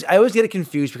 I always get it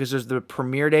confused because there's the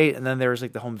premiere date and then there's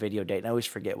like the home video date, and I always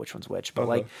forget which one's which.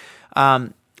 But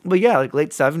but yeah, like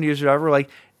late 70s or whatever, like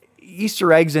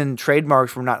Easter eggs and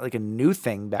trademarks were not like a new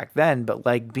thing back then, but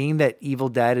like being that Evil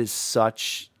Dead is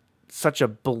such a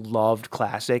beloved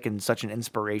classic and such an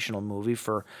inspirational movie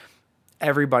for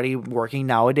everybody working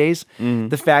nowadays,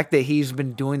 the fact that he's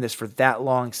been doing this for that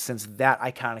long, since that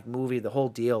iconic movie, the whole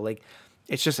deal, like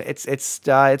it's just it's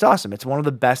awesome. It's one of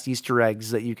the best Easter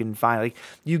eggs that you can find. Like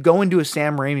you go into a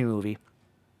Sam Raimi movie,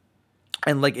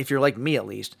 and like if you're like me at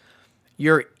least,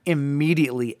 you're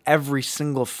immediately every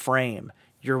single frame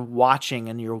you're watching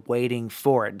and you're waiting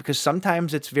for it, because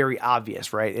sometimes it's very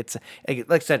obvious, right? It's like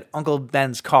I said, Uncle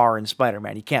Ben's car in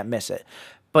Spider-Man, you can't miss it.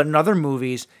 But in other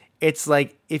movies, it's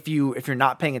like if you're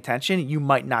not paying attention, you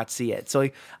might not see it. So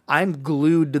like, I'm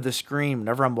glued to the screen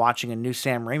whenever I'm watching a new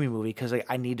Sam Raimi movie, because like,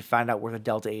 I need to find out where the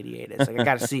Delta 88 is. Like I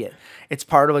got to see it. It's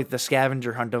part of like the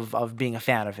scavenger hunt of being a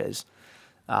fan of his.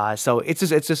 So it's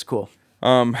just cool.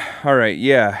 All right,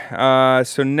 yeah.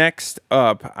 So next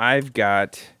up, I've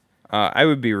got. I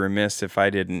would be remiss if I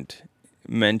didn't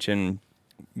mention,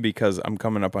 because I'm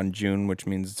coming up on June, which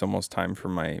means it's almost time for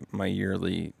my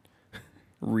yearly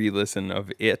re-listen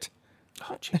of It.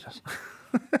 Oh Jesus!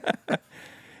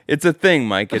 It's a thing,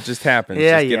 Mike. It just happens.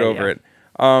 Just get over it.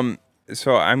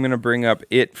 So I'm gonna bring up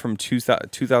It from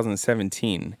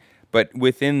 2017, but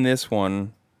within this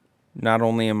one, not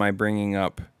only am I bringing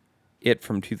up It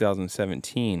from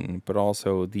 2017, but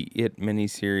also the It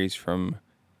miniseries from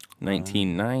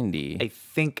 1990. I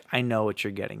think I know what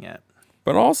you're getting at.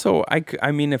 But also,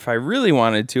 I mean, if I really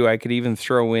wanted to, I could even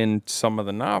throw in some of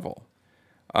the novel.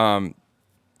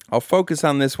 I'll focus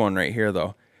on this one right here,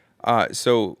 though.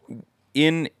 So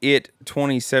in It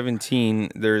 2017,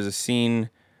 there's a scene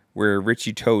where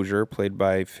Richie Tozier, played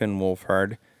by Finn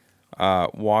Wolfhard,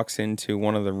 walks into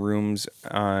one of the rooms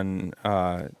on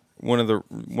one of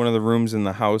the rooms in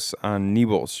the house on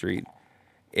Nebolt Street,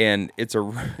 and it's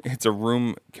a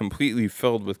room completely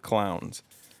filled with clowns,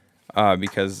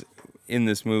 because in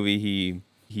this movie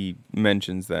he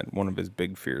mentions that one of his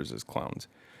big fears is clowns.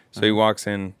 So he walks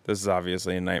in. This is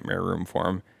obviously a nightmare room for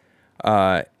him.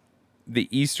 The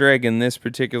Easter egg in this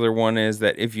particular one is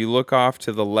that if you look off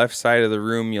to the left side of the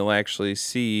room, you'll actually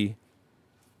see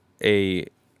a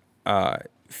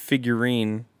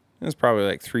figurine. It's probably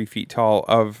like 3 feet tall,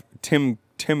 of Tim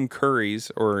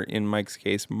Curry's, or in Mike's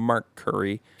case, Mark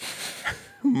Curry.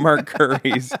 Mark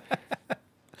Curry's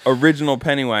original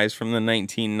Pennywise from the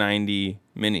 1990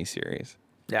 miniseries.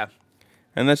 Yeah.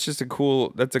 And that's just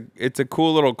it's a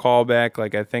cool little callback.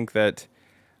 Like I think that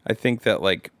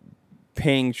like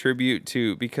paying tribute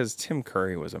to, because Tim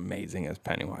Curry was amazing as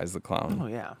Pennywise the Clown. Oh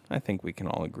yeah. I think we can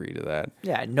all agree to that.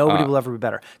 Yeah, nobody will ever be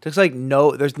better. Just like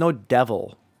there's no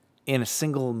devil in a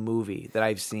single movie that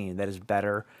I've seen that is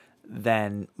better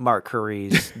than Mark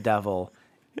Curry's devil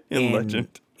in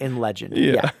Legend. In Legend.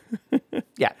 Yeah.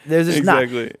 Yeah. There's just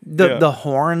exactly. not the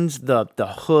horns, the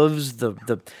hooves,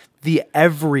 the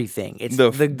everything. It's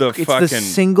the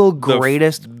single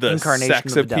greatest incarnation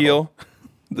sex of the appeal. devil.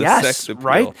 Yes, sex appeal.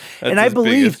 right? That's and I his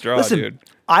believe, biggest draw, listen, dude.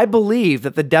 I believe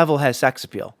that the devil has sex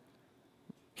appeal.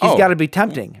 He's got to be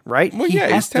tempting, right? Well, he yeah,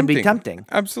 has to be tempting.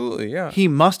 Absolutely, yeah. He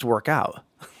must work out.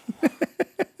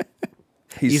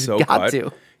 He's so got cut.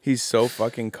 to. He's so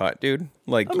fucking cut, dude.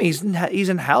 Like, I mean, he's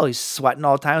in hell. He's sweating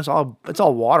all the time. It's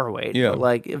all water weight. Yeah. But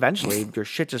like eventually, your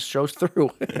shit just shows through.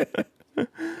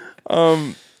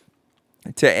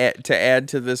 To add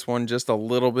to this one just a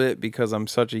little bit, because I'm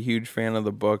such a huge fan of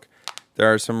the book,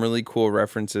 there are some really cool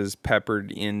references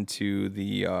peppered into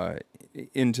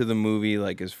the movie,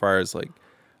 like as far as like,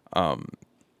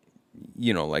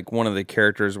 like one of the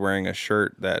characters wearing a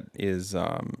shirt that is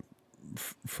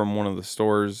from one of the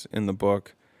stores in the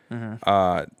book.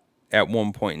 Mm-hmm. At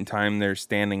one point in time, they're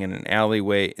standing in an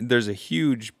alleyway. There's a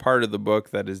huge part of the book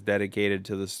that is dedicated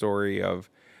to the story of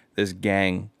this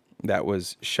gang that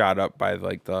was shot up by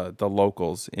like the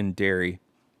locals in Derry,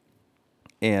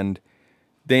 and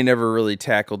they never really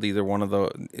tackled either one of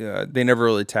they never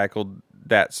really tackled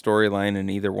that storyline in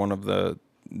either one of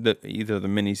either the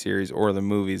miniseries or the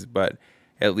movies. But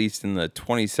at least in the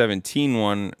 2017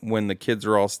 one, when the kids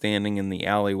are all standing in the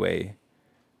alleyway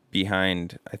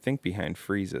behind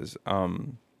Freeze's,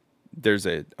 there's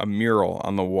a mural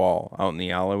on the wall out in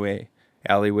the alleyway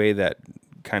that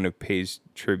kind of pays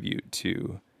tribute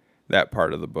to that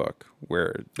part of the book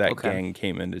where that gang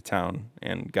came into town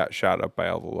and got shot up by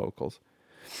all the locals.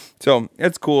 So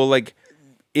it's cool. Like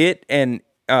It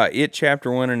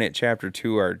Chapter 1 and It Chapter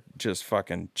 2 are just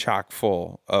fucking chock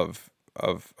full of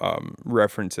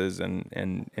references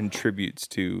and tributes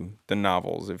to the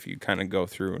novels if you kind of go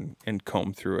through and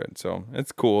comb through it. So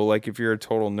it's cool. Like if you're a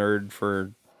total nerd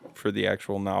for the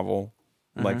actual novel,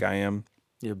 like I am,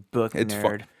 you're a book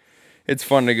nerd. It's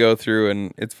fun to go through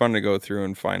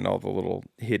and find all the little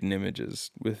hidden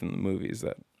images within the movies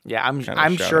that. Yeah, I'm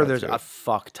sure there's a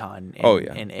fuck ton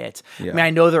in it. Yeah. I mean, I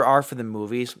know there are for the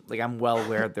movies. Like I'm well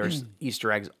aware there's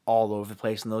Easter eggs all over the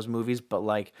place in those movies, but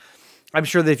like I'm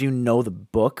sure that if you know the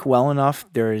book well enough,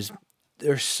 there's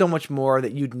so much more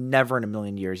that you'd never in a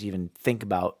million years even think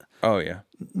about. Oh yeah.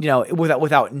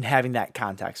 Without having that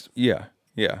context. Yeah.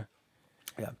 Yeah.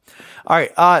 Yeah. All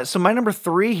right. So my number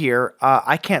 3 here,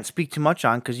 I can't speak too much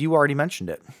on because you already mentioned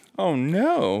it. Oh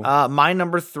no. My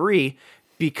number 3,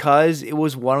 because it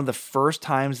was one of the first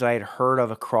times that I had heard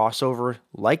of a crossover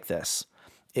like this.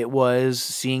 It was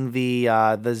seeing the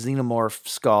xenomorph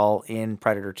skull in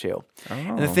Predator 2.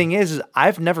 And the thing is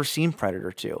I've never seen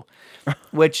Predator 2,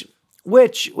 which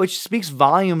speaks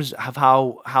volumes of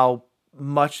how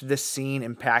much this scene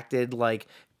impacted like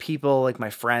people like my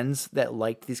friends that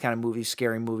liked these kind of movies,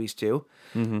 scary movies too.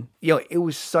 You know, it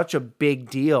was such a big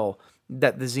deal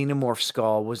that the xenomorph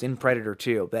skull was in Predator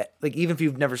 2 that like even if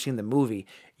you've never seen the movie,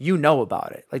 you know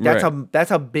about it. Like that's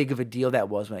how big of a deal that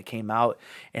was when it came out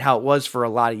and how it was for a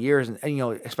lot of years and you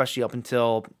know, especially up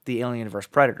until the Alien vs.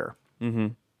 Predator.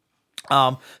 So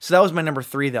that was my number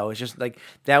 3 though. It's just like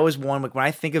that was one like when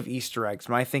I think of Easter eggs,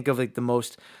 when I think of like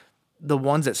the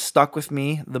ones that stuck with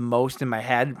me the most in my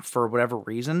head for whatever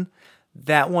reason,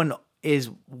 that one is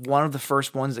one of the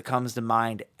first ones that comes to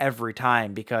mind every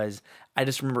time because I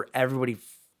just remember everybody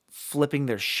flipping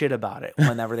their shit about it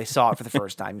whenever they saw it for the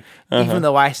first time, even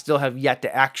though I still have yet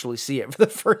to actually see it for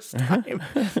the first time.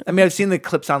 I mean, I've seen the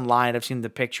clips online, I've seen the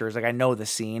pictures, like I know the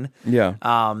scene. Yeah.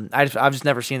 I've just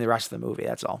never seen the rest of the movie.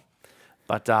 That's all.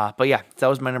 But yeah, that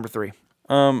was my number 3.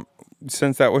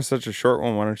 Since that was such a short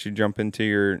one, why don't you jump into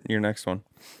your next one?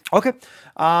 Okay.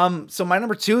 So my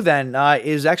number 2 then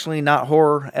is actually not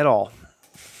horror at all.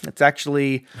 It's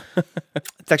actually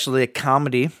a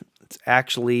comedy. It's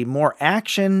actually more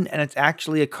action, and it's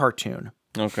actually a cartoon.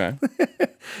 Okay.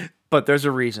 But there's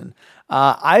a reason.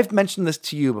 I've mentioned this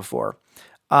to you before.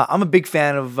 I'm a big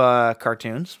fan of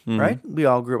cartoons, right? We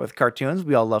all grew up with cartoons.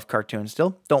 We all love cartoons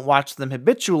still. Don't watch them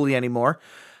habitually anymore.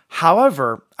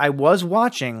 However, I was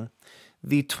watching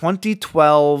the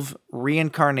 2012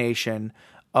 reincarnation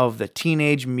of the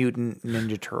Teenage Mutant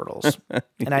Ninja Turtles.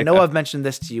 And I know I've mentioned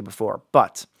this to you before,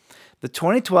 but the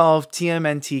 2012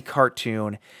 TMNT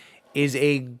cartoon is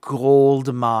a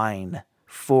gold mine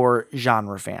for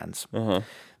genre fans.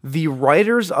 The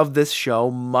writers of this show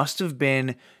must have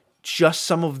been just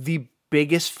some of the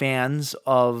biggest fans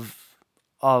of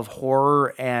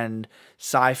horror and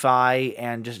sci-fi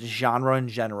and just genre in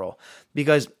general,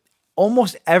 because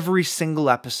almost every single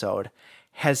episode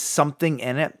has something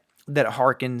in it that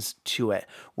harkens to it,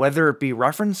 whether it be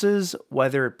references,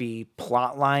 whether it be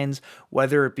plot lines,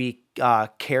 whether it be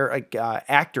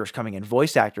actors coming in,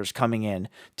 voice actors coming in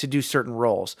to do certain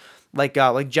roles. Like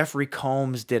Jeffrey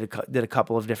Combs did a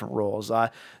couple of different roles.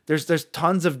 There's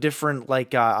tons of different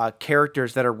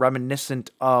characters that are reminiscent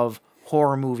of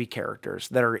horror movie characters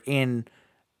that are in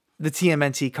the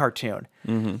TMNT cartoon.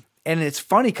 And it's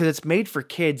funny because it's made for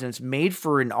kids and it's made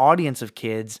for an audience of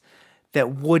kids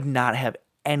that would not have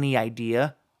any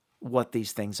idea what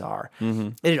these things are.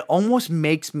 And it almost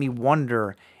makes me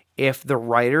wonder if the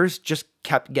writers just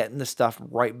kept getting the stuff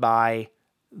right by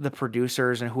the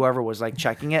producers and whoever was like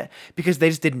checking it because they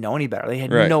just didn't know any better. They had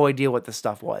no idea what the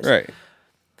stuff was. Right.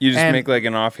 You just make like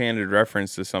an offhanded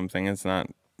reference to something. It's not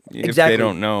if they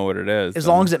don't know what it is. As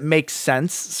long as it makes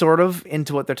sense sort of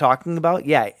into what they're talking about.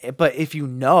 Yeah. But if you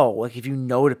know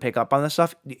to pick up on this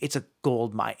stuff, it's a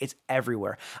gold mine. It's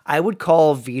everywhere. I would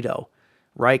call Vito,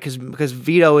 right? Because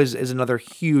Vito is another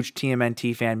huge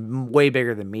TMNT fan, way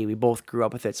bigger than me. We both grew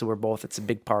up with it. So it's a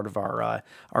big part of our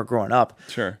growing up.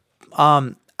 Sure.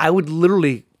 I would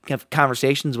literally have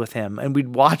conversations with him and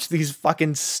we'd watch these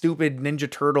fucking stupid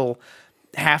Ninja Turtle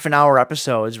half-an-hour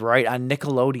episodes, right, on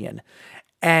Nickelodeon.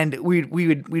 And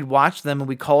we'd watch them and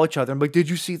we'd call each other and be like, did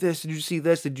you see this? Did you see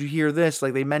this? Did you hear this?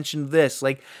 Like they mentioned this.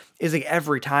 Like it's like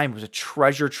every time it was a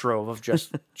treasure trove of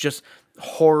just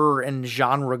horror and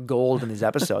genre gold in these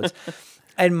episodes.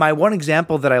 And my one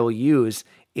example that I will use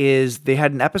is they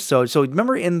had an episode. So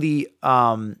remember in the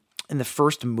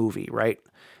first movie, right?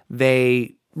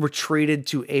 They retreated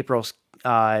to April's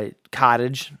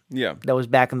cottage. Yeah. That was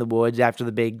back in the woods after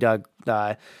the big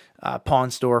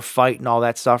pawn store fight and all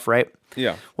that stuff, right?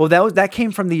 Yeah. Well, that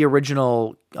came from the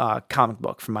original comic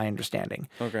book, from my understanding.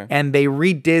 Okay. And they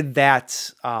redid that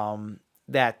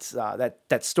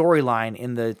storyline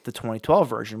in the 2012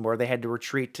 version where they had to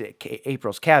retreat to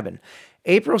April's cabin.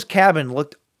 April's cabin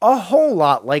looked a whole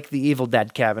lot like the Evil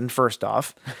Dead cabin, first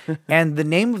off. And the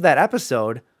name of that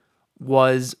episode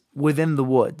was Within the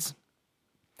Woods.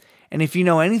 And if you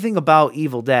know anything about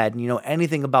Evil Dead and you know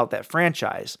anything about that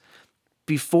franchise,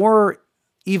 before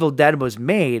Evil Dead was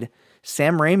made,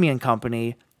 Sam Raimi and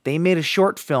company, they made a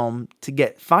short film to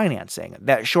get financing.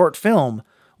 That short film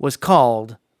was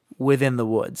called Within the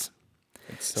Woods.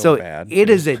 It's so bad. It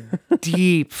is a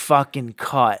deep fucking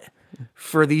cut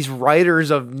for these writers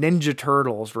of Ninja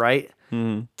Turtles, right?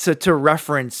 to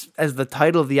reference as the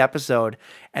title of the episode.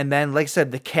 And then, like I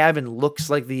said, the cabin looks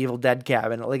like the Evil Dead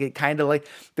cabin. Like it kind of like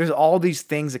there's all these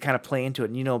things that kind of play into it.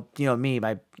 And you know me,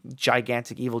 my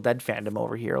gigantic Evil Dead fandom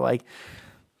over here. Like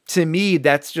to me,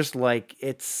 that's just like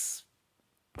it's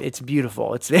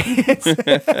beautiful. It's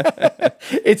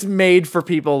it's made for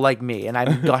people like me, and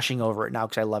I'm gushing over it now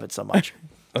because I love it so much.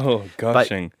 Oh,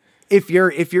 gushing. But if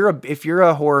you're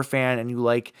a horror fan and you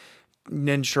like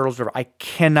Ninja Turtles, I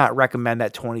cannot recommend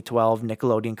that 2012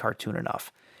 Nickelodeon cartoon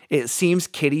enough. It seems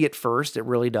kiddie at first, it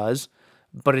really does,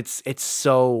 but it's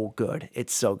so good.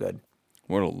 It's so good.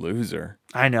 What a loser.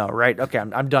 I know, right? Okay,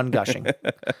 I'm done gushing.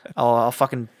 I'll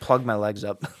fucking plug my legs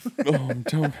up. Oh,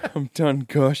 I'm done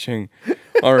gushing.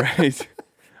 All right.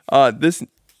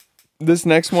 This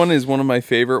next one is one of my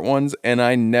favorite ones, and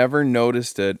I never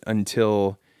noticed it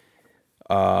until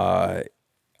how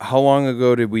long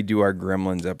ago did we do our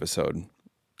Gremlins episode?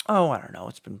 Oh, I don't know.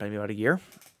 It's been maybe about a year.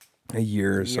 A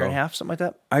year or so. Year and a half, something like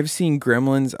that. I've seen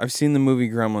Gremlins. I've seen the movie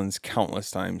Gremlins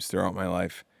countless times throughout my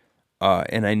life.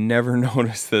 And I never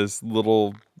noticed this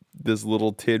little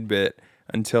tidbit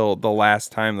until the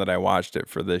last time that I watched it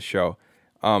for this show.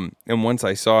 And once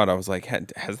I saw it, I was like,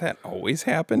 has that always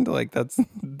happened? Like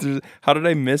how did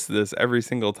I miss this every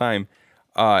single time?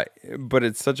 But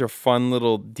it's such a fun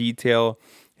little detail.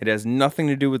 It has nothing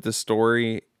to do with the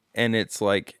story. And it's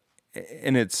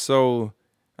so,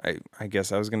 I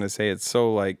guess I was going to say it's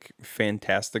so like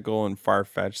fantastical and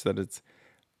far-fetched that it's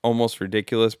almost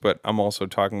ridiculous, but I'm also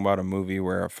talking about a movie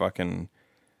where a furry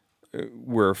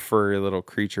little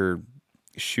creature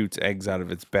shoots eggs out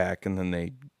of its back and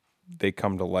then they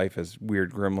come to life as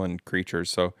weird gremlin creatures.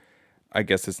 So I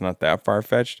guess it's not that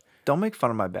far-fetched. Don't make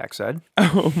fun of my backside.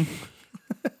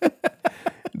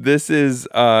 This is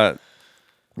the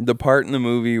part in the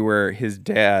movie where his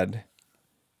dad,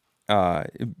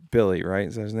 Billy, right?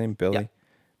 Is that his name? Billy? Yeah.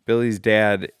 Billy's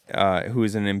dad, who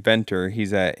is an inventor,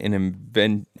 he's at an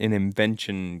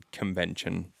invention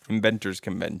convention. Inventors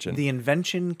convention. The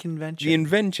invention convention? The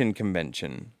invention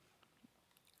convention.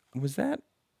 Was that?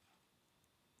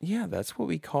 Yeah, that's what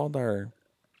we called our...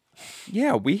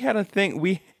 Yeah, we had a thing.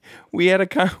 We had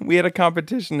a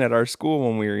competition at our school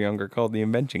when we were younger called the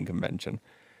invention convention.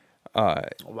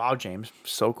 Wow, James.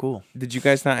 So cool. Did you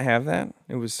guys not have that?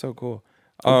 It was so cool.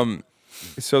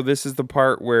 So this is the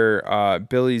part where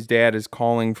Billy's dad is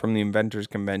calling from the Inventors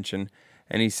Convention,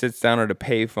 and he sits down at a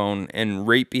payphone, and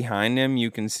right behind him you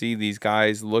can see these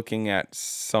guys looking at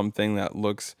something that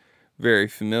looks very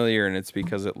familiar, and it's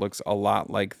because it looks a lot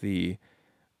like the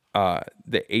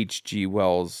H.G.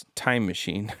 Wells time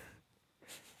machine.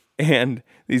 And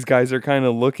these guys are kind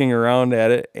of looking around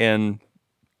at it, and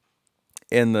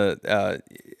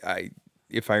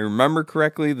if I remember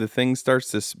correctly, the thing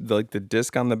starts to, like the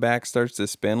disc on the back starts to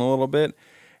spin a little bit,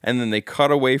 and then they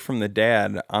cut away from the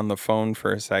dad on the phone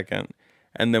for a second,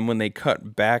 and then when they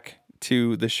cut back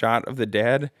to the shot of the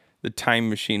dad, the time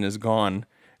machine is gone,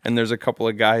 and there's a couple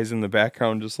of guys in the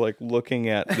background just like looking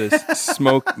at this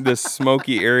this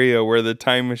smoky area where the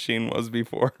time machine was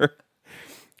before.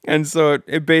 And so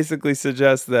it basically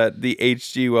suggests that the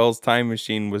H.G. Wells time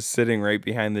machine was sitting right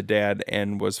behind the dad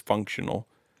and was functional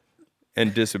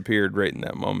and disappeared right in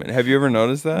that moment. Have you ever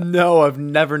noticed that? No, I've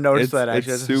never noticed that.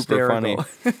 Actually, it's super funny.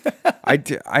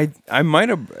 I might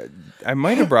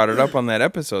have brought it up on that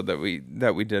episode that we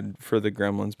did for the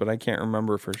Gremlins, but I can't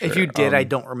remember for sure. If you did, I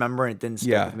don't remember. It didn't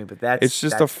stick with me. But it's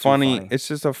just a funny. It's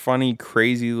just a funny,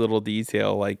 crazy little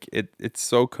detail. Like it's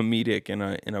so comedic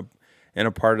in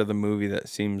a part of the movie that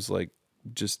seems like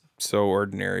just so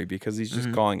ordinary because he's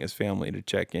just calling his family to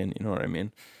check in. You know what I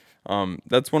mean?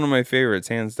 That's one of my favorites,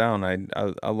 hands down. I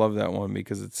love that one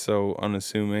because it's so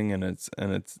unassuming and it's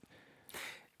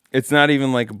not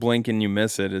even like blink and you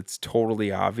miss it. It's totally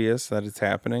obvious that it's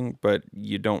happening, but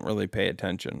you don't really pay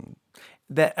attention.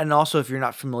 That, and also if you're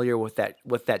not familiar with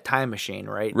that time machine,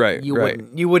 right? Right.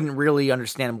 You wouldn't really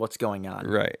understand what's going on.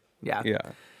 Right. Yeah.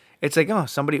 Yeah. It's like, oh,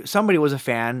 somebody was a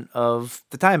fan of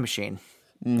the time machine,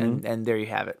 and there you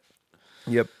have it.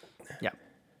 Yep. Yeah.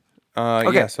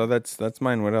 Okay. Yeah, so that's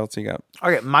mine. What else you got?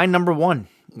 Okay, my number one.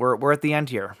 We're at the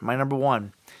end here. My number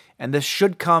one. And this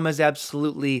should come as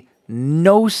absolutely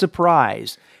no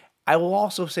surprise. I will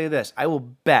also say this. I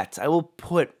will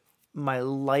put my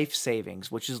life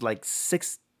savings, which is like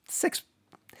 $6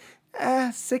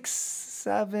 or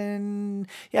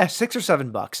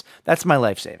 $7. That's my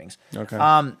life savings. Okay.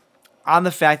 On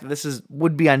the fact that this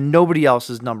would be on nobody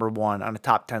else's number one on a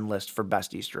top 10 list for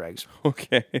best Easter eggs.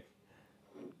 Okay.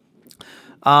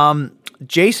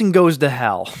 Jason Goes to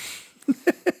Hell.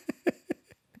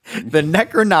 The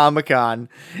Necronomicon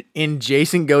in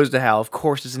Jason Goes to Hell, of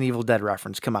course, is an Evil Dead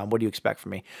reference. Come on, what do you expect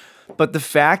from me? But the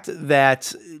fact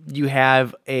that you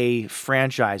have a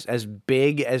franchise as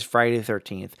big as Friday the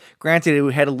 13th, granted,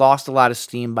 it had lost a lot of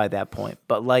steam by that point,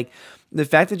 but like the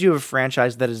fact that you have a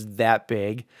franchise that is that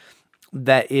big,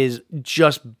 that is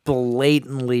just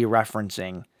blatantly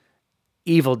referencing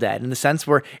Evil Dead in the sense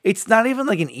where it's not even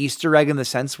like an Easter egg in the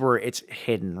sense where it's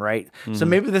hidden, right? So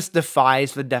maybe this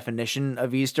defies the definition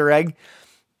of Easter egg,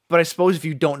 but I suppose if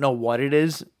you don't know what it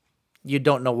is, you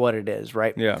don't know what it is,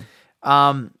 right? Yeah.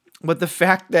 But the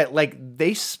fact that like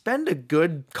they spend a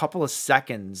good couple of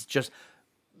seconds just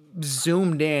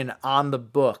zoomed in on the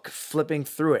book, flipping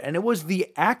through it, and it was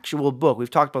the actual book. We've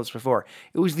talked about this before.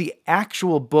 It was the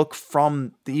actual book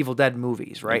from the Evil Dead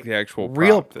movies, right? Like the actual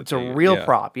real. prop that It's a they- real yeah.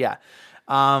 prop, yeah.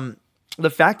 The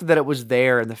fact that it was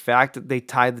there, and the fact that they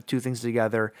tied the two things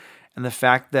together, and the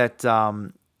fact that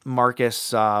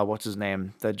Marcus, what's his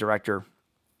name, the director,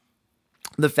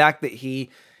 the fact that he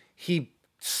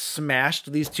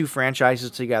smashed these two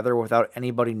franchises together without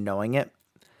anybody knowing it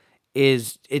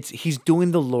he's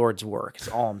doing the Lord's work. Is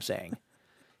all I'm saying.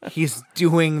 He's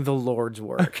doing the Lord's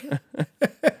work.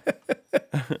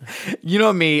 You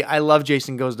know me, I love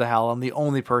Jason Goes to Hell. I'm the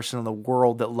only person in the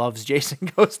world that loves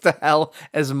Jason Goes to Hell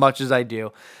as much as I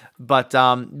do. But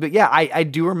yeah, I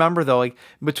do remember though, like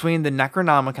between the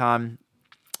Necronomicon,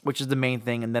 which is the main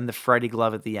thing, and then the Freddy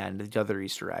glove at the end, the other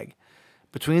Easter egg.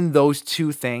 Between those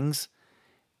two things,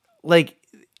 like,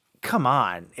 come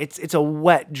on, it's a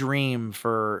wet dream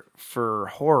for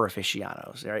horror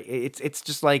aficionados, right? It's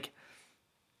just like,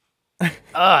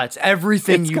 it's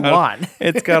everything you want.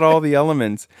 It's got all the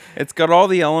elements. It's got all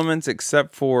the elements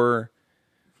except for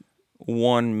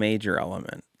one major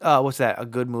element. What's that? A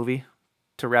good movie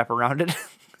to wrap around it?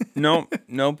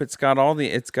 Nope. It's got all the.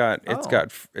 It's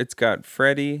got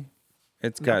Freddy.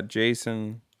 It's got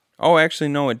Jason. Oh, actually,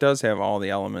 no. It does have all the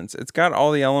elements. It's got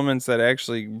all the elements that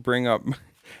actually bring up.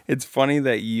 It's funny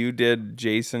that you did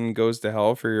Jason Goes to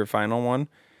Hell for your final one,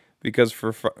 because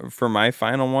for my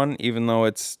final one, even though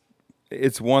it's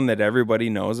one that everybody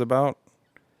knows about,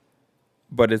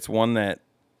 but it's one that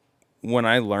when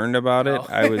I learned about it,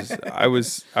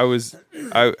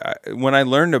 when I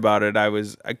learned about it,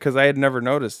 because I had never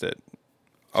noticed it.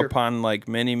 Sure. Upon like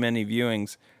many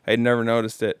viewings, I had never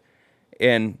noticed it,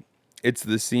 and it's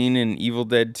the scene in Evil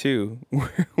Dead 2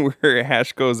 where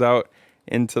Ash goes out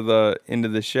into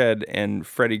the shed and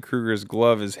Freddy Krueger's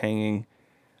glove is hanging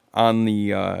on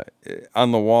the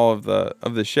wall of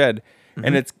the shed. Mm-hmm.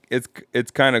 And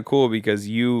it's kind of cool because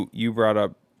you brought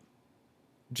up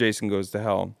Jason Goes to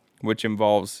Hell, which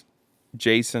involves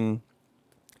Jason,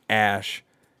 Ash,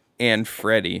 and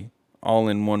Freddy all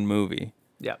in one movie.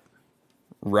 Yep.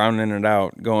 Rounding it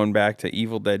out, going back to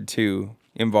Evil Dead 2,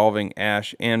 involving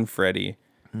Ash and Freddy.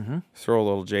 Mm-hmm. Throw a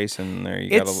little Jason in there.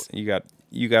 You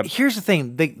got. Here's the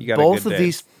thing: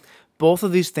 both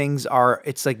of these things are.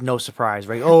 It's like no surprise,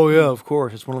 right? Oh yeah, of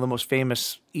course, it's one of the most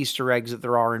famous Easter eggs that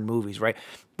there are in movies, right?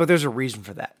 But there's a reason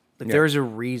for that. Like, there's a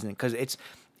reason, because it's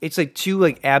like two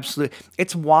like absolute.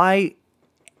 It's why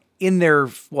in their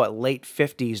late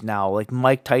 50s now, like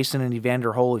Mike Tyson and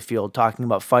Evander Holyfield talking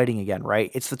about fighting again, right?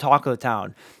 It's the talk of the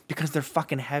town because they're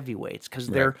fucking heavyweights, because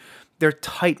they're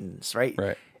titans, right?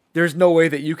 Right. There's no way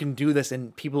that you can do this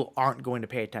and people aren't going to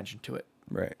pay attention to it.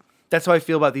 Right. That's how I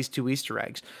feel about these two Easter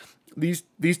eggs. These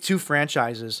two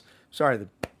franchises. Sorry,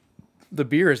 the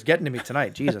beer is getting to me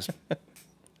tonight. Jesus.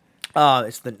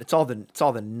 It's all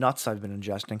the nuts I've been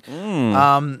ingesting.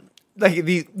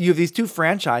 You have these two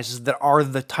franchises that are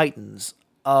the titans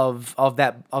of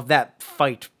that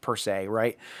fight per se,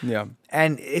 right? Yeah.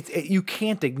 And you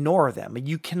can't ignore them.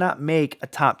 You cannot make a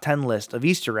top 10 list of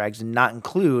Easter eggs and not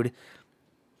include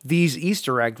these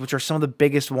Easter eggs, which are some of the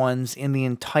biggest ones in the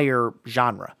entire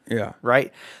genre. Yeah.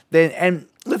 Right. And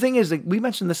the thing is, like we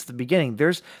mentioned this at the beginning,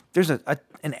 there's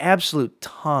an absolute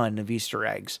ton of Easter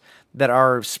eggs that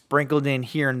are sprinkled in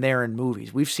here and there in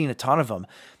movies. We've seen a ton of them,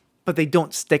 but they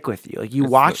don't stick with you. Like you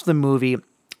watch the movie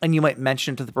and you might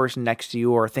mention it to the person next to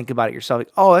you or think about it yourself.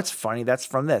 Like, oh, that's funny. That's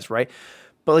from this, right?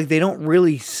 But like they don't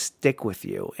really stick with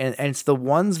you, and it's the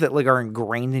ones that like are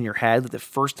ingrained in your head that the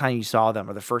first time you saw them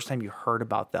or the first time you heard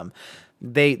about them,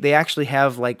 they actually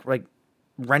have like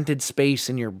rented space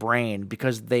in your brain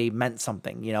because they meant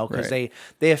something, you know, because they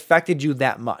affected you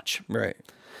that much. Right.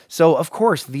 So of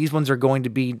course these ones are going to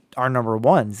be our number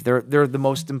ones. They're the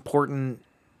most important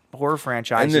horror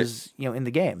franchises, in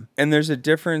the game. And there's a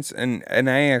difference, and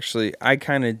I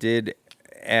kind of did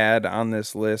add on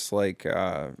this list like.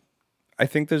 I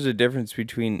think there's a difference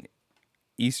between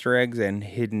Easter eggs and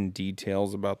hidden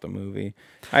details about the movie.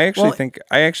 I actually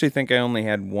think I only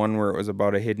had one where it was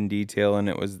about a hidden detail, and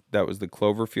that was the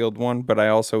Cloverfield one. But I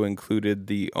also included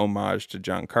the homage to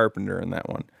John Carpenter in that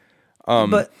one.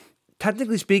 But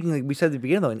technically speaking, like we said at the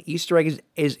beginning, though, an Easter egg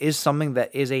is something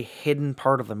that is a hidden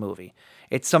part of the movie.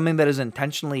 It's something that is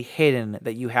intentionally hidden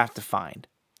that you have to find.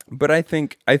 But I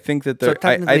think that So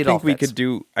technically it all we fits.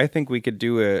 could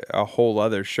do a whole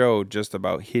other show just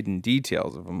about hidden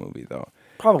details of a movie, though.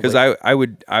 Probably. Because I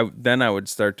would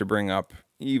start to bring up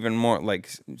even more like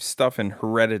stuff in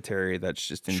Hereditary that's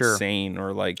just Sure. insane,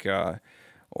 or like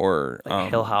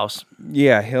Hill House.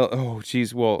 Yeah,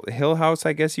 Hill House,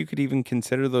 I guess you could even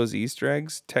consider those Easter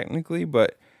eggs technically,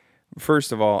 but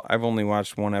first of all, I've only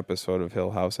watched one episode of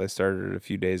Hill House. I started it a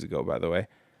few days ago, by the way.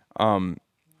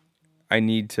 I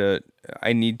need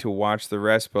to watch the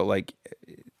rest, but like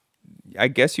I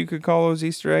guess you could call those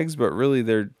Easter eggs, but really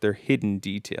they're hidden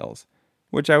details,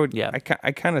 which I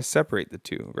kind of separate the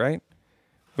two, right?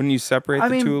 Wouldn't you separate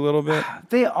the two a little bit?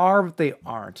 They are, but they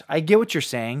aren't. I get what you're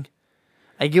saying.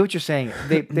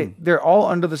 They're all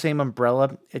under the same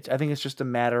umbrella. I think it's just a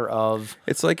matter of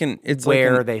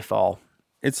where they fall.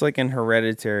 It's like in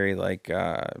Hereditary, like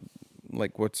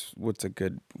what's a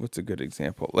good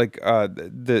example? Like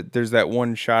there's that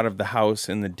one shot of the house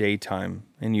in the daytime,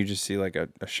 and you just see like a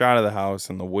shot of the house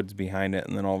and the woods behind it,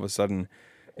 and then all of a sudden,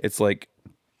 it's like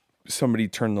somebody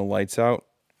turned the lights out,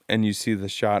 and you see the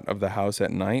shot of the house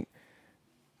at night.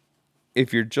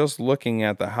 If you're just looking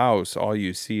at the house, all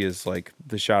you see is like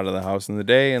the shot of the house in the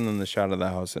day and then the shot of the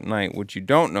house at night. What you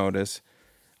don't notice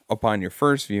upon your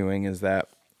first viewing is that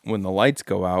when the lights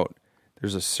go out,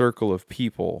 there's a circle of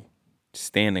people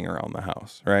standing around the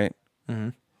house, right? Mm-hmm.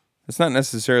 It's not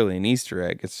necessarily an Easter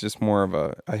egg. It's just more of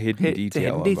a hidden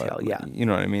detail. Yeah. You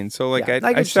know what I mean? So like Yeah,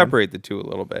 I separate the two a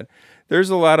little bit. There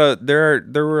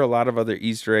were a lot of other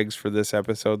Easter eggs for this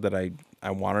episode that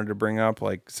I wanted to bring up,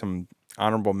 like some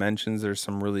honorable mentions. There's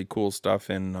some really cool stuff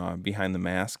in Behind the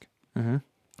Mask. Mm-hmm.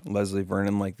 Leslie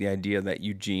Vernon, like the idea that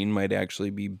Eugene might actually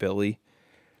be Billy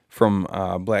from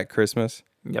Black Christmas.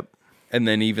 Yep. And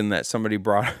then even that somebody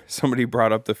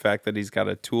brought up the fact that he's got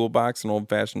a toolbox, an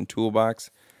old-fashioned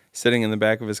toolbox, sitting in the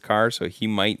back of his car. So he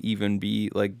might even be,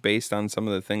 like, based on some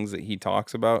of the things that he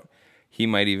talks about, he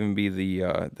might even be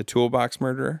the toolbox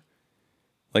murderer.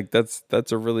 Like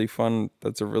that's a really fun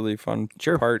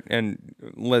part. And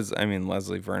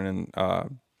Leslie Vernon,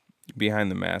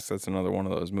 Behind the Mask, that's another one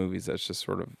of those movies that's just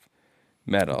sort of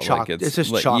meta. Like it's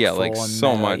just chock like full and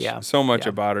so meta, much, yeah. so much Yeah.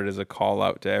 about it is a call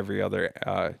out to every other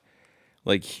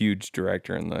like huge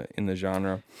director in the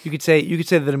genre. You could say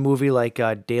that a movie like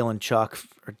Dale and Chuck,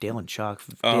 Dale and Tucker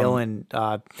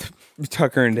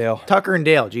and Dale.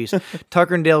 Jeez,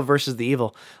 Tucker and Dale versus the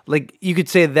Evil. Like you could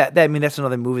say that. I mean, that's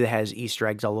another movie that has Easter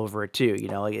eggs all over it too. You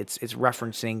know, like it's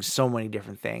referencing so many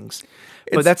different things.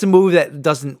 But that's a movie that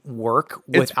doesn't work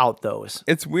without those.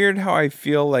 It's weird how I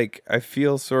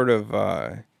feel sort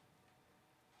of.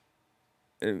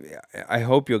 I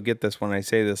hope you'll get this when I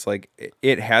say this. Like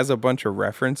it has a bunch of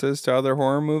references to other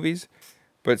horror movies,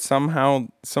 but somehow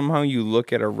you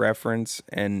look at a reference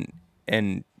and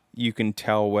you can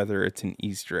tell whether it's an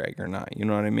Easter egg or not. You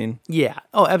know what I mean? Yeah.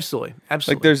 Oh, absolutely.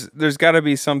 Like there's got to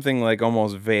be something like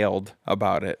almost veiled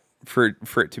about it for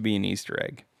it to be an Easter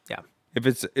egg. Yeah. If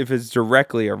it's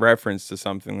directly a reference to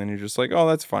something, then you're just like, oh,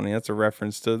 that's funny. That's a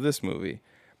reference to this movie.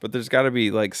 But there's got to be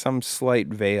like some slight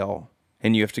veil.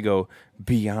 And you have to go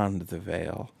beyond the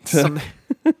veil. Something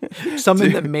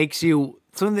that makes you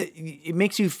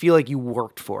feel like you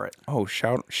worked for it. Oh,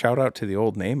 shout out to the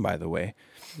old name, by the way.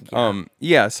 Yeah.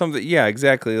 Yeah,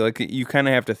 exactly. Like you kind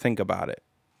of have to think about it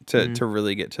to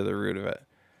really get to the root of it.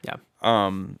 Yeah.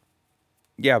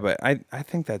 Yeah, but I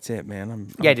think that's it,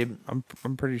 man. Dude. I'm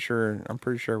pretty sure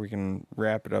we can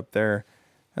wrap it up there.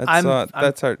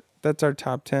 That's our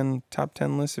top 10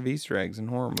 list of Easter eggs in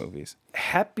horror movies.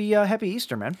 Happy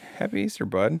Easter, man. Happy Easter,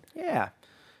 bud. Yeah.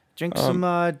 Drink some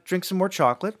more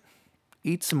chocolate.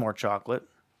 Eat some more chocolate.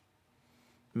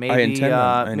 Maybe I intend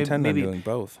on doing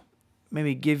both.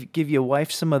 Maybe give your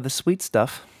wife some of the sweet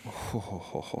stuff.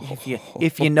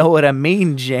 If you know what I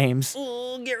mean, James.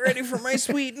 Oh, get ready for my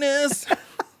sweetness.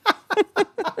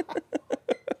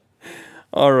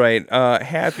 All right.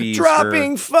 Happy Easter.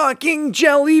 Dropping fucking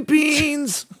jelly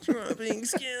beans. Dropping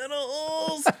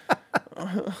Skittles.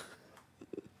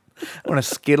 I want to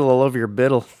skittle all over your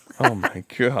biddle. Oh my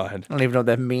God. I don't even know what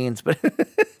that means, but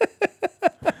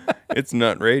it's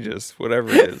nutrageous,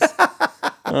 whatever it is.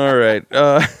 All right.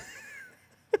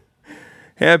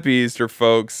 Happy Easter,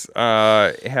 folks.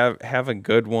 Have a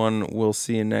good one. We'll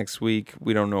see you next week.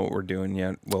 We don't know what we're doing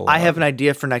yet. I have an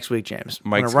idea for next week, James.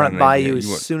 I'm Mike's going to run got it an by idea. you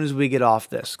as soon as we get off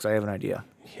this, because I have an idea.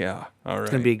 Yeah. All right.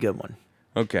 It's going to be a good one.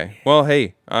 Okay. Well,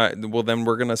 hey. Well, then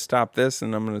we're gonna stop this,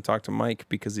 and I'm gonna talk to Mike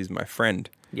because he's my friend.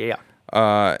 Yeah.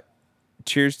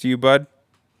 Cheers to you, bud.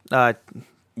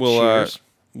 Cheers.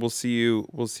 We'll see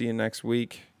you next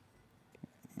week.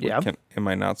 Yeah. Am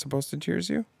I not supposed to cheers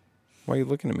you? Why are you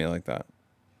looking at me like that?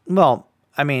 Well,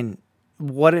 I mean,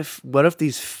 what if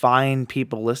these fine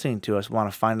people listening to us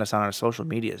want to find us on our social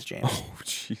medias, James? Oh,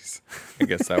 jeez. I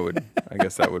guess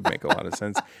that would make a lot of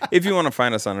sense. If you want to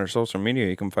find us on our social media,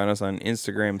 you can find us on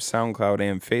Instagram, SoundCloud,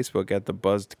 and Facebook at the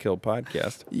Buzz to Kill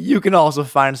Podcast. You can also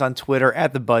find us on Twitter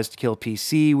at the Buzz to Kill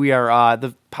PC. We are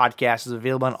the podcast is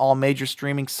available on all major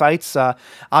streaming sites.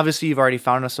 Obviously, you've already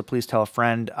found us, so please tell a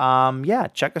friend.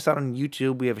 Check us out on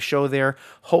YouTube. We have a show there.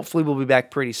 Hopefully, we'll be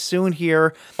back pretty soon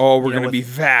here. Oh, we're going to be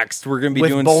vaxxed. We're going to be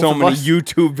doing so many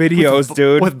YouTube videos,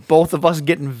 dude. With both of us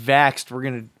getting vaxxed,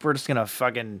 we're just gonna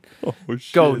fucking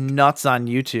go nuts on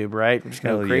YouTube, right? We're just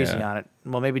gonna go crazy on it.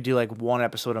 Well, maybe do like one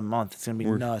episode a month. It's gonna be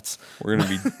nuts. We're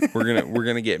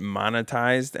gonna get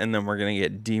monetized, and then we're gonna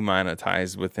get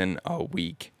demonetized within a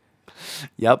week.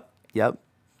 Yep.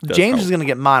 James is gonna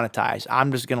get monetized.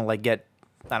 I'm just gonna get,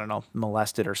 I don't know,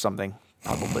 molested or something.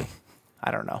 Probably.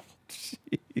 I don't know.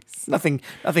 Jeez.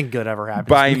 Nothing good ever happens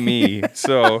by me.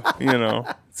 So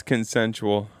it's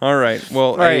consensual. All right.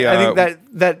 Well, all right. I think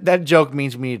that joke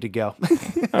means we need to go.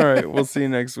 All right. We'll see you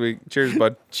next week. Cheers,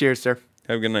 bud. Cheers, sir.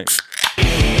 Have a good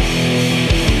night.